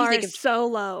 What That did you bar think is of so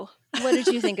low. What did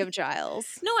you think of Giles?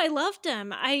 No, I loved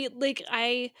him.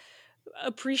 I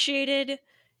appreciated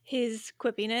his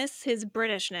quippiness, his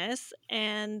Britishness,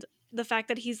 and the fact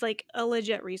that he's like a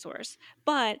legit resource.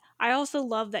 But I also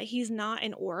love that he's not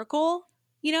an oracle,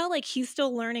 like he's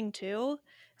still learning too.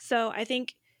 So I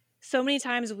think so many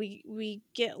times we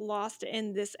get lost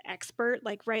in this expert,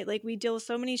 like, right, like we deal with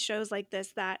so many shows like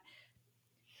this that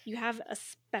you have a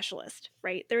specialist,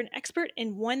 right? They're an expert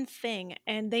in one thing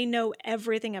and they know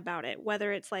everything about it,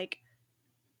 whether it's like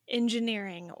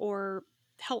engineering or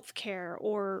healthcare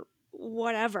or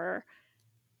whatever.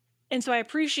 And so I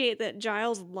appreciate that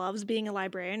Giles loves being a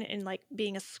librarian and like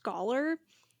being a scholar,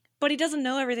 but he doesn't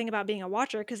know everything about being a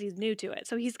watcher because he's new to it.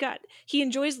 So he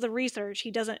enjoys the research. He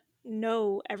doesn't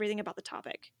know everything about the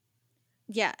topic.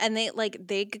 Yeah, and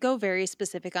they go very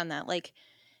specific on that. Like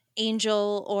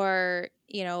Angel or,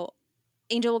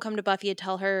 Angel will come to Buffy and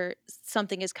tell her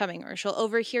something is coming, or she'll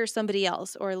overhear somebody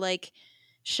else, or like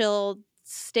she'll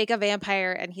stake a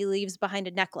vampire and he leaves behind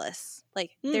a necklace.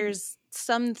 Like Mm. there's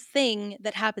something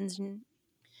that happens and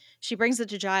she brings it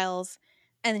to Giles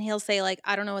and then he'll say like,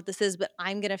 I don't know what this is, but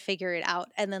I'm going to figure it out.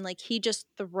 And then like he just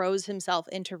throws himself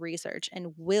into research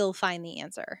and will find the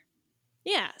answer.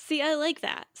 Yeah, see, I like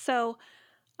that. So,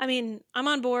 I mean, I'm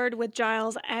on board with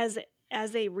Giles as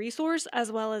a resource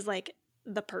as well as like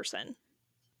the person.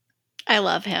 I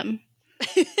love him.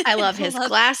 I love his Love-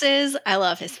 glasses. I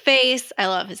love his face. I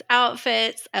love his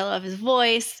outfits. I love his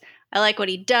voice. I like what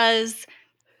he does.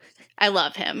 I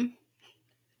love him.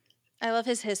 I love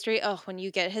his history. Oh, when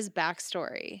you get his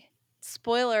backstory.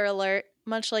 Spoiler alert,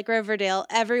 much like Riverdale,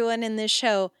 everyone in this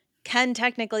show can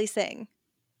technically sing.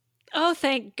 Oh,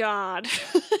 thank God.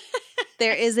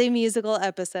 There is a musical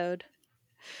episode.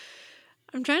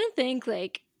 I'm trying to think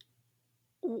like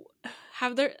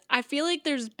I feel like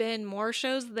there's been more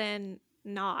shows than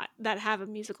not that have a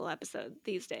musical episode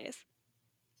these days.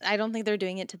 I don't think they're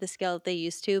doing it to the scale that they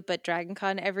used to, but Dragon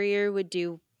Con every year would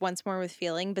do Once More with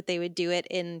Feeling, but they would do it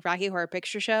in Rocky Horror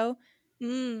Picture Show.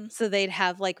 Mm. So they'd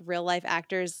have like real life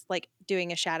actors like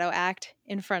doing a shadow act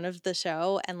in front of the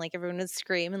show and like everyone would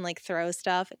scream and like throw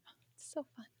stuff. It's so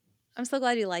fun. I'm so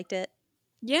glad you liked it.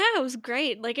 Yeah, it was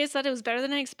great. Like I said, it was better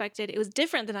than I expected. It was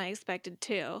different than I expected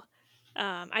too.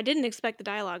 I didn't expect the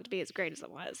dialogue to be as great as it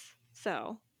was.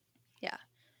 So, Yeah.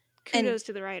 kudos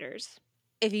to the writers.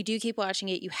 If you do keep watching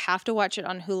it, you have to watch it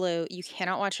on Hulu. You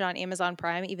cannot watch it on Amazon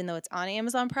Prime, even though it's on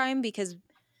Amazon Prime, because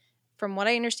from what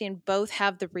I understand, both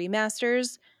have the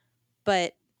remasters,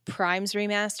 but Prime's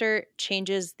remaster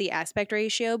changes the aspect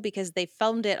ratio because they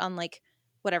filmed it on like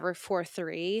whatever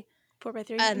 4:3.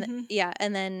 4:3. And Mm-hmm. yeah,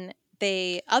 and then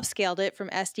they upscaled it from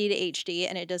SD to HD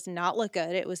and it does not look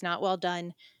good. It was not well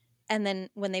done. And then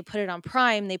when they put it on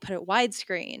Prime, they put it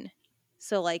widescreen.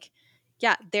 So like,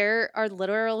 yeah, there are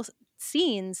literal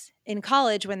scenes in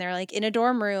college when they're like in a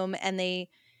dorm room and they,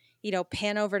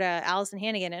 pan over to Allison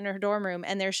Hannigan in her dorm room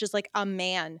and there's just like a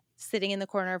man sitting in the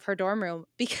corner of her dorm room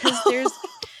because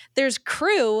there's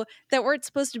crew that weren't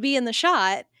supposed to be in the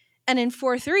shot. And in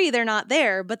 4:3, they're not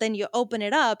there, but then you open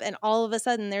it up and all of a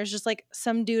sudden there's just like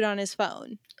some dude on his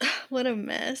phone. What a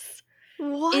mess.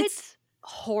 What? It's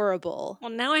horrible.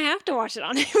 Well, now I have to watch it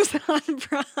on Amazon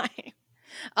Prime.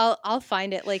 I'll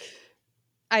find it. Like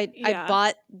I Yeah.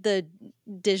 bought the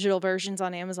digital versions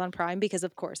on Amazon Prime because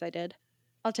of course I did.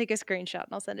 I'll take a screenshot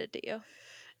and I'll send it to you.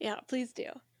 Yeah, please do.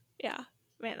 Yeah.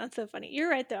 Man, that's so funny. You're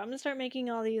right though. I'm gonna start making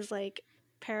all these like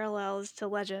parallels to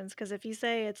Legends, because if you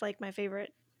say it's like one of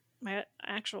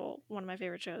my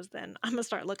favorite shows, then I'm gonna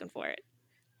start looking for it.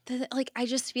 Like, I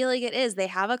just feel like it is. They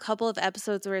have a couple of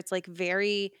episodes where it's like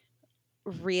very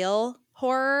real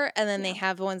horror, and then they Yeah.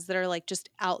 have ones that are like just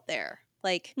out there.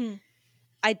 Like, Hmm.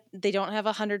 they don't have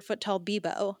 100-foot tall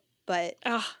Bebo, but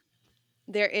Ugh.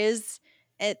 there is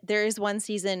one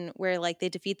season where like they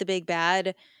defeat the big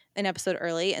bad an episode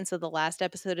early, and so the last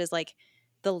episode is like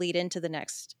the lead into the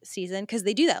next season, because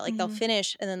they do that. Like, they'll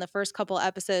finish, and then the first couple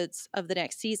episodes of the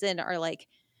next season are like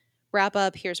wrap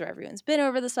up, here's where everyone's been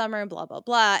over the summer, blah blah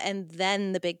blah, and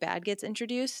then the big bad gets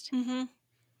introduced. Mm-hmm.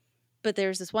 But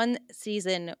there's this one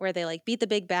season where they like beat the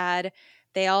big bad.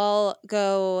 They all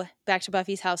go back to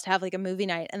Buffy's house to have like a movie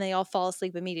night, and they all fall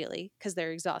asleep immediately because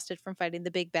they're exhausted from fighting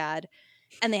the big bad.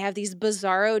 And they have these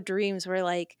bizarro dreams where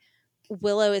like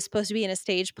Willow is supposed to be in a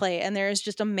stage play, and there is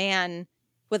just a man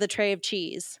with a tray of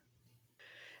cheese.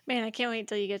 Man, I can't wait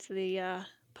till you get to the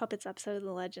puppets episode of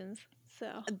the Legends.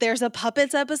 So There's a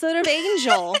puppets episode of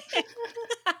Angel.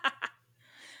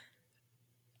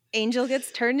 Angel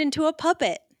gets turned into a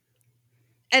puppet.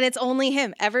 And it's only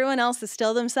him. Everyone else is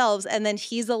still themselves. And then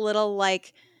he's a little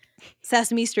like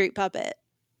Sesame Street puppet.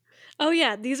 Oh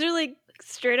yeah, these are like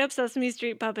straight up Sesame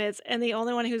Street puppets, and the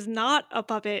only one who's not a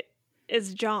puppet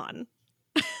is John.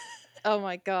 Oh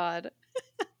my God.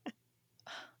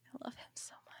 I love him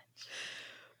so much.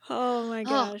 Oh my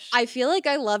gosh. I feel like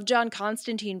I love John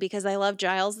Constantine because I love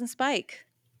Giles and Spike.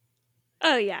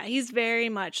 Oh yeah, he's very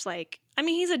much like, I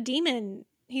mean, he's a demon.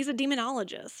 He's a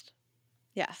demonologist.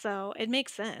 Yeah. So it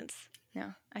makes sense.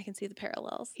 Yeah, I can see the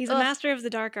parallels. He's a master of the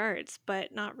dark arts,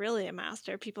 but not really a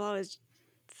master. People always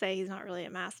say he's not really a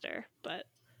master, but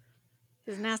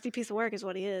he's a nasty piece of work is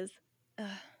what he is.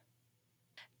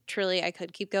 Truly, I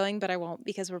could keep going, but I won't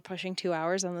because we're pushing 2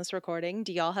 hours on this recording.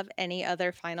 Do y'all have any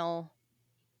other final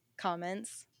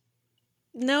comments?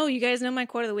 No, you guys know my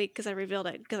quote of the week because I revealed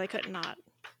it because I couldn't not.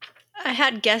 I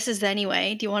had guesses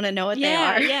anyway. Do you want to know what they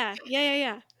are? Yeah.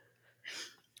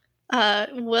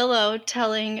 Willow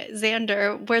telling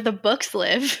Xander where the books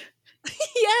live.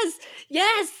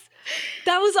 Yes.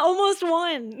 That was almost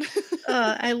one.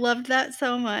 I loved that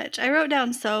so much. I wrote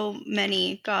down so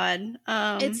many. God,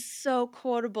 It's so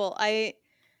quotable.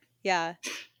 Yeah.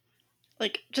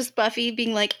 Like just Buffy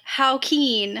being like, "How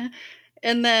keen,"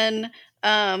 and then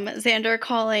Xander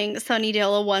calling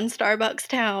Sunnydale a one Starbucks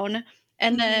town,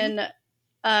 and then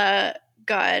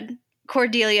God,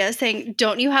 Cordelia saying,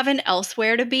 "Don't you have an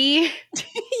elsewhere to be?"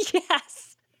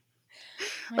 Yes.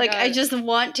 Like, I just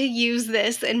want to use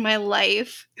this in my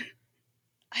life.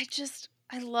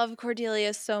 I love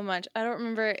Cordelia so much. I don't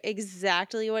remember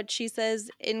exactly what she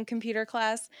says in computer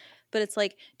class, but it's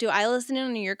like, do I listen in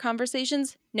on your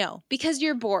conversations? No, because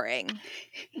you're boring.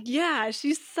 Yeah,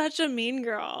 she's such a mean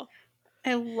girl.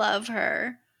 I love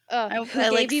her.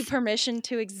 Who gave you permission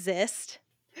to exist?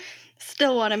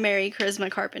 Still want to marry Charisma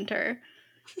Carpenter.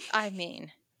 I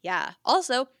mean, yeah.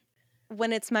 Also,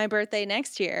 when it's my birthday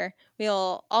next year,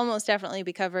 we'll almost definitely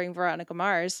be covering Veronica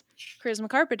Mars, Charisma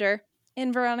Carpenter,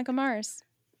 in Veronica Mars.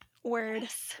 Word.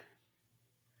 Yes.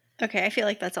 Okay, I feel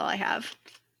like that's all I have.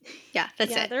 Yeah,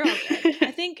 that's it. They're all good.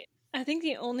 I think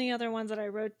the only other ones that I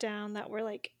wrote down that were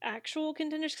like actual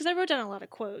contenders, because I wrote down a lot of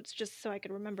quotes just so I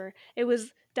could remember. It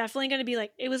was definitely going to be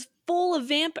like, it was full of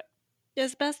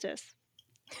asbestos.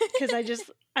 Because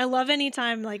I love any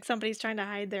time like somebody's trying to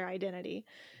hide their identity.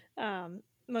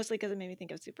 Mostly because it made me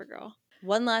think of Supergirl.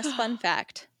 One last fun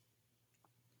fact.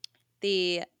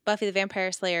 The Buffy the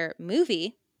Vampire Slayer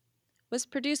movie was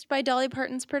produced by Dolly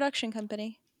Parton's production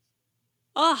company.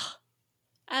 Oh,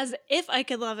 as if I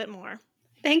could love it more.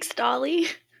 Thanks, Dolly.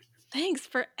 Thanks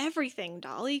for everything,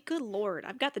 Dolly. Good Lord.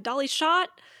 I've got the Dolly shot.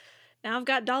 Now I've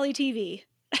got Dolly TV.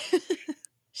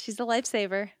 She's a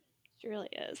lifesaver. She really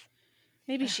is.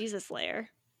 Maybe she's a slayer.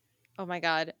 Oh my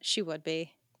God, she would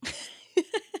be.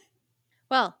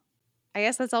 Well, I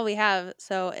guess that's all we have.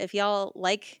 So if y'all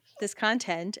like this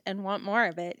content and want more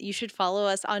of it, you should follow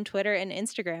us on Twitter and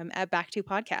Instagram at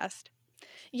Back2Podcast.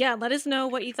 Yeah, let us know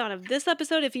what you thought of this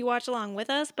episode if you watch along with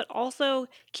us, but also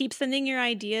keep sending your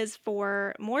ideas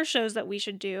for more shows that we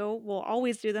should do. We'll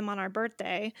always do them on our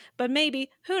birthday, but maybe,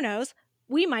 who knows,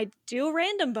 we might do a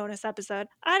random bonus episode.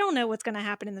 I don't know what's going to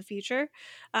happen in the future,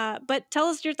 but tell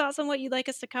us your thoughts on what you'd like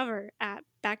us to cover at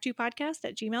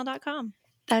back2podcast@gmail.com.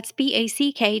 That's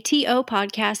BACKTO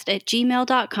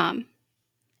podcast@gmail.com.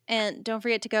 And don't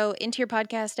forget to go into your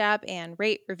podcast app and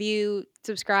rate, review,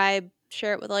 subscribe,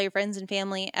 share it with all your friends and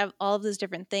family, all of those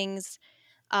different things.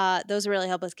 Those really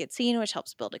help us get seen, which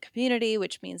helps build a community,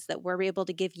 which means that we're able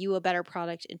to give you a better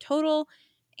product in total.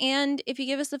 And if you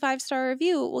give us a 5-star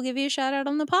review, we'll give you a shout out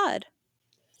on the pod.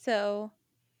 So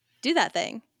do that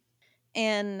thing.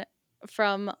 And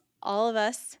from all of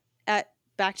us at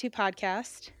Back to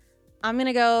Podcast, I'm going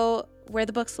to go where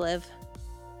the books live.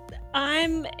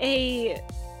 I'm a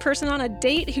person on a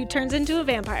date who turns into a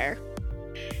vampire.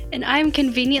 And I'm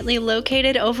conveniently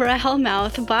located over a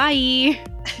hellmouth. Bye.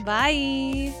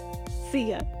 Bye. See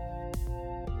ya.